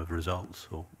quantum of results,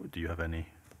 or do you have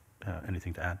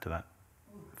anything to add to that?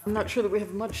 I'm not sure that we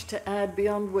have much to add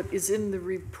beyond what is in the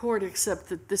report, except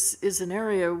that this is an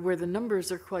area where the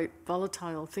numbers are quite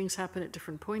volatile. Things happen at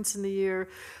different points in the year.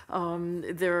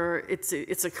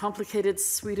 It's a complicated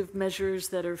suite of measures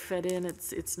that are fed in.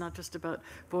 It's not just about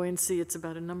buoyancy, it's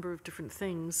about a number of different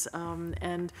things.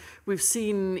 And we've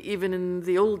seen, even in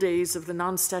the old days of the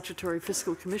non-statutory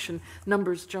fiscal commission,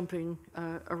 numbers jumping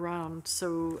around.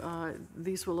 So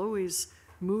these will always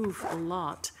move a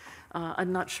lot.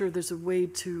 I'm not sure there's a way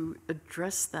to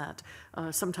address that.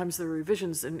 Sometimes there are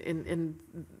revisions. In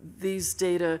these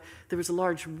data, there was a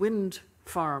large wind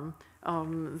farm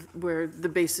where the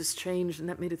basis changed, and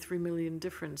that made a 3 million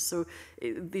difference. So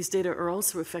these data are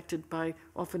also affected by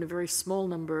often a very small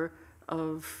number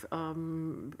of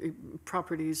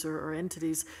properties or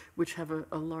entities which have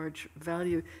a large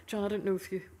value. John, I don't know if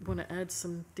you want to add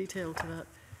some detail to that.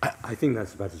 I think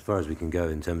that's about as far as we can go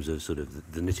in terms of sort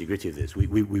of the nitty-gritty of this. We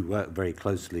work very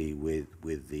closely with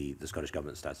the Scottish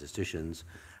Government statisticians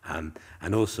and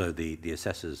also the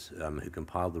assessors who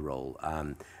compile the roll.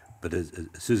 But as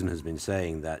Susan has been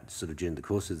saying, that sort of during the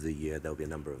course of the year there'll be a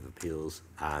number of appeals,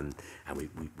 and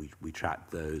we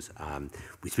track those.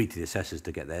 We speak to the assessors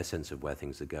to get their sense of where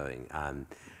things are going.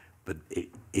 But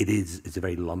it's a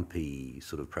very lumpy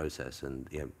sort of process, and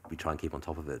we try and keep on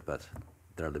top of it, but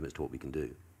there are limits to what we can do.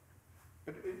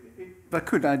 If I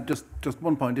could add just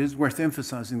one point, it is worth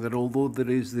emphasising that although there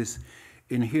is this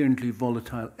inherently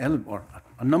volatile element, or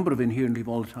a number of inherently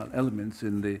volatile elements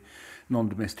in the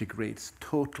non-domestic rates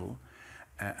total,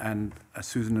 and as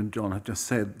Susan and John have just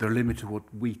said, they're limited to what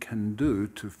we can do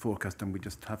to forecast, and we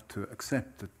just have to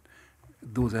accept that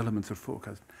those elements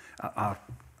are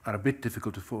a bit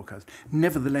difficult to forecast.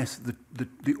 Nevertheless,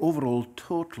 the overall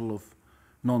total of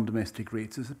non-domestic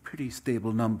rates is a pretty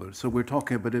stable number. So we're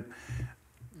talking about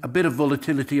a bit of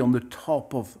volatility on the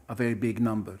top of a very big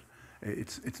number.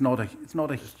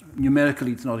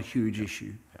 Numerically, it's not a huge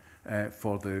issue as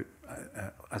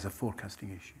a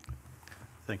forecasting issue.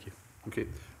 Thank you. Okay,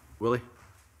 Willie.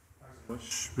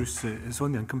 Bruce, it's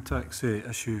on the income tax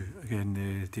issue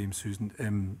again, Dame Susan. Do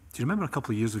you remember a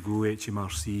couple of years ago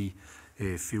HMRC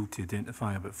failed to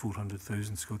identify about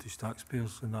 400,000 Scottish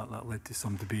taxpayers, and that led to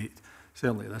some debate,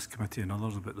 certainly at this committee and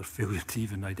others, about their failure to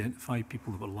even identify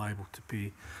people that were liable to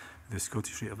pay the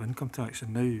Scottish rate of income tax.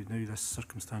 And now this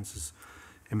circumstance has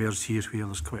emerged here where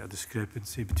there's quite a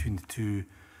discrepancy between the two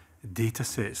data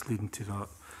sets, leading to that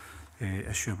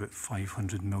issue about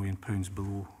 £500 million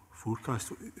below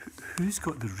forecast. Who's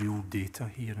got the real data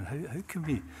here, and how can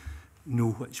we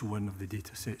know which one of the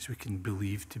data sets we can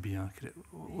believe to be accurate?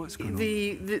 What's going on?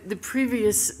 The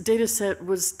previous data set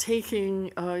was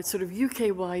taking sort of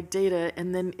UK-wide data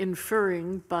and then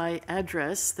inferring by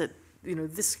address that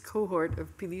this cohort of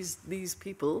these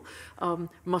people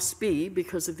must be,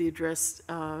 because of the address,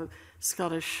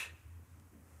 Scottish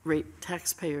rate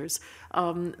taxpayers.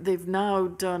 They've now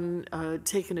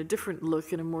taken a different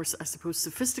look and a more, I suppose,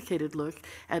 sophisticated look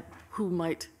at who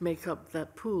might make up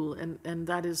that pool, and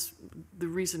that is the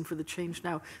reason for the change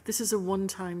now. This is a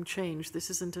one-time change. This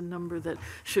isn't a number that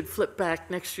should flip back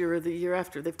next year or the year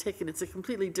after. It's a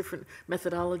completely different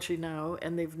methodology now,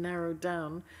 and they've narrowed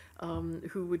down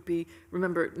who would be,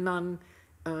 remember,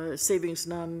 savings,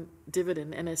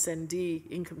 non-dividend, NSND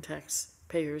income tax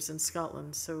payers in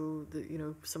Scotland. So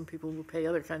some people will pay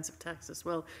other kinds of tax as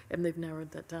well, and they've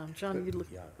narrowed that down. John, you look.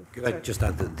 Could I just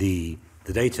add that the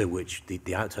data the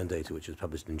outturn data which was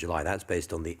published in July, that's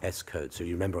based on the S code. So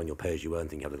you remember on your pay as you earn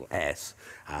thing, you have a little S,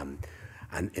 and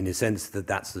in the sense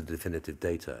that's the definitive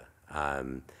data.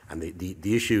 And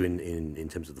the issue in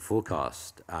terms of the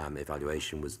forecast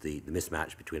evaluation was the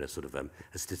mismatch between a sort of a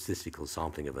statistical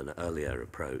sampling of an earlier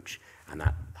approach and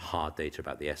that hard data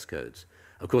about the S codes.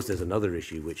 Of course, there's another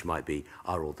issue which might be,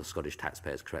 are all the Scottish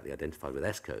taxpayers correctly identified with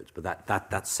S codes? But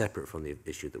that's separate from the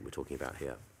issue that we're talking about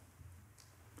here.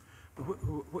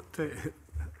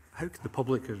 how can the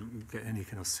public get any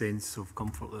kind of sense of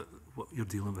comfort that what you're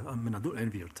dealing with? I mean, I don't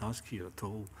envy your task here at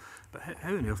all, but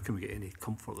how on earth can we get any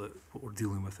comfort that what we're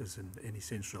dealing with is in any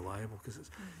sense reliable? Because it's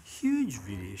huge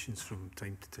variations from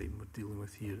time to time we're dealing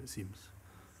with here, it seems.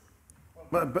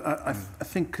 But I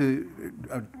think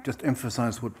I'll just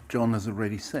emphasise what John has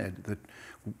already said, that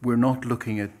we're not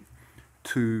looking at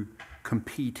two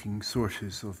competing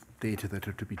sources of data that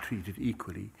are to be treated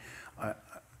equally.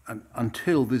 And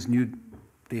until this new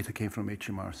data came from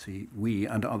HMRC, we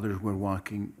and others were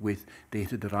working with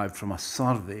data derived from a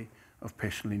survey of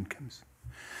personal incomes.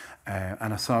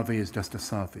 And a survey is just a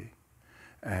survey.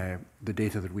 The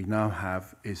data that we now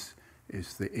have is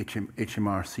the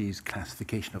HMRC's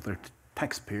classification of their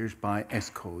taxpayers by S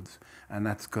codes, and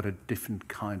that's got a different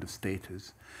kind of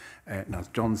status. Now, as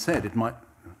John said, it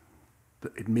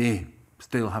may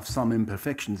still have some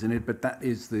imperfections in it, but that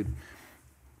is the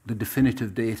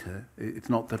definitive data. It's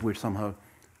not that we're somehow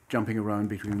jumping around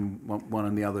between one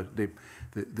and the other.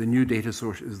 The new data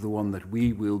source is the one that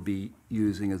we will be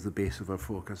using as the base of our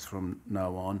focus from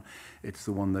now on. It's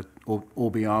the one that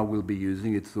OBR will be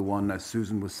using. It's the one, as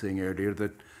Susan was saying earlier,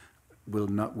 that will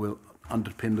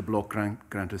underpin the block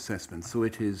grant assessment. So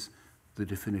it is the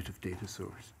definitive data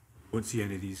source. Won't see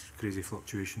any of these crazy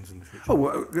fluctuations in the future. Oh,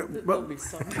 well,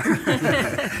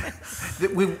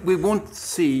 we won't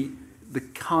see the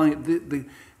kind.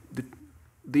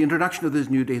 The introduction of this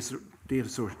new data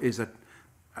source is a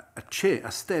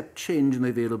step change in the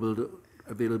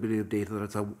availability of data.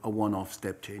 That's a one-off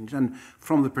step change, and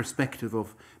from the perspective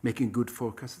of making good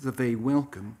forecasts, it's a very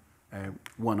welcome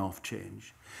one-off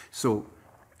change. So.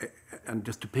 And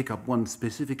just to pick up one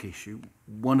specific issue,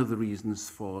 one of the reasons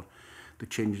for the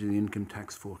change in the income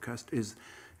tax forecast is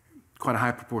quite a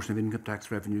high proportion of income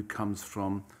tax revenue comes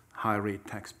from higher rate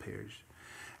taxpayers.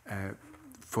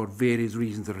 For various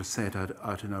reasons that are set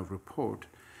out in our report,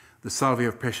 the survey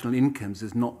of personal incomes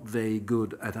is not very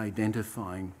good at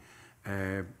identifying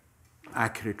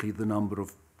accurately the number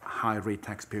of high rate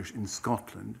taxpayers in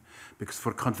Scotland, because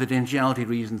for confidentiality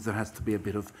reasons there has to be a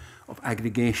bit of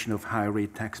aggregation of high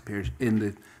rate taxpayers in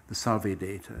the survey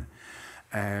data,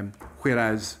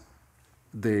 whereas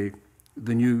the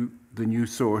new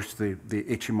source, the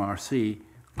HMRC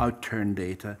outturn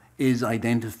data, is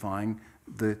identifying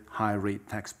the high rate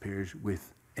taxpayers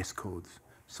with S codes.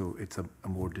 So it's a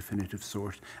more definitive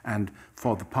source, and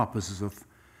for the purposes of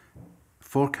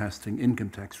forecasting income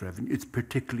tax revenue, it's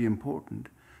particularly important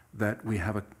that we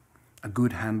have a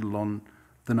good handle on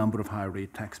the number of high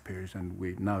rate taxpayers, and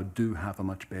we now do have a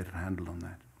much better handle on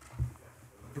that.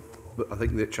 But I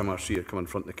think the HMRC are coming in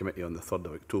front of the committee on the 3rd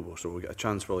of October, so we'll get a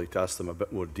chance really to ask them a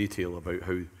bit more detail about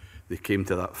how they came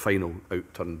to that final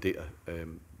outturn data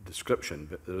description.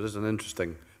 But there is an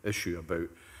interesting issue about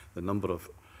the number of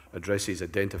addresses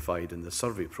identified in the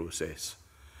survey process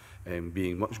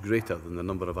being much greater than the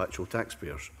number of actual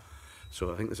taxpayers.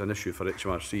 So I think there's an issue for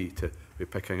HMRC to be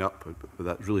picking up, but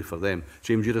that's really for them.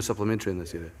 James, you're a supplementary in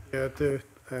this area. Yeah, I do.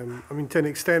 I mean, to an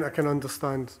extent, I can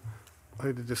understand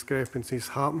how the discrepancies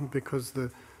happen, because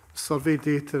the survey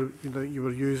data that you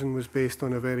were using was based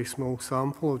on a very small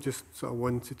sample of just sort of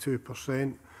 1 to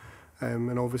 2%.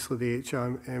 And obviously the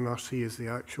HMRC is the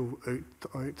actual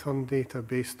outturn data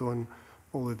based on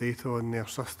all the data on their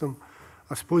system.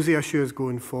 I suppose the issue is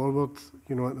going forward.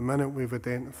 You know, at the minute we've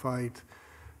identified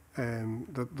that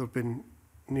there have been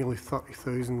nearly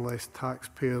 30,000 less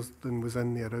taxpayers than was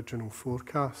in the original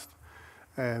forecast.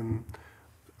 And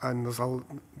there's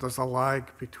a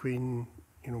lag between,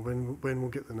 you know, when we'll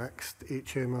get the next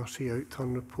HMRC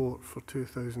outturn report for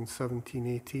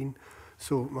 2017-18.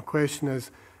 So my question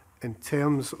is, in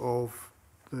terms of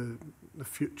the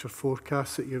future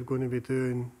forecasts that you're going to be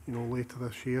doing, you know, later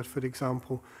this year, for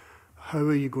example, how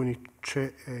are you going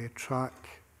to track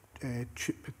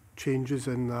changes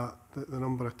in the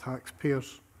number of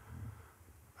taxpayers?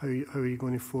 How are you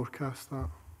going to forecast that?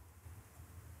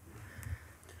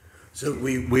 So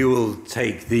we will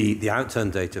take the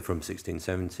outturn data from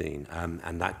 16-17,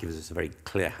 and that gives us a very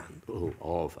clear handle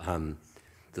of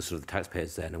the sort of the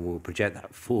taxpayers then, and we'll project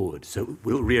that forward. So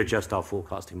we'll readjust our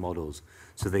forecasting models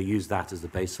so they use that as the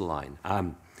baseline.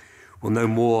 We'll know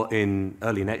more in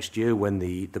early next year when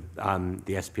the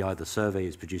SPI, the survey,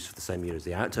 is produced for the same year as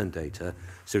the outturn data,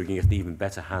 so we can get an even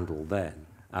better handle then.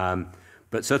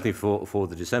 But certainly for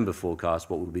the December forecast,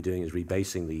 what we'll be doing is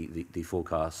rebasing the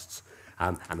forecasts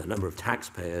and the number of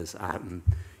taxpayers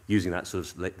using that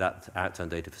sort of that outturn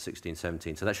data for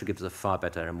 16-17. So that should give us a far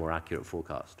better and more accurate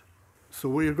forecast. So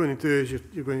what you're going to do is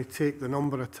you're going to take the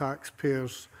number of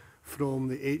taxpayers from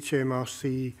the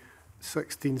HMRC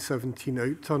 16-17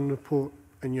 outturn report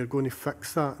and you're going to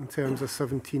fix that in terms of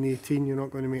 17-18, you're not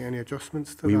going to make any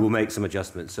adjustments to that? We will make some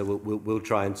adjustments, so we'll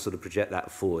try and sort of project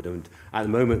that forward. And at the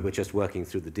moment, we're just working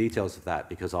through the details of that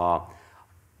because our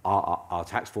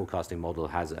tax forecasting model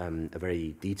has a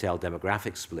very detailed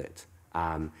demographic split.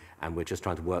 And we're just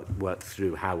trying to work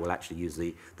through how we'll actually use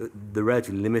the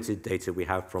relatively limited data we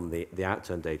have from the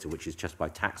outturn data, which is just by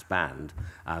tax band,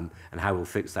 and how we'll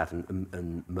fix that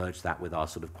and merge that with our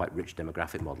sort of quite rich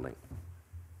demographic modelling.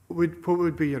 What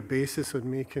would be your basis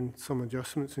on making some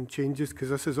adjustments and changes? Because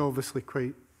this is obviously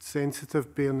quite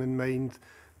sensitive, bearing in mind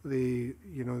the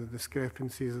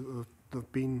discrepancies that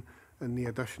there've been in the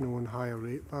additional and higher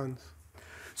rate bands.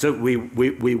 So we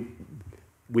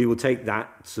will take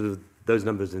that sort of those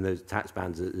numbers in those tax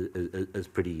bands as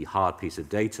pretty hard piece of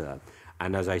data.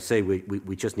 And as I say,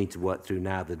 we just need to work through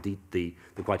now the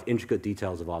quite intricate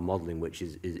details of our modelling, which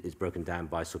is broken down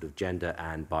by sort of gender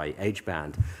and by age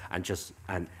band, and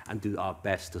do our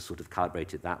best to sort of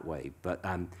calibrate it that way. But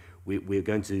we're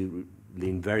going to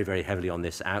lean very, very heavily on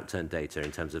this outturn data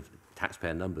in terms of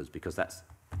taxpayer numbers, because that's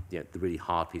the really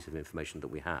hard piece of information that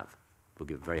we have. We'll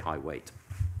give it very high weight.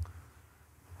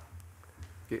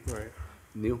 Okay. Right.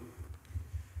 Neil?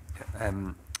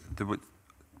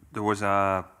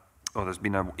 There's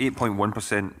been a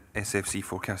 8.1% SFC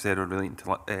forecast error relating to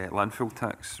landfill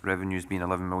tax. Revenues being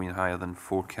 11 million higher than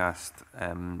forecast.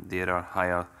 The error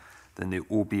higher than the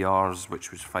OBRs,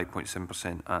 which was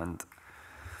 5.7%, and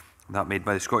that made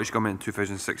by the Scottish Government in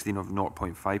 2016 of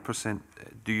 0.5%.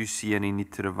 Do you see any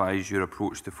need to revise your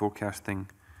approach to forecasting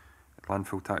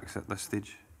landfill tax at this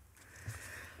stage?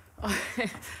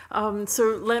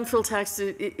 So landfill tax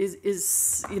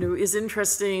is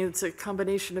interesting. It's a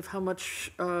combination of how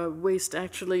much waste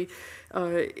actually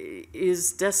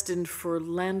is destined for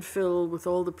landfill, with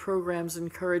all the programs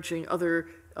encouraging other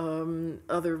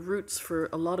routes for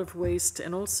a lot of waste,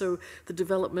 and also the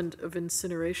development of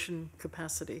incineration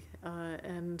capacity.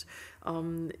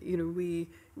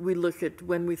 We look at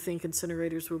when we think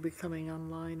incinerators will be coming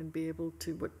online and be able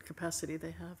to, what capacity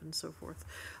they have and so forth.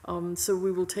 So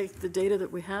we will take the data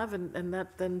that we have, and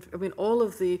that then, all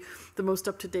of the most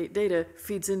up-to-date data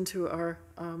feeds into our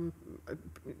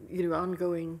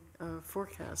ongoing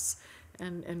forecasts.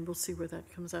 And we'll see where that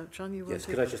comes out. John, you want to? Yes,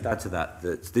 could I just add to that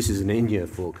this is an in-year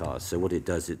forecast. So what it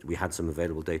does, we had some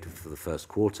available data for the first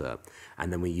quarter,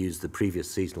 and then we used the previous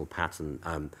seasonal pattern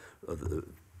of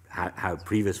how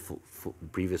previous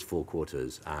four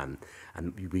quarters, and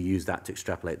we use that to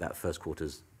extrapolate that first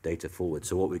quarter's data forward.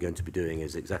 So what we're going to be doing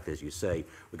is exactly as you say,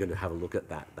 we're going to have a look at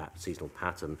that seasonal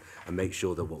pattern and make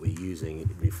sure that what we're using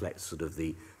reflects sort of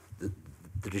the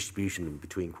distribution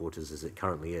between quarters as it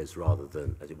currently is, rather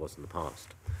than as it was in the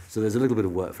past. So there's a little bit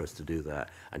of work for us to do there,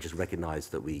 and just recognise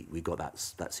that we got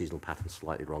that seasonal pattern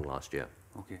slightly wrong last year.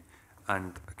 Okay.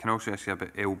 And I can also ask you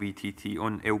about LBTT.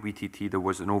 On LBTT, there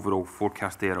was an overall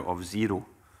forecast error of 0,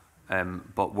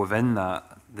 but within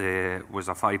that, there was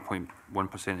a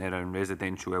 5.1% error in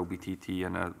residential LBTT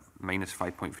and a minus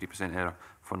 5.3% error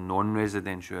for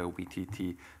non-residential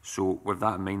LBTT. So with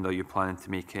that in mind, are you planning to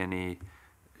make any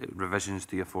revisions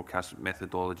to your forecast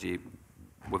methodology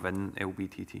within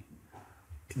LBTT?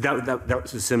 That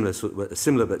was a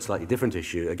similar but slightly different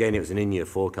issue. Again, it was an in-year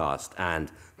forecast,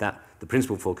 and that the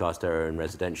principal forecast error in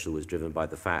residential was driven by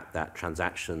the fact that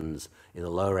transactions in the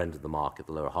lower end of the market,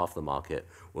 the lower half of the market,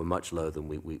 were much lower than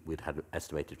we'd had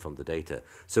estimated from the data.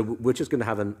 So we're just going to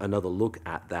have another look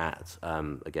at that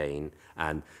again,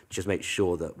 and just make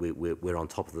sure that we're on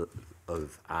top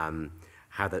of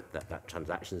how that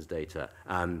transactions data.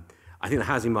 I think the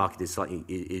housing market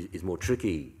is more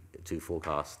tricky to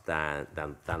forecast than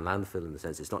landfill, in the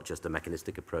sense it's not just a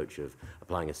mechanistic approach of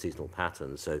applying a seasonal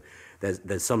pattern. So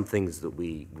there's some things that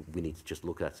we need to just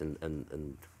look at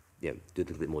and do a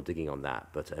little bit more digging on that.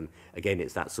 But again,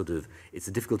 it's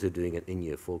the difficulty of doing an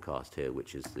in-year forecast here,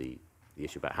 which is the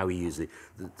issue about how we use the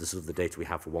sort of the data we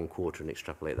have for one quarter and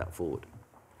extrapolate that forward.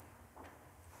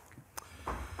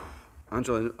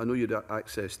 Angela, I know you had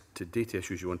access to data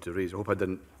issues you want to raise. I hope I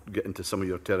didn't get into some of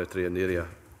your territory in the area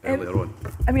earlier on.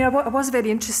 I was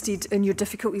very interested in your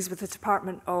difficulties with the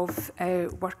Department of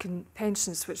Work and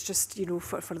Pensions, which just,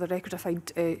 for the record, I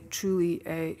find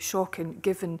truly shocking,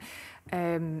 given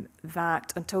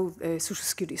that until Social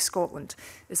Security Scotland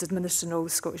is administering all the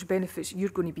Scottish benefits, you're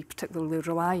going to be particularly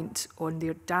reliant on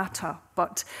their data.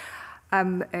 But,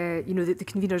 the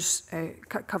conveners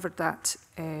covered that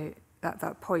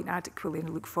point adequately, and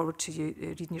I look forward to you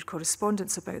reading your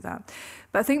correspondence about that.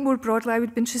 But I think more broadly, I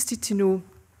would be interested to know,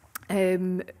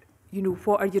 you know,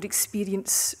 what are your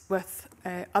experience with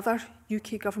other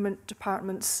UK government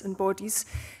departments and bodies,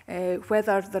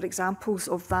 whether there are examples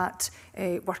of that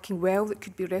working well that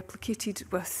could be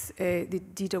replicated with the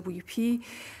DWP,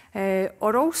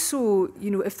 or also,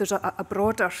 you know, if there's a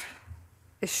broader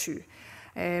issue.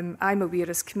 I'm aware,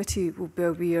 as committee will be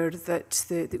aware, that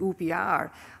the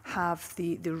OBR have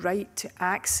the right to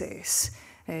access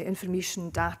information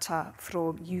data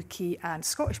from UK and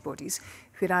Scottish bodies,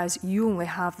 whereas you only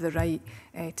have the right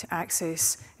to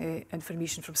access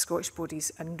information from Scottish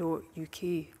bodies and not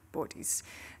UK bodies.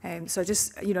 So I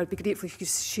just, you know, I'd be grateful if you could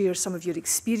share some of your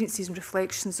experiences and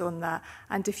reflections on that,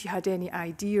 and if you had any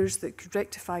ideas that could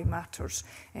rectify matters.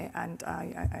 And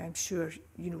I'm sure,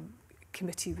 you know,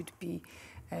 committee would be,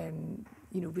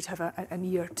 you know, would have an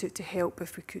ear to help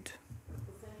if we could.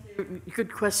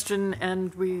 Good question,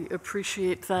 and we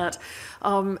appreciate that.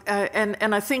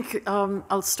 And I think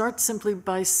I'll start simply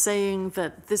by saying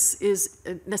that this is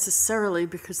necessarily,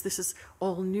 because this is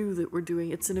all new that we're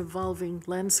doing, it's an evolving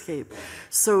landscape.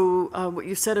 So what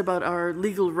you said about our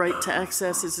legal right to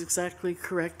access is exactly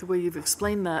correct, the way you've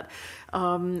explained that.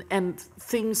 And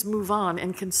things move on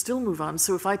and can still move on.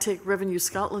 So if I take Revenue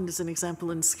Scotland as an example,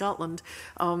 in Scotland,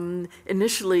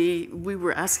 initially we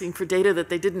were asking for data that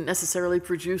they didn't necessarily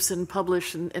produce and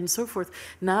publish and so forth.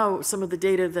 Now some of the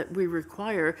data that we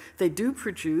require, they do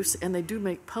produce and they do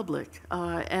make public.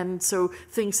 And so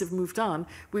things have moved on.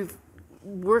 We've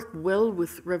work well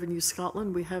with Revenue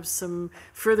Scotland. We have some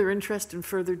further interest and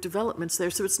further developments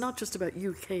there. So it's not just about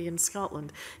UK and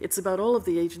Scotland. It's about all of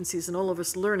the agencies and all of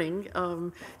us learning,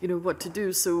 you know, what to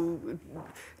do. So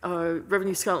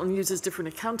Revenue Scotland uses different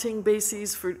accounting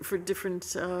bases for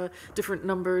different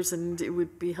numbers, and it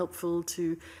would be helpful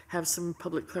to have some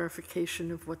public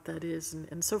clarification of what that is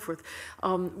and so forth.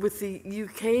 With the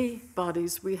UK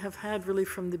bodies, we have had really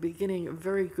from the beginning a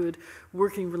very good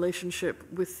working relationship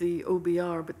with the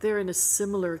OBR, but they're in a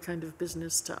similar kind of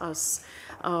business to us,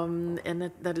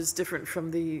 and that is different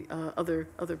from the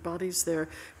other bodies there.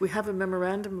 We have a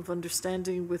memorandum of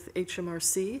understanding with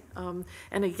HMRC,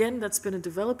 and again, that's been a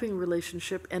developing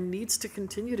relationship and needs to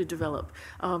continue to develop.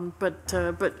 But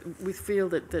we feel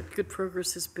that good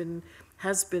progress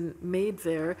has been made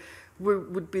there. We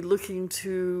would be looking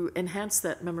to enhance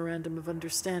that memorandum of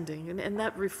understanding, and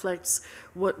that reflects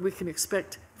what we can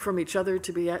expect from each other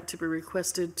to be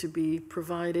requested, to be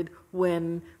provided,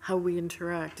 when, how we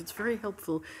interact. It's very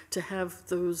helpful to have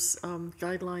those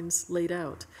guidelines laid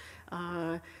out.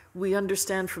 We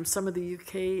understand from some of the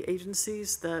UK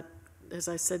agencies that, as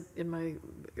I said in my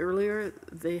earlier,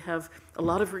 they have a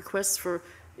lot of requests for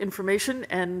information,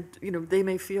 and you know, they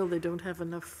may feel they don't have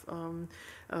enough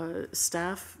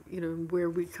staff. You know, where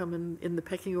we come in the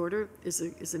pecking order is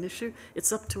an issue.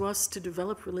 It's up to us to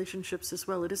develop relationships as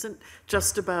well. It isn't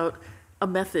just about a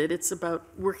method, it's about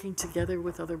working together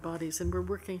with other bodies, and we're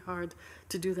working hard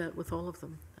to do that with all of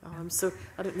them. So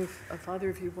I don't know if either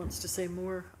of you wants to say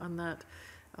more on that.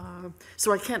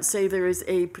 So I can't say there is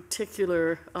a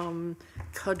particular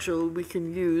cudgel we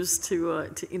can use to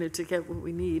get what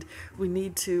we need. We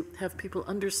need to have people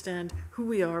understand who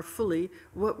we are fully,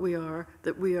 what we are,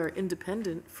 that we are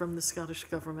independent from the Scottish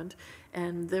Government,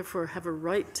 and therefore have a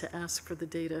right to ask for the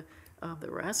data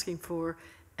that we're asking for,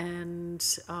 and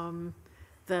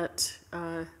that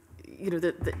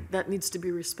that needs to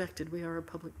be respected. We are a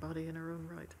public body in our own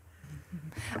right.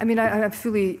 I mean, I'm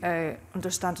fully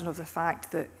understanding of the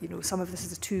fact that, you know, some of this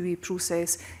is a two-way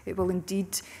process. It will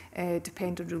indeed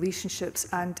depend on relationships,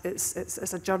 and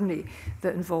it's a journey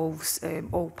that involves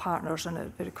all partners, and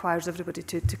it requires everybody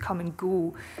to come and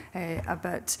go a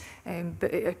bit.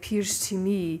 But it appears to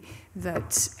me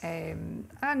that,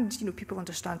 and you know, people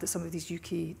understand that some of these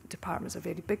UK departments are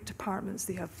very big departments.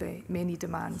 They have many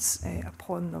demands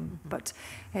upon them. But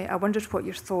I wondered what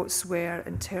your thoughts were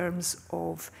in terms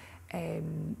of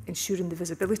ensuring the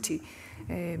visibility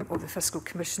of the Fiscal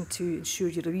Commission, to ensure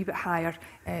you're a wee bit higher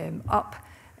up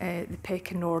the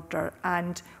pecking order,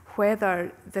 and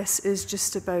whether this is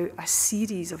just about a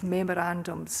series of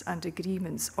memorandums and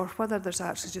agreements, or whether there's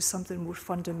actually just something more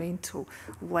fundamental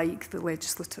like the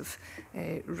legislative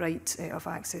right of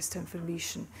access to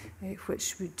information,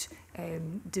 which would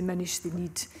diminish the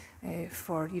need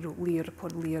for, you know, layer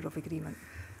upon layer of agreement.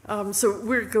 So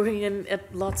we're going in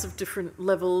at lots of different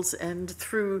levels, and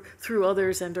through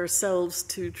others and ourselves,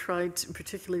 to try to,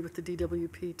 particularly with the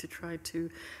DWP, to try to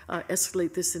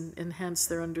escalate this and enhance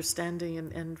their understanding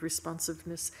and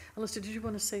responsiveness. Alistair, did you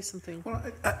want to say something? Well,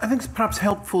 I think it's perhaps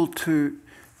helpful to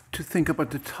think about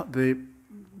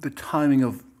the timing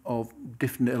of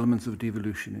different elements of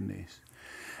devolution in these,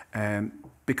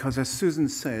 because as Susan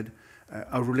said,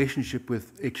 our relationship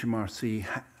with HMRC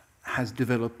has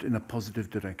developed in a positive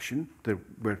direction. There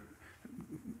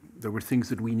were things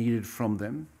that we needed from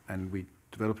them, and we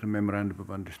developed a memorandum of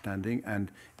understanding,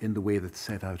 and in the way that's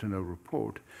set out in our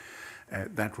report,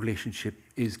 that relationship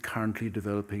is currently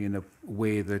developing in a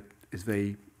way that is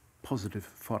very positive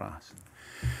for us.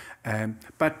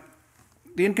 But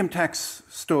the income tax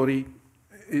story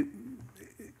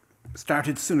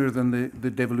started sooner than the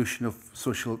devolution of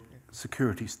social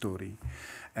security story.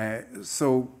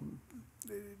 So,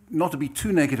 not to be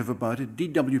too negative about it,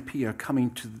 DWP are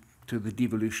coming to the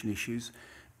devolution issues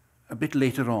a bit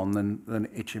later on than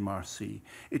HMRC.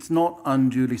 It's not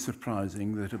unduly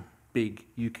surprising that a big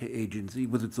UK agency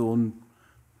with its own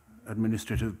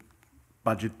administrative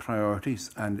budget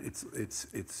priorities and its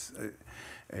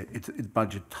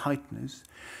budget tightness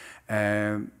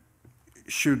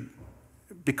should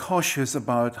be cautious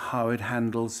about how it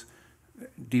handles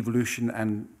devolution,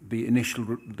 and the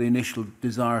initial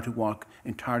desire to work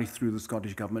entirely through the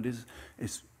Scottish Government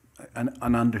is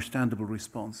an understandable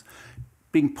response.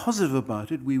 Being positive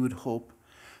about it, we would hope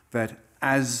that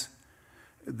as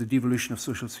the devolution of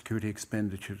social security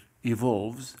expenditure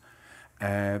evolves,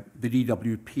 the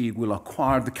DWP will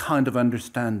acquire the kind of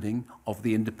understanding of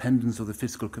the independence of the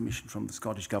Fiscal Commission from the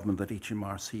Scottish Government that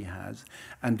HMRC has,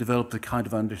 and develop the kind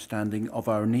of understanding of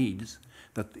our needs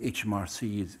that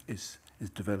HMRC is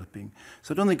developing.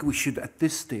 So I don't think we should, at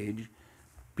this stage,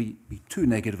 be too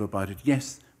negative about it.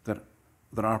 Yes,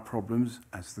 there are problems,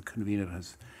 as the convener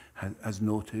has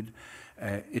noted.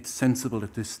 It's sensible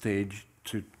at this stage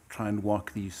to try and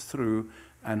walk these through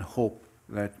and hope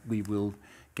that we will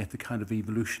get the kind of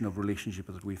evolution of relationship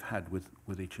that we've had with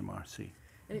HMRC.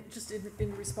 And just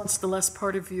in response to the last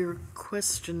part of your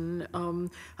question,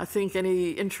 I think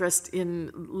any interest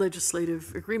in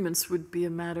legislative agreements would be a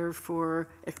matter for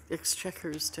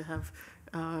exchequers to have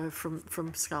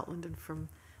from Scotland and from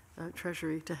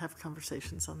Treasury to have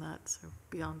conversations on that, so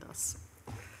beyond us.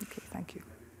 Okay, thank you.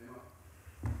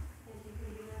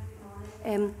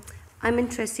 I'm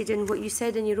interested in what you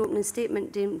said in your opening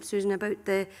statement, Dame Susan, about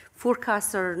the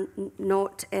forecasts are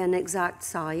not an exact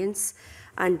science,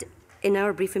 and in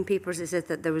our briefing papers it said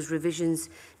that there was revisions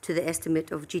to the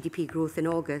estimate of GDP growth in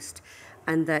August,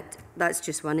 and that's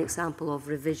just one example of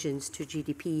revisions to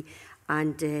GDP,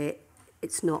 and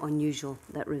it's not unusual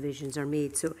that revisions are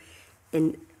made. So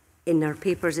in our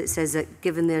papers it says that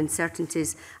given the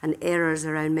uncertainties and errors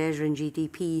around measuring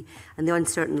GDP and the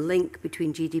uncertain link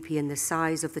between GDP and the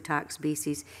size of the tax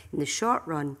bases in the short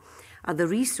run, are the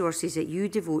resources that you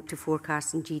devote to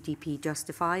forecasting GDP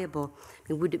justifiable?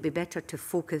 And would it be better to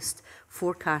focus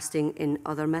forecasting in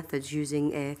other methods,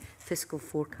 using fiscal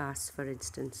forecasts, for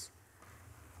instance?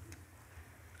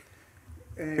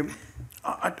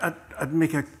 I'd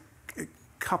make a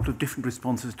couple of different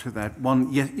responses to that.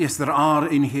 One, yes, there are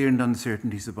inherent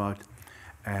uncertainties about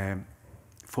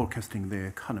forecasting the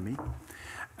economy,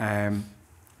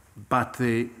 but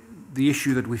the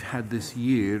issue that we've had this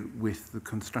year with the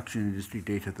construction industry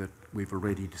data that we've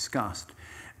already discussed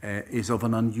is of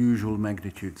an unusual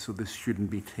magnitude, so this shouldn't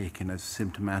be taken as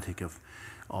symptomatic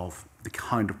of the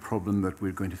kind of problem that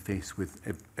we're going to face with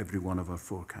every one of our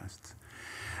forecasts.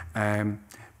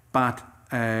 But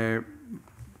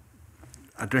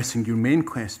addressing your main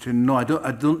question, no, I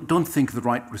don't think the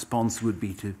right response would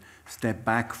be to step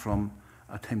back from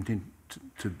attempting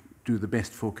to do the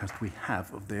best forecast we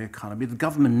have of the economy. The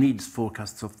government needs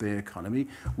forecasts of the economy.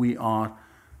 We are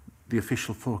the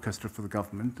official forecaster for the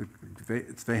government.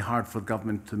 It's very hard for the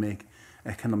government to make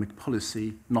economic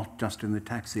policy, not just in the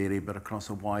tax area, but across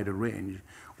a wider range,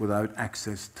 without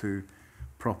access to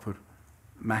proper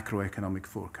macroeconomic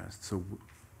forecasts. So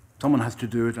someone has to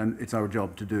do it, and it's our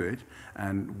job to do it.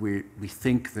 And we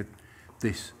think that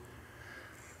this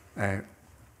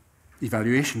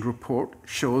evaluation report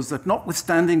shows that,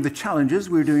 notwithstanding the challenges,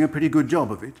 we're doing a pretty good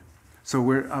job of it. So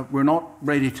we're not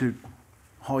ready to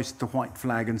hoist the white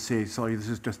flag and say, sorry, this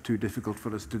is just too difficult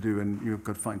for us to do, and you've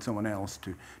got to find someone else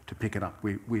to pick it up.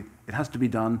 It has to be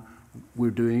done. We're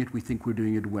doing it. We think we're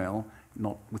doing it well,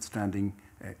 notwithstanding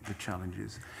the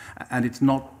challenges. And it's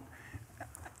not,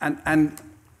 and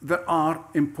there are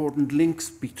important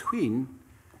links between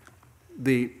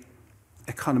the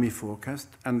economy forecast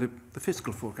and the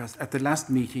fiscal forecast. At the last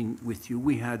meeting with you,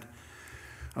 we had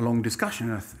a long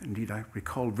discussion. Indeed, I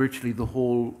recall virtually the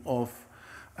whole of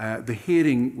the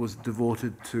hearing was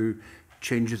devoted to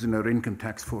changes in our income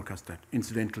tax forecast that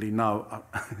incidentally now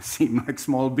seem like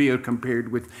small beer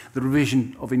compared with the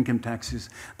revision of income taxes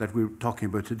that we're talking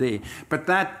about today. But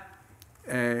that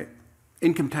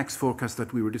income tax forecast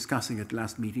that we were discussing at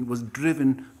last meeting was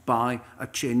driven by a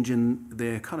change in the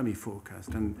economy forecast.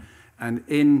 And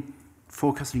in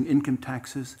forecasting income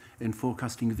taxes, in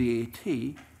forecasting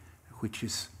VAT, which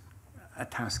is a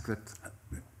task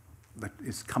that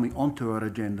is coming onto our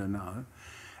agenda now.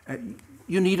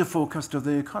 You need a forecast of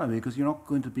the economy because you're not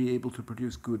going to be able to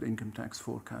produce good income tax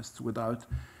forecasts without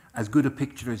as good a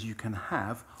picture as you can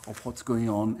have of what's going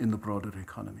on in the broader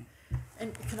economy.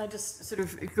 And can I just sort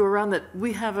of go around that?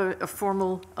 We have a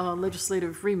formal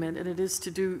legislative remit, and it is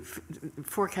to do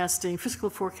forecasting, fiscal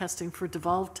forecasting for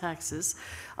devolved taxes.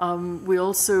 We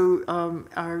also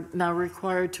are now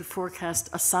required to forecast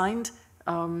assigned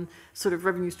sort of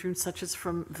revenue streams, such as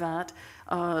from VAT,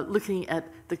 looking at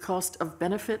the cost of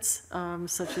benefits,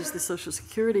 such as the Social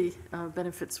Security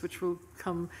benefits, which will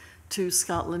come to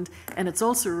Scotland. And it's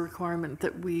also a requirement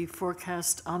that we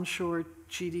forecast onshore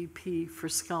GDP for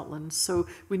Scotland. So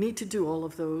we need to do all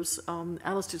of those.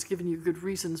 Alistair's given you good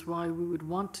reasons why we would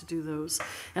want to do those.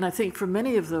 And I think for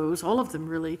many of those, all of them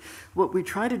really, what we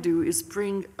try to do is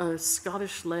bring a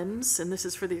Scottish lens, and this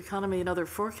is for the economy and other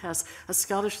forecasts, a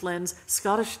Scottish lens,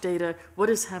 Scottish data, what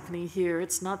is happening here.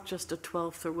 It's not just a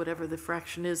 12th or whatever the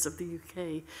fraction is of the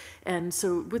UK. And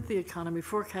so with the economy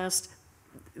forecasts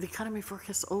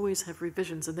always have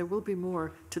revisions, and there will be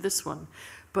more to this one.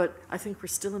 But I think we're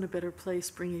still in a better place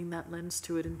bringing that lens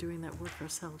to it and doing that work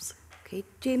ourselves. Okay,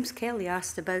 James Kelly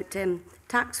asked about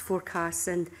tax forecasts,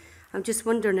 and I'm just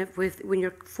wondering if when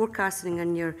you're forecasting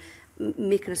and you're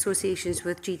making associations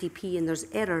with GDP and there's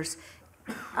errors,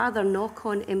 are there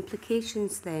knock-on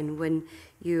implications then when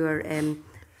you're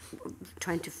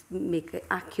trying to make it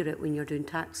accurate when you're doing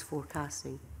tax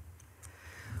forecasting?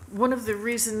 One of the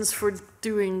reasons for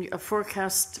doing a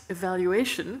forecast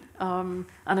evaluation on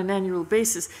an annual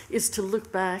basis is to look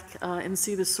back and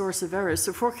see the source of errors.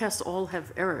 So forecasts all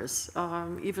have errors,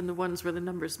 even the ones where the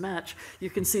numbers match. You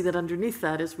can see that underneath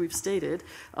that, as we've stated,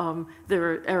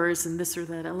 there are errors in this or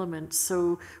that element.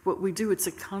 So what we do, it's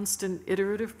a constant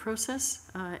iterative process.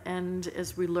 And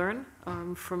as we learn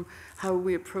from how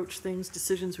we approach things,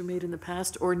 decisions we made in the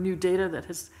past, or new data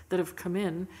that have come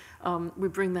in, we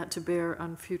bring that to bear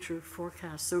on future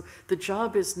forecasts. So the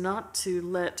job is not to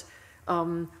let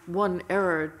one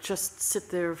error just sit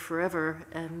there forever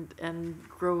and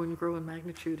grow in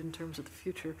magnitude in terms of the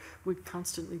future. We'd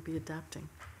constantly be adapting.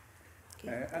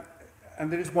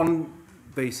 And there is one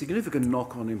very significant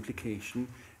knock-on implication,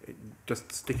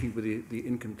 just sticking with the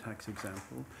income tax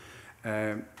example,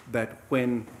 that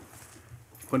when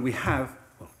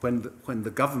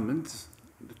the governments,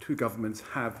 the two governments,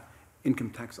 have income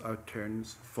tax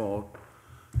outturns for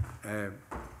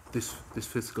this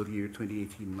fiscal year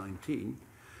 2018-19,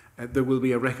 there will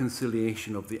be a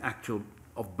reconciliation of the actual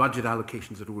budget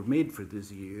allocations that were made for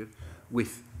this year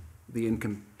with the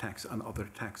income tax and other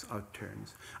tax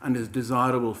outturns. And it's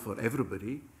desirable for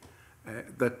everybody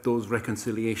that those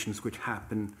reconciliations, which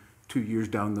happen 2 years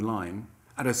down the line,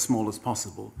 are as small as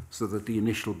possible, so that the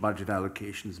initial budget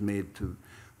allocations made to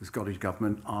the Scottish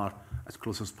Government are as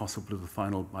close as possible to the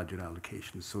final budget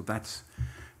allocations. So that's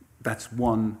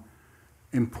one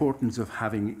importance of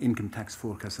having income tax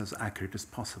forecasts as accurate as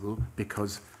possible,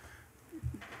 because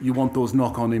you want those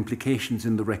knock-on implications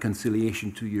in the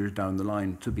reconciliation 2 years down the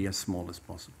line to be as small as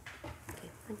possible. Okay,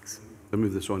 thanks. I'll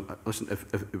move this on. Listen,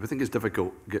 if we think it's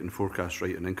difficult getting forecasts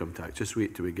right on income tax, just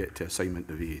wait till we get to assignment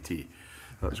of VAT.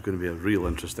 That's going to be a real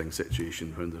interesting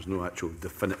situation when there's no actual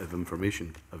definitive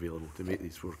information available to make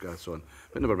these forecasts on.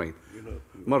 But never mind.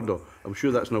 Murdo, I'm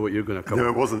sure that's not what you're going to cover. No,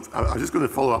 it wasn't. I'm just going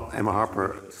to follow up Emma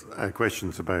Harper's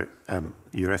questions about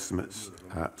your estimates,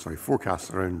 forecasts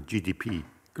around GDP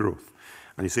growth.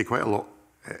 And you say quite a lot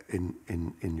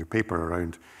in your paper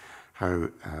around how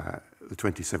the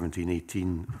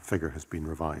 2017-18 figure has been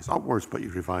revised upwards, but you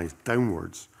revised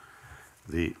downwards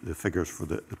the figures for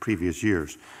the previous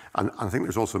years. And I think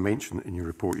there's also mention in your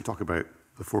report, you talk about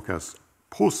the forecast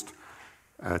post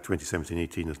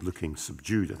 2017-18 as looking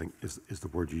subdued, I think is the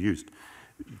word you used.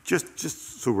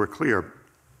 Just so we're clear,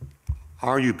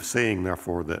 are you saying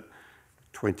therefore that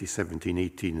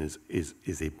 2017-18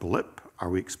 is a blip? Are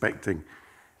we expecting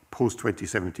post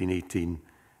 2017-18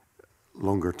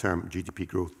 longer term GDP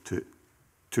growth to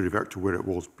revert to where it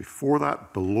was before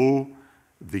that, below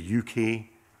the UK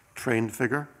trend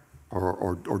figure,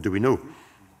 or do we know?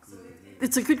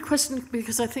 It's a good question,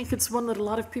 because I think it's one that a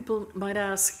lot of people might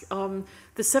ask. The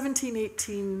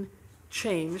 17-18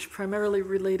 change, primarily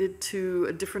related to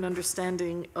a different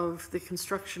understanding of the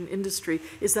construction industry,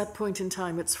 is that point in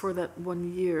time. It's for that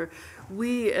 1 year.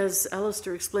 We, as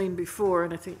Alistair explained before,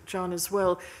 and I think John as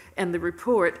well, and the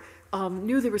report,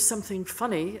 knew there was something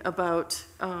funny about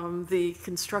the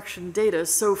construction data.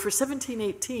 So for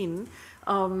 17-18,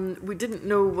 We didn't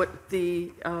know what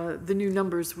the new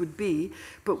numbers would be,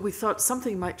 but we thought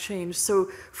something might change. So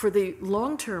for the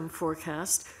long-term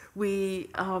forecast, we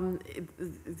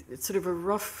sort of a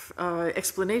rough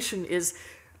explanation is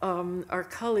our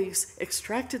colleagues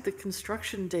extracted the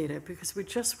construction data because we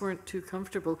just weren't too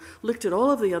comfortable, looked at all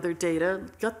of the other data,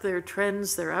 got their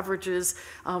trends, their averages,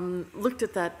 looked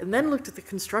at that, and then looked at the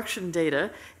construction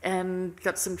data and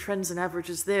got some trends and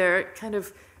averages there, kind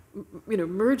of, you know,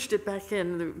 merged it back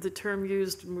in. The term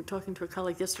used, and we were talking to a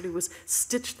colleague yesterday, was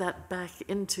stitch that back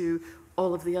into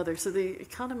all of the others. So the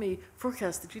economy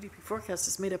forecast, the GDP forecast,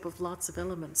 is made up of lots of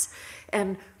elements.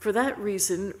 And for that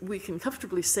reason, we can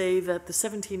comfortably say that the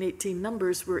 17-18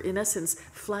 numbers were in essence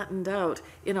flattened out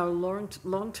in our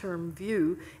long-term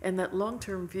view, and that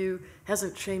long-term view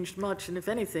hasn't changed much. And if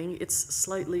anything, it's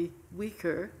slightly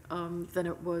weaker than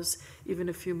it was even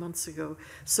a few months ago.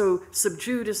 So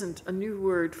subdued isn't a new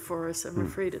word for us. I'm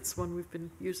afraid it's one we've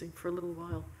been using for a little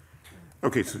while.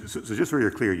 Okay, so just so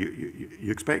you're clear,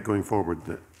 you expect going forward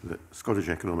that Scottish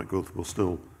economic growth will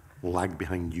still lag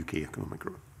behind UK economic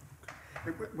growth?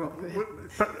 Well,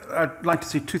 I'd like to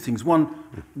say two things. One,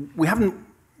 we haven't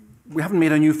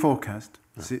made a new forecast.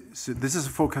 So this is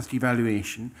a forecast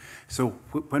evaluation. So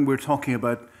when we're talking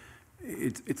about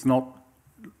it's not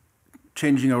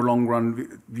changing our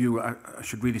long-run view, I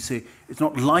should really say it's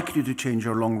not likely to change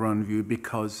our long-run view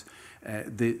because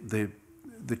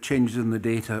the changes in the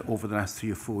data over the last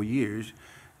 3 or 4 years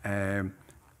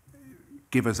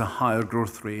give us a higher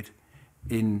growth rate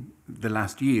in the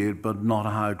last year, but not a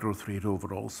higher growth rate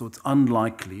overall. So it's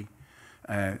unlikely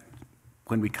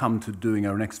when we come to doing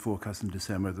our next forecast in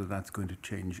December that that's going to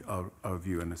change our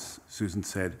view. And as Susan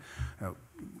said,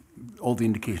 all the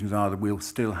indications are that we'll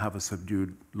still have a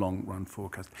subdued long-run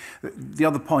forecast. The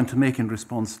other point to make in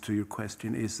response to your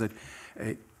question is that,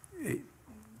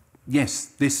 yes,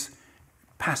 this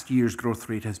past year's growth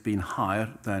rate has been higher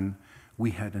than we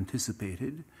had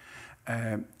anticipated.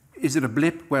 Is it a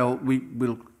blip? Well, we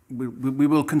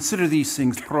will consider these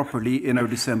things properly in our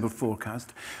December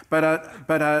forecast. But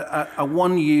a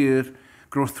one-year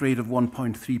growth rate of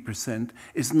 1.3%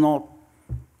 is not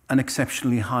an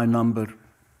exceptionally high number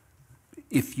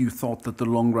if you thought that the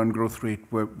long-run growth rate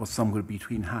was somewhere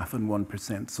between 0.5% and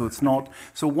 1%. So it's not.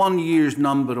 So 1 year's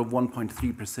number of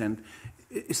 1.3%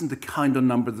 isn't the kind of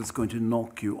number that's going to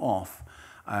knock you off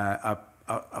a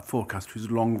forecast whose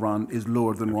long run is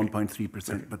lower than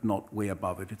 1.3%, but not way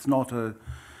above it. It's not an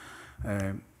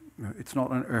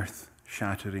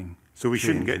earth-shattering. So we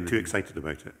shouldn't get too excited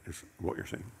about it, is what you're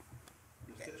saying.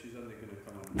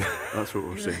 That's what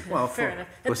we're saying. Well, fair enough.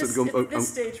 At this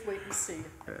stage, wait and see.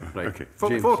 Right. Okay.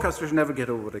 Forecasters never get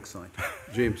overexcited.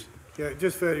 James. Yeah,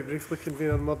 just very briefly,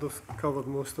 Convener Murdoch's covered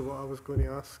most of what I was going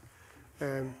to ask.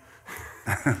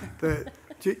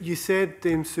 You said,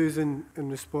 Dame Susan, in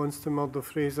response to Murdo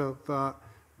Fraser, that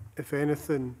if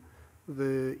anything,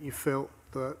 you felt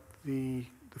that the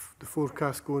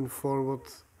forecast going forward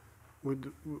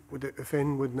would if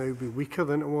anything, would now be weaker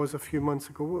than it was a few months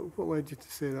ago. What led you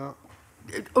to say that?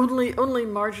 Only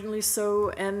marginally so,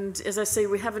 and as I say,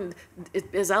 we haven't,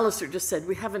 as Alistair just said,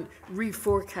 we haven't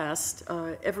reforecast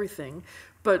everything,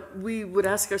 but we would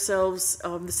ask ourselves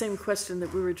the same question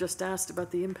that we were just asked about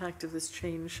the impact of this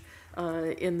change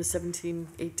in the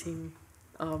 17-18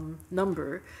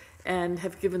 number, and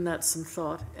have given that some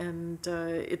thought. And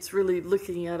it's really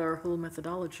looking at our whole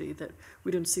methodology that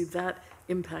we don't see that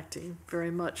impacting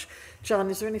very much. John,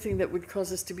 is there anything that would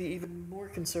cause us to be even more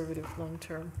conservative long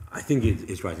term? I think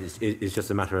it's right. It's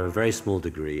just a matter of a very small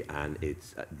degree, and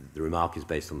it's the remark is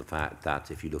based on the fact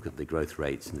that if you look at the growth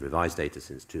rates in the revised data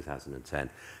since 2010,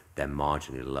 they're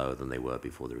marginally lower than they were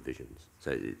before the revisions.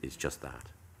 So it's just that.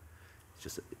 It's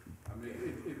just. I mean,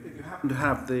 if you happen to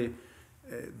have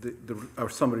our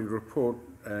summary report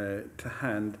to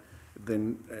hand,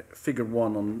 then figure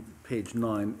 1 on page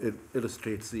 9 it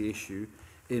illustrates the issue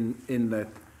in that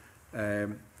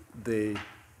the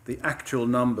actual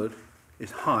number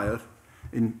is higher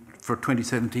for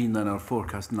 2017 than our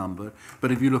forecast number,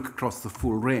 but if you look across the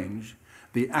full range,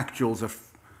 the actuals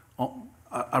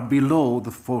are below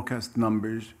the forecast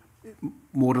numbers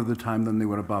more of the time than they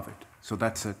were above it. So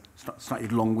that's a slightly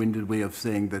long-winded way of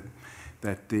saying that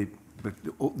the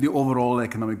overall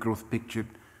economic growth picture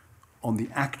on the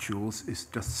actuals is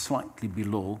just slightly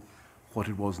below what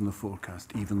it was in the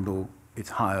forecast, even though it's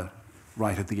higher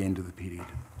right at the end of the period.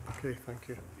 Okay, thank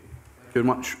you. Thank you very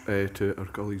much to our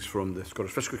colleagues from the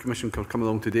Scottish Fiscal Commission for coming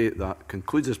along today. That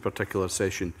concludes this particular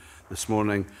session this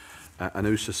morning. I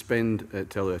now suspend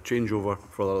till a changeover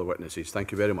for the other witnesses.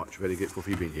 Thank you very much. Very grateful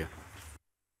for you being here.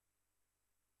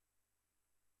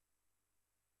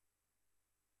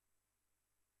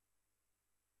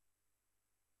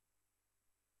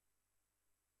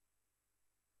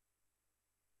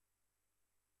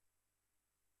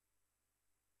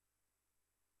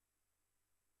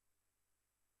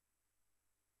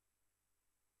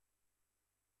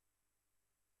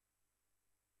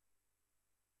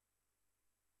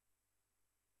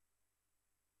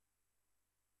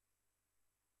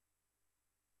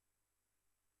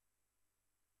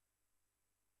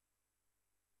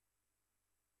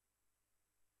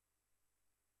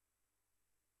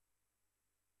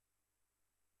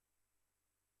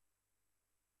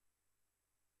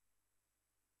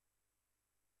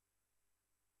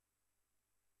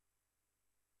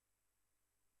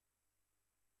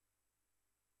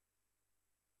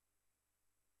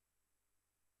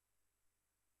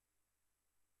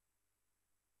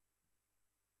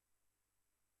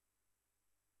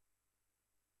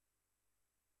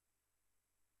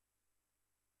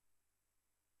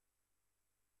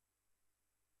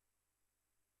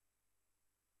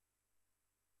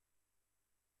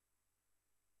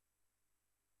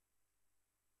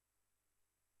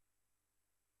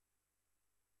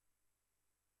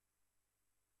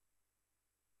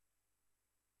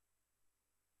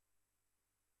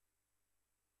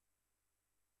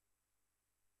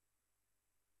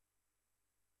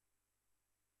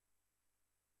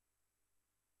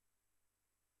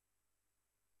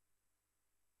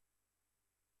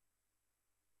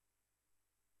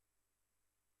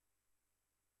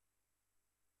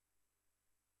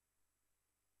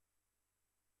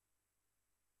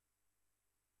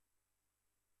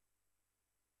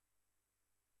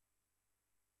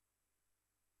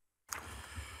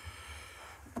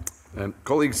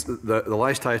 Colleagues, the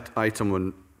last item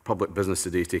on public business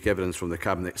today take evidence from the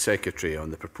Cabinet Secretary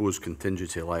on the proposed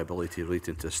contingency liability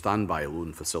relating to a standby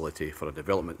loan facility for a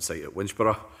development site at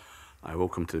Winchborough. I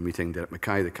welcome to the meeting Derek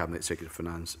Mackay, the Cabinet Secretary for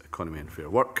Finance, Economy and Fair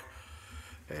Work,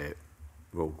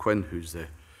 Will Quinn, who's the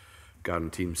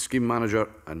Guarantee Scheme Manager,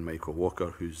 and Michael Walker,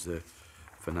 who's the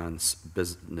Finance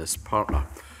Business Partner.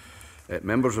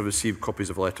 Members have received copies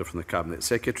of a letter from the Cabinet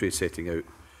Secretary setting out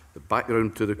the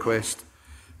background to the request.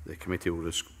 The committee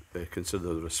will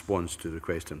consider the response to the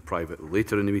request in private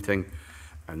later in the meeting,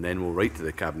 and then we'll write to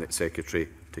the Cabinet Secretary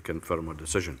to confirm our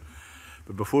decision.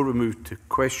 But before we move to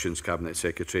questions, Cabinet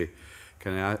Secretary,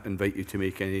 can I invite you to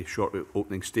make any short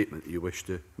opening statement that you wish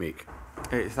to make?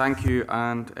 Thank you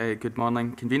and good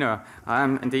morning, Convener. I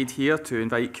am indeed here to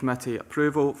invite committee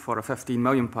approval for a £15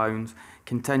 million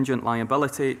contingent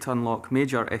liability to unlock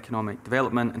major economic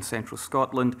development in central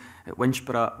Scotland at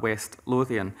Winchborough, West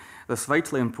Lothian. This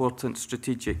vitally important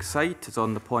strategic site is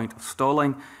on the point of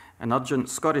stalling, and urgent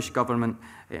Scottish Government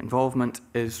involvement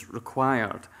is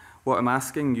required. What I'm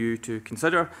asking you to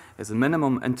consider is the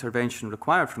minimum intervention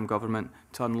required from Government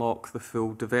to unlock the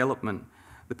full development.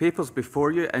 The papers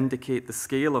before you indicate the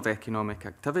scale of economic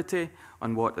activity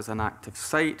on what is an active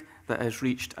site that has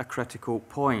reached a critical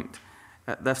point.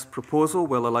 This proposal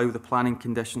will allow the planning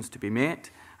conditions to be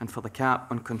met and for the cap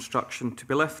on construction to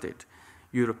be lifted.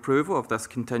 Your approval of this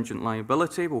contingent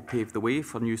liability will pave the way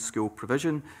for new school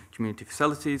provision, community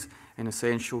facilities and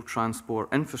essential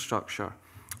transport infrastructure.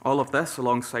 All of this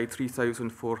alongside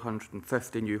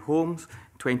 3,450 new homes,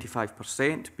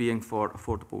 25% being for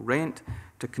affordable rent,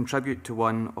 to contribute to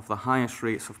one of the highest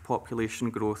rates of population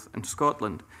growth in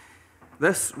Scotland.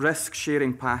 This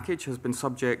risk-sharing package has been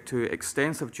subject to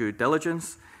extensive due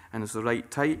diligence and is the right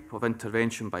type of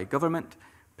intervention by Government,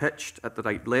 pitched at the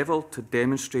right level to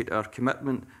demonstrate our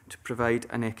commitment to provide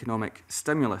an economic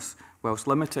stimulus whilst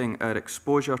limiting our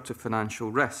exposure to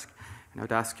financial risk. And I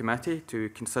would ask committee to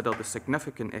consider the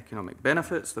significant economic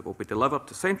benefits that will be delivered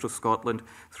to central Scotland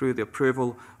through the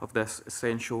approval of this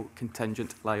essential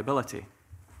contingent liability.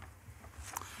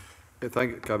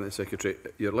 Thank you, Cabinet Secretary.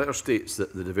 Your letter states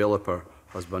that the developer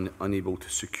has been unable to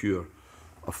secure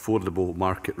affordable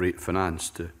market rate finance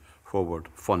to forward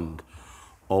fund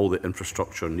all the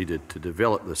infrastructure needed to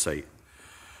develop the site.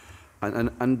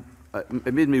 And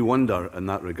it made me wonder in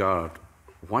that regard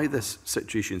why this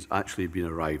situation has actually been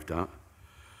arrived at.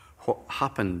 What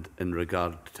happened in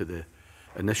regard to the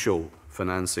initial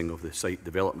financing of the site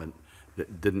development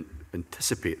that didn't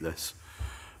anticipate this,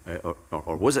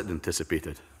 or was it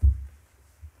anticipated?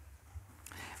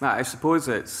 Well, I suppose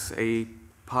it's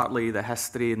partly the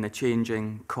history and the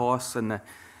changing costs and the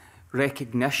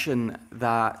recognition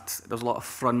that there's a lot of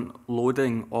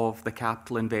front-loading of the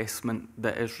capital investment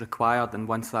that is required, and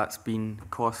once that's been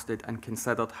costed and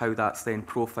considered, how that's then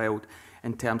profiled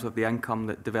in terms of the income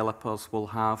that developers will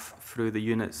have through the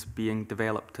units being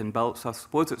developed and built. So I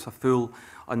suppose it's a full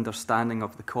understanding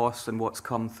of the costs and what's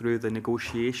come through the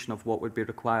negotiation of what would be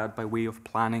required by way of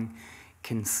planning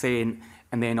consent,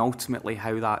 and then ultimately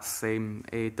how that's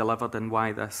delivered and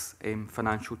why this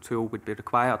financial tool would be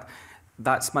required.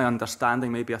 That's my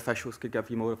understanding. Maybe officials could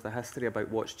give you more of the history about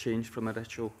what's changed from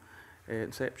initial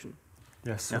inception.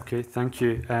 Yes, okay, thank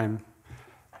you.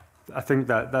 I think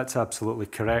that's absolutely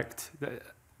correct.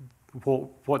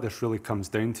 What this really comes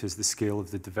down to is the scale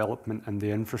of the development and the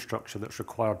infrastructure that's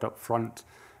required up front.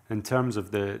 In terms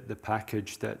of the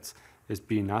package that is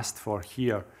being asked for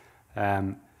here,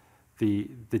 the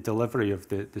delivery of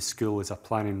the school is a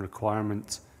planning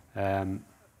requirement, and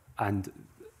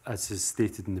as is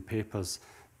stated in the papers,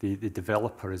 the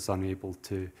developer is unable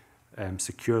to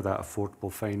secure that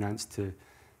affordable finance to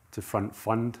front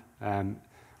fund.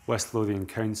 West Lothian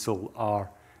Council are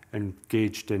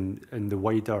engaged in the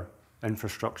wider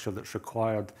infrastructure that's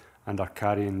required and are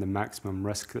carrying the maximum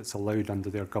risk that's allowed under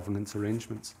their governance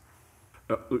arrangements.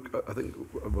 Look, I think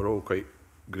we're all quite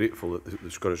grateful that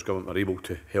the Scottish Government are able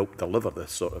to help deliver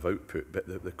this sort of output, but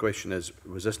the question is,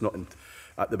 was this not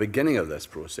at the beginning of this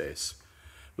process,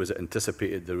 was it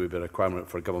anticipated there would be a requirement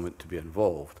for Government to be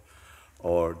involved,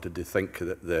 or did they think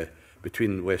that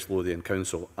between West Lothian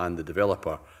Council and the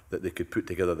developer that they could put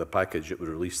together the package that would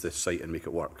release this site and make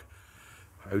it work?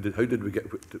 How did we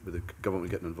get with the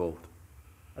Government getting involved?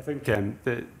 I think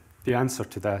the answer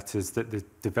to that is that the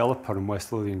developer and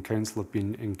West Lothian Council have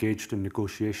been engaged in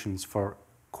negotiations for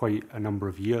quite a number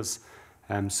of years.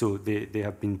 So they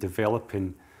have been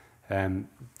developing how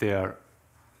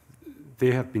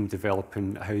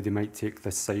they might take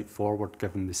this site forward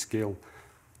given the scale.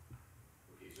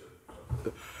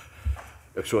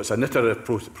 So it's an iterative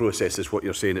process, is what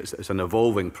you're saying. It's an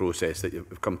evolving process that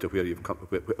you've come to where you've come,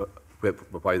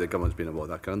 why the government's been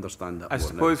involved. I can understand that. I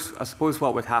suppose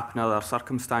what would happen in other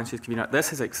circumstances, Convener,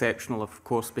 this is exceptional, of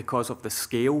course, because of the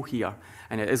scale here,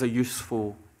 and it is a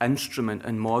useful instrument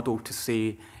and model to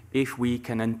say, if we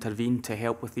can intervene to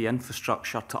help with the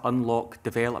infrastructure to unlock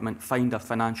development, find a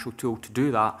financial tool to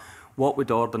do that, what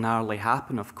would ordinarily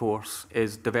happen, of course,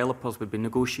 is developers would be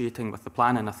negotiating with the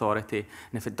planning authority,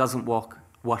 and if it doesn't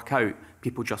work out,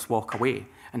 people just walk away,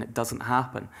 and it doesn't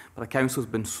happen. But the council's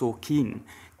been so keen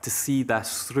to see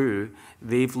this through,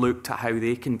 they've looked at how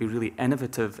they can be really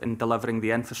innovative in delivering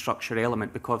the infrastructure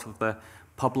element because of the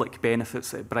public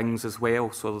benefits it brings as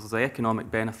well. So there's the economic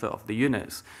benefit of the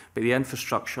units, but the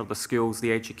infrastructure, the schools,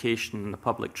 the education, and the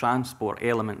public transport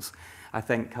elements, I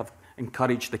think, have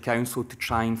encourage the council to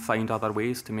try and find other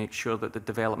ways to make sure that the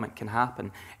development can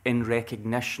happen in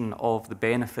recognition of the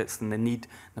benefits and the need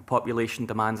the population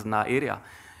demands in that area.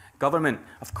 Government,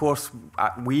 of course,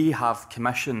 we have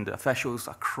commissioned officials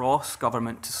across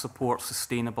government to support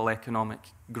sustainable economic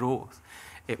growth,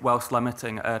 whilst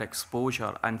limiting our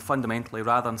exposure, and fundamentally,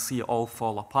 rather than see it all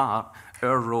fall apart,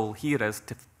 our role here is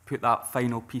to put that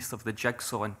final piece of the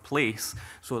jigsaw in place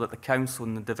so that the council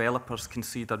and the developers can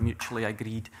see their mutually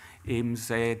agreed aims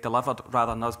delivered,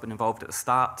 rather than us being involved at the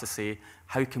start to say,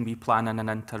 how can we plan in an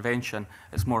intervention?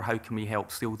 It's more, how can we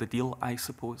help seal the deal, I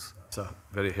suppose. It's a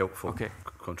very helpful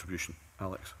contribution.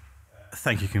 Alex.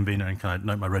 Thank you, Convener, and can I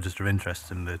note my register of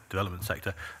interest in the development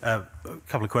sector? A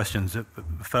couple of questions. The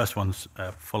first one's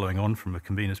following on from the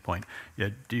Convener's point.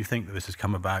 Do you think that this has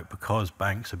come about because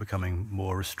banks are becoming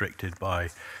more restricted by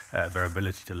their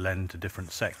ability to lend to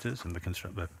different sectors, and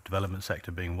the development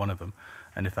sector being one of them?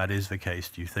 And if that is the case,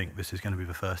 do you think this is going to be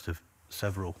the first of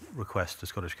several requests to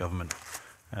Scottish Government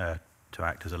to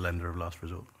act as a lender of last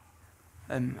resort?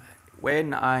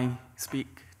 When I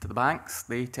speak to the banks,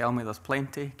 they tell me there's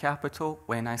plenty capital.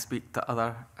 When I speak to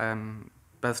other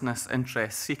business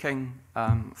interests seeking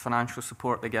financial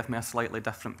support, they give me a slightly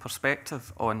different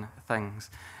perspective on things.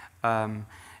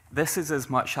 This is as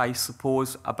much, I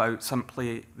suppose, about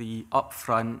simply the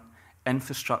upfront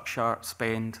infrastructure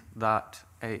spend that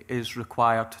is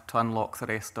required to unlock the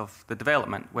rest of the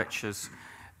development, which is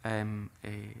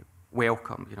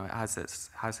welcome. You know, it has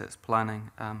its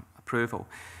planning approval.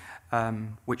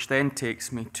 Which then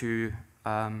takes me to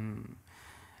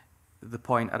the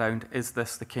point around, is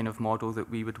this the kind of model that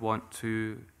we would want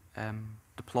to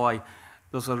deploy?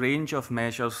 There's a range of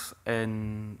measures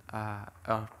in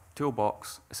our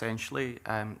toolbox, essentially,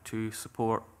 to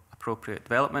support appropriate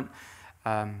development.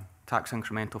 Tax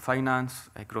incremental finance,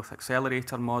 a growth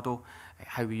accelerator model,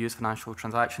 how we use financial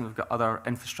transactions. We've got other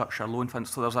infrastructure loan funds.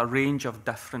 So there's a range of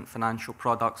different financial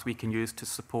products we can use to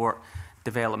support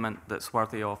development that's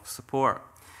worthy of support.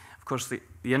 Of course,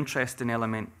 the interesting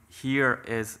element here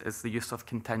is the use of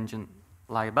contingent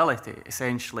liability,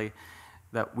 essentially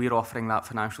that we're offering that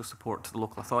financial support to the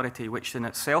local authority, which in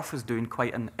itself is doing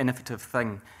quite an innovative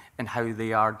thing in how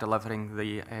they are delivering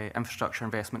the infrastructure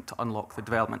investment to unlock the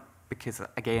development, because,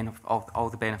 again, of all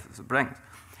the benefits it brings.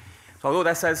 So although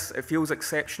it feels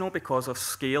exceptional because of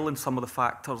scale and some of the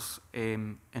factors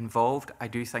involved, I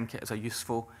do think it is a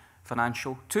useful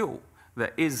financial tool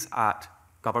that is at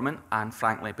government, and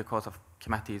frankly, because of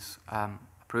committee's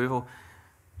approval,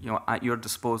 you know, at your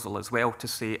disposal as well to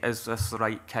say, is this the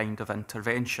right kind of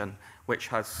intervention, which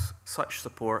has such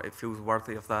support, it feels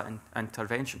worthy of that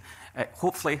intervention.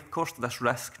 Hopefully, of course, this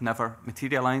risk never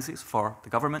materialises for the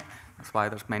government. That's why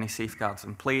there's many safeguards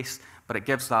in place, but it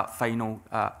gives that final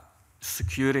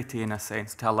security, in a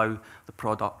sense, to allow the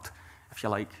product, if you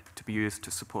like, to be used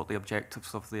to support the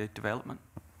objectives of the development.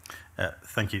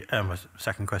 Thank you. My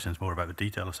second question is more about the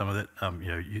detail of some of it.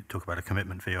 You know, you talk about a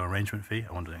commitment fee or arrangement fee.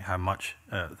 I'm wondering how much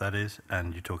that is,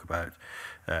 and you talk about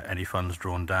any funds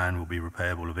drawn down will be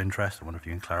repayable of interest. I wonder if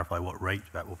you can clarify what rate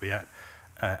that will be at.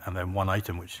 And then one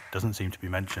item which doesn't seem to be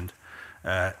mentioned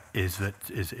is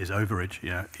overage. You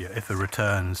know, if the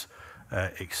returns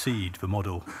exceed the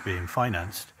model being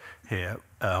financed here,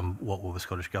 what will the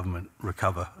Scottish Government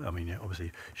recover? I mean, you know,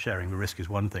 obviously sharing the risk is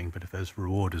one thing, but if there's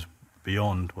reward is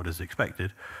beyond what is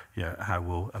expected, you know, how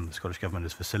will the Scottish Government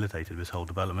has facilitated this whole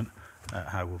development?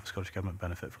 How will the Scottish Government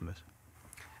benefit from this?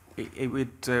 It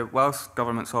would, whilst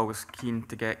government's always keen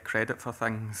to get credit for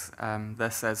things,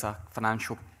 this is a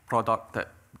financial product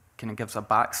that kind of gives a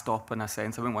backstop in a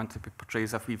sense. I wouldn't want to be portrayed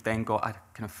as if we've then got a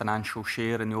kind of financial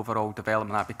share in the overall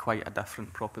development. That'd be quite a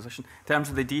different proposition. In terms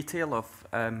of the detail of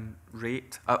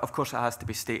rate, of course it has to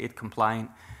be stated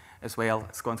compliant as well.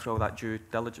 It's gone through all that due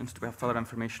diligence. Do we have further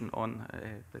information on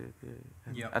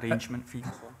the arrangement fee?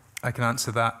 I can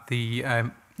answer that.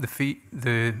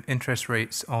 The interest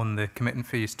rates on the commitment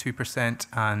fee is 2%,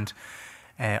 and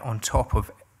on top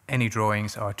of any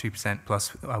drawings are 2%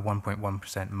 plus a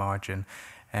 1.1% margin.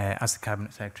 As the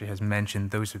Cabinet Secretary has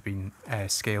mentioned, those have been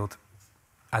scaled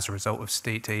as a result of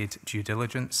state aid due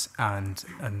diligence, and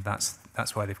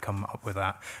that's why they've come up with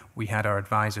that. We had our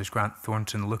advisors, Grant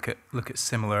Thornton, look at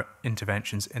similar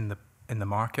interventions in the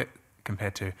market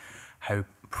compared to how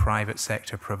private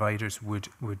sector providers would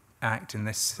act in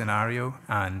this scenario,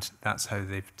 and that's how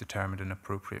they've determined an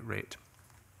appropriate rate.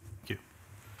 Thank you.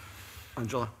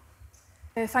 Angela.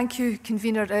 Thank you,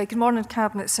 Convener. Good morning,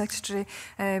 Cabinet Secretary.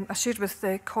 I shared with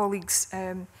colleagues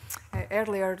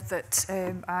earlier that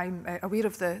I'm aware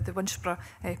of the Winchborough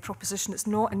proposition. It's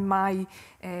not in my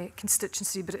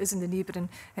constituency, but it is in the neighbouring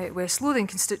West Lothian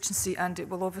constituency, and it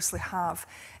will obviously have,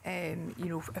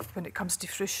 when it comes to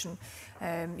fruition,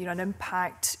 an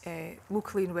impact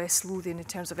locally in West Lothian in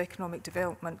terms of economic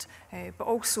development, but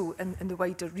also in the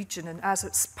wider region. And as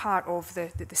it's part of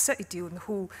the city deal, and the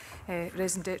whole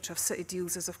raison d'etre of city deals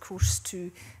is, of course,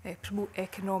 to promote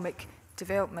economic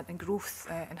development and growth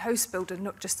and house building,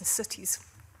 not just in cities,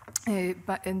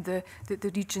 but in the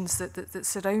regions that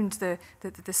surround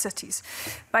the cities.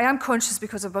 But I am conscious,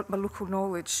 because of my local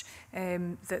knowledge,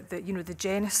 that the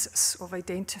genesis of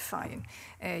identifying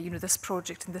this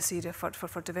project in this area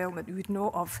for development would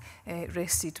not have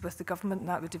rested with the government.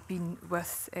 That would have been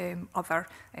with other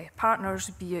partners,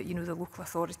 be it the local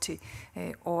authority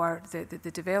or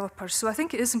the developers. So I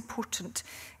think it is important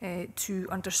to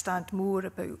understand more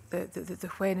about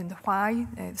the when and the why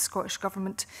the Scottish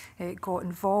Government got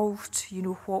involved.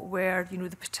 What were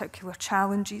the particular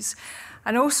challenges,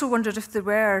 and I also wondered if there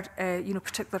were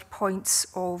particular points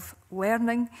of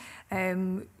learning.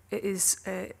 It is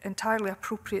entirely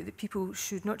appropriate that people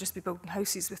should not just be building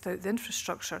houses without the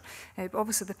infrastructure, but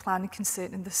obviously the planning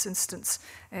consent in this instance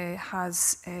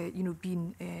has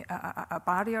been a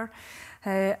barrier.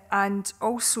 And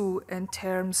also in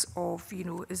terms of,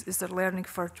 is there learning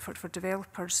for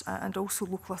developers and also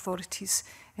local authorities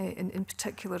in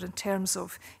particular, in terms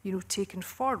of, taking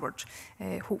forward,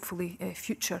 hopefully,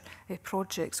 future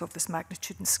projects of this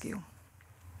magnitude and scale?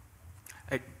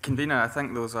 Convener, I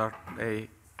think those are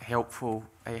helpful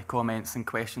comments and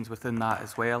questions within that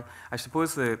as well. I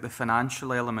suppose the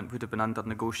financial element would have been under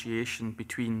negotiation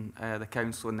between the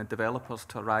council and the developers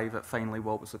to arrive at finally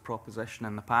what was the proposition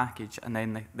in the package, and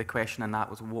then the question in that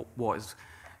was what is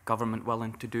government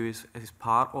willing to do as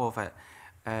part of it,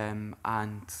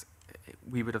 and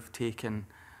we would have taken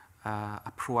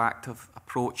a proactive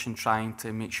approach in trying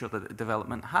to make sure that the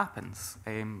development happens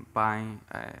by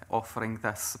offering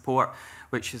this support,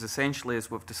 which is essentially, as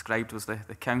we've described, was the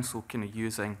council kind of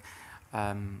using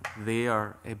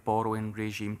their borrowing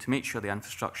regime to make sure the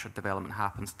infrastructure development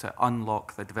happens, to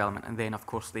unlock the development, and then of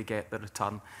course they get the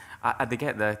return. They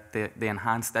get the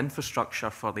enhanced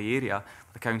infrastructure for the area,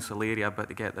 the council area, but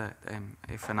they get the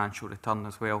financial return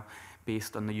as well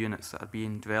based on the units that are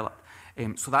being developed.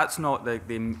 So that's not the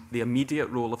immediate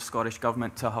role of Scottish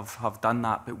Government to have done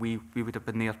that, but we would have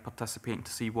been there participating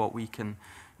to see what we can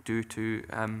do to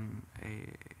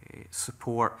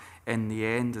support in the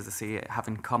end, as I say,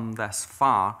 having come this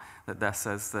far, that this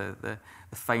is the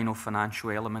final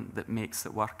financial element that makes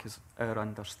it work, is our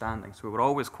understanding. So we were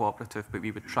always cooperative, but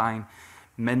we would try and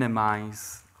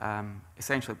minimise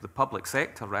essentially the public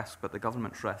sector risk, but the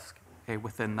government's risk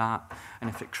within that. And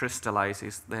if it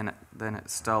crystallises, then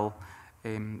it's still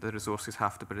the resources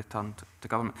have to be returned to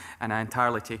government. And I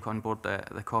entirely take on board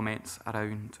the comments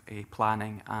around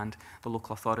planning and the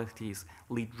local authorities'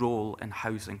 lead role in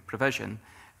housing provision,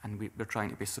 and we're trying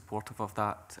to be supportive of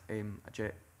that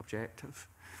objective.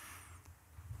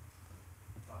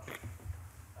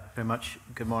 Very much.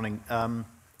 Good morning.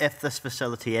 If this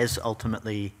facility is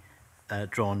ultimately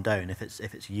drawn down, if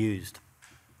it's used,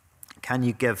 can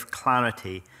you give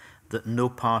clarity that no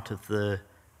part of the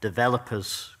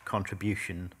developer's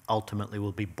contribution ultimately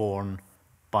will be borne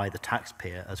by the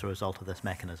taxpayer as a result of this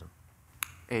mechanism?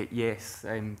 Yes,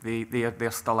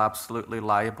 they're still absolutely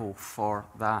liable for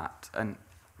that. And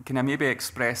can I maybe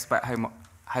express about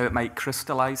how it might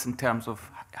crystallise in terms of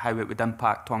how it would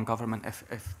impact on government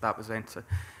if that was then to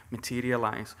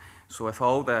materialise? So if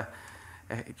all the,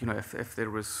 if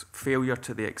there was failure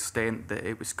to the extent that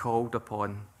it was called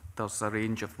upon, there's a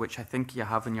range of which I think you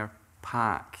have in your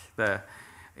pack, the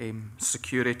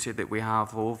security that we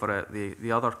have over it,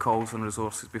 the other calls on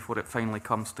resources before it finally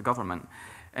comes to government.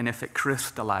 And if it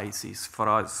crystallises for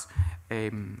us,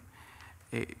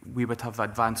 we would have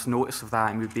advance notice of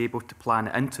that and we'd be able to plan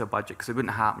it into a budget, because it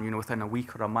wouldn't happen, you know, within a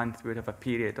week or a month. We would have a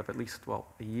period of at least, well,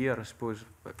 a year, I suppose,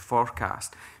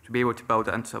 forecast to be able to build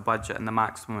it into a budget, and the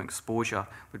maximum exposure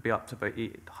would be up to about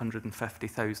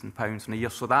 £850,000 in a year.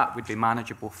 So that would be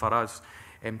manageable for us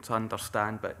to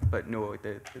understand, but no,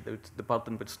 the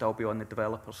burden would still be on the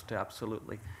developers to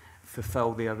absolutely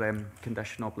fulfil their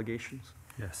condition obligations.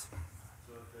 Yes.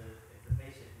 So if the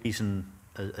basic reason,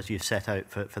 as you've set out,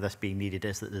 for this being needed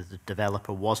is that the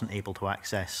developer wasn't able to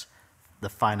access the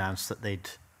finance that they'd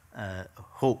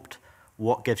hoped,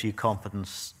 what gives you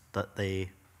confidence that they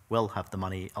will have the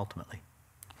money ultimately?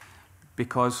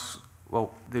 Because,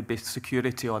 well, there'd be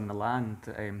security on the land,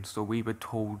 so we would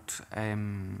hold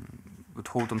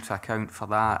them to account for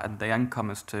that, and the income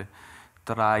is to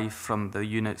derive from the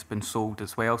units being sold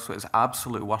as well. So it's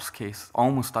absolute worst case,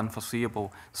 almost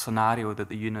unforeseeable scenario that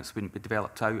the units wouldn't be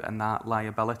developed out, and that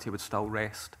liability would still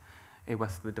rest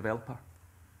with the developer.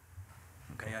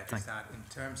 Okay, I just add, in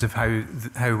terms of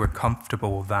how we're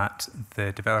comfortable that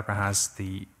the developer has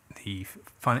the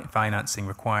financing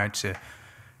required to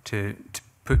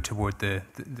put toward the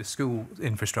school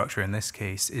infrastructure in this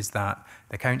case, is that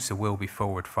the council will be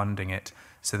forward funding it.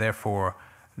 So therefore,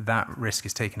 that risk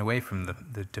is taken away from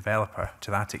the developer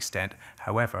to that extent.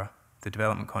 However, the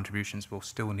development contributions will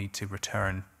still need to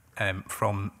return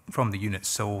from the units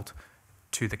sold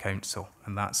to the council,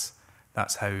 and that's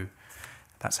how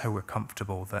we're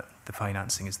comfortable that the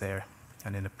financing is there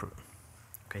and in approved.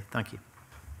 Okay, thank you.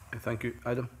 Thank you,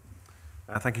 Adam.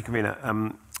 Thank you,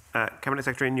 Convener. Cabinet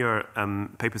Secretary, in your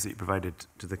papers that you provided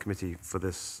to the committee for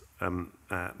this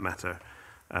matter,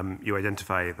 you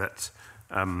identify that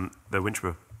the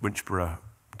Winchborough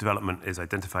development is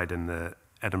identified in the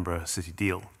Edinburgh City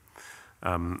Deal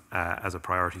as a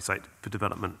priority site for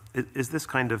development. Is this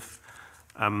kind of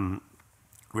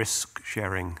risk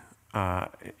sharing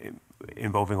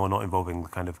involving or not involving the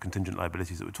kind of contingent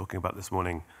liabilities that we're talking about this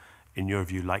morning, in your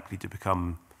view, likely to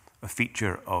become a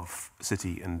feature of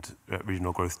city and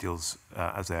regional growth deals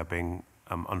as they are being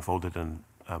unfolded and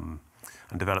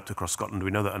developed across Scotland?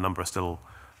 We know that a number are still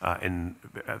in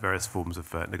various forms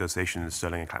of negotiation in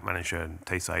Stirling and Clackmannanshire and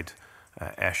Tayside,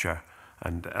 Ayrshire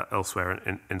and elsewhere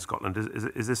in Scotland.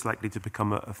 Is this likely to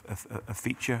become a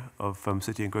feature of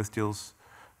city and growth deals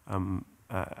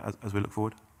as we look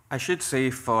forward? I should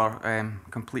say, for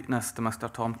completeness to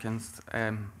Mr Tompkins,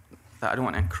 that I don't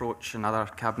want to encroach in other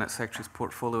Cabinet Secretary's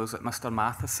portfolios, that Mr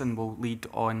Matheson will lead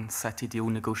on city deal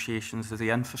negotiations as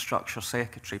the Infrastructure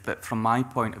Secretary, but from my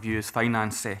point of view as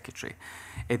Finance Secretary,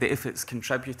 that if it's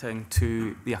contributing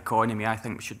to the economy, I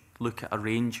think we should look at a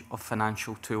range of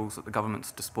financial tools at the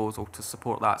government's disposal to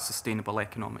support that sustainable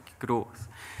economic growth.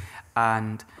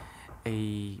 And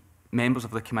members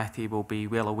of the committee will be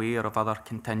well aware of other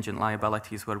contingent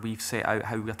liabilities where we've set out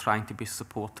how we're trying to be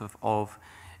supportive of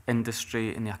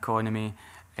industry and the economy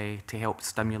to help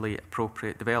stimulate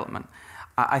appropriate development.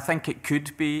 I think it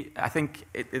could be, I think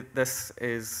this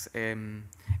is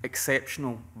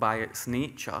exceptional by its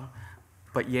nature,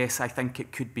 but yes, I think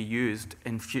it could be used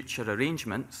in future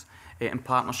arrangements in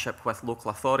partnership with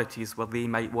local authorities where they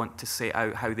might want to set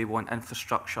out how they want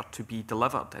infrastructure to be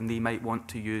delivered, and they might want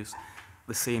to use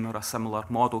the same or a similar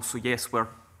model. So yes, we're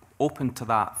open to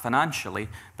that financially,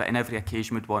 but in every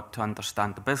occasion we'd want to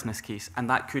understand the business case, and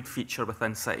that could feature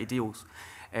within city deals.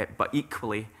 But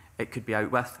equally, it could be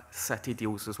out with city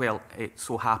deals as well. It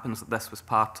so happens that this was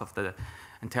part of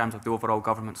in terms of the overall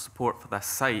government support for this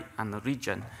site and the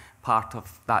region, part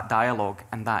of that dialogue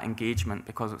and that engagement,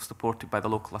 because it's supported by the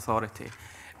local authority,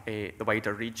 the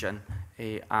wider region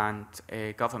and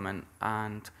government,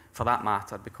 and for that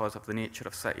matter, because of the nature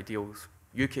of city deals,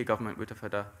 UK government would have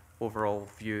had an overall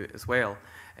view as well.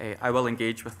 I will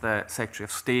engage with the Secretary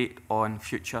of State on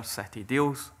future city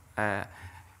deals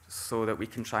so that we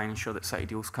can try and ensure that city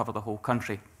deals cover the whole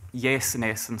country. Yes, in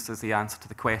essence, is the answer to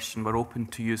the question. We're open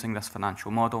to using this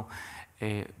financial model,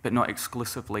 but not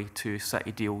exclusively to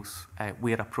city deals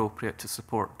where appropriate to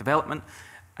support development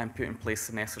and put in place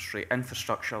the necessary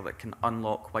infrastructure that can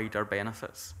unlock wider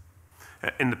benefits.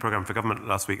 In the programme for government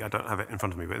last week, I don't have it in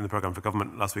front of me, but in the programme for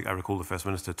government last week, I recall the First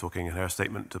Minister talking in her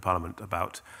statement to Parliament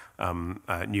about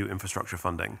new infrastructure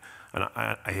funding. And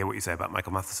I hear what you say about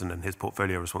Michael Matheson and his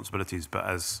portfolio responsibilities, but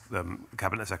as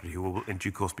Cabinet Secretary who will in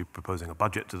due course be proposing a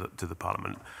budget to the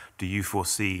Parliament, do you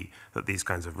foresee that these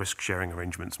kinds of risk-sharing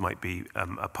arrangements might be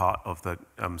a part of the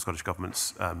Scottish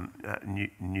Government's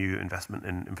new investment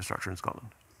in infrastructure in Scotland?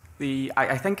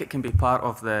 I think it can be part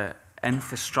of the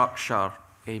infrastructure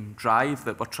drive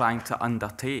that we're trying to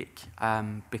undertake,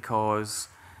 because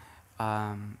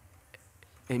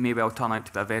it may well turn out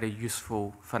to be a very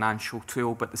useful financial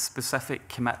tool, but the specific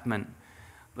commitment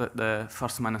that the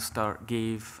First Minister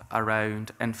gave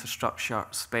around infrastructure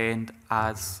spend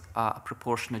as a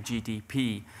proportion of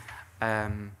GDP,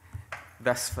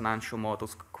 this financial model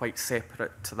is quite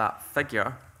separate to that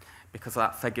figure, because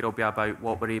that figure will be about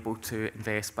what we're able to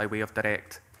invest by way of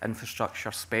direct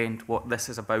infrastructure spend. What this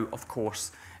is about, of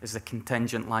course, is the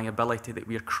contingent liability that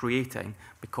we are creating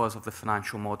because of the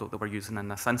financial model that we're using in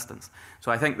this instance.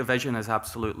 So I think the vision is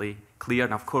absolutely clear,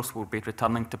 and of course we'll be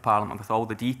returning to Parliament with all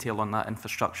the detail on that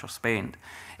infrastructure spend.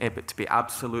 But to be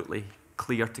absolutely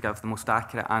clear, to give the most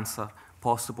accurate answer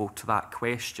possible to that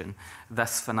question,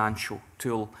 this financial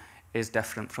tool is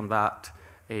different from that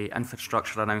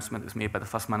infrastructure announcement that's made by the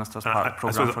First Minister as part of the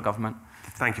programme for government.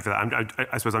 Thank you for that.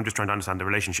 I suppose I'm just trying to understand the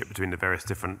relationship between the various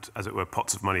different, as it were,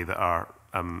 pots of money that are,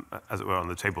 as it were, on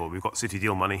the table. We've got City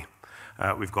Deal money.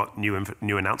 We've got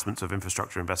new announcements of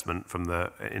infrastructure investment from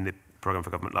in the programme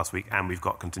for government last week, and we've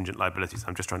got contingent liabilities.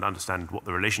 I'm just trying to understand what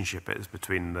the relationship is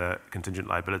between the contingent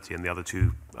liability and the other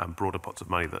two broader pots of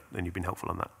money, and you've been helpful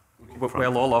on that.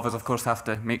 Well, all of us, of course, have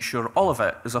to make sure all of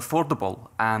it is affordable,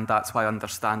 and that's why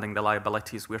understanding the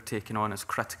liabilities we're taking on is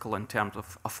critical in terms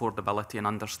of affordability and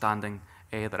understanding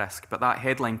the risk. But that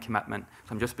headline commitment,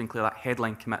 so I'm just being clear, that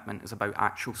headline commitment is about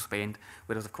actual spend,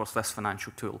 whereas, of course, this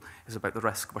financial tool is about the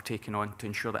risk we're taking on to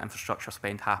ensure that infrastructure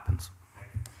spend happens.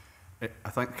 I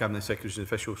thank the Cabinet Secretaries and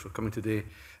officials for coming today.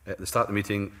 At the start of the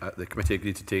meeting, the committee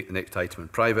agreed to take the next item in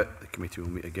private. The committee will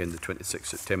meet again the 26th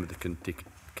September to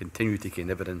continue taking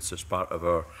evidence as part of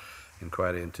our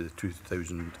inquiry into the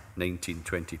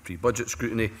 2019-20 pre-budget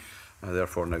scrutiny. I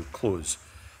therefore now close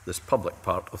this public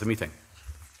part of the meeting.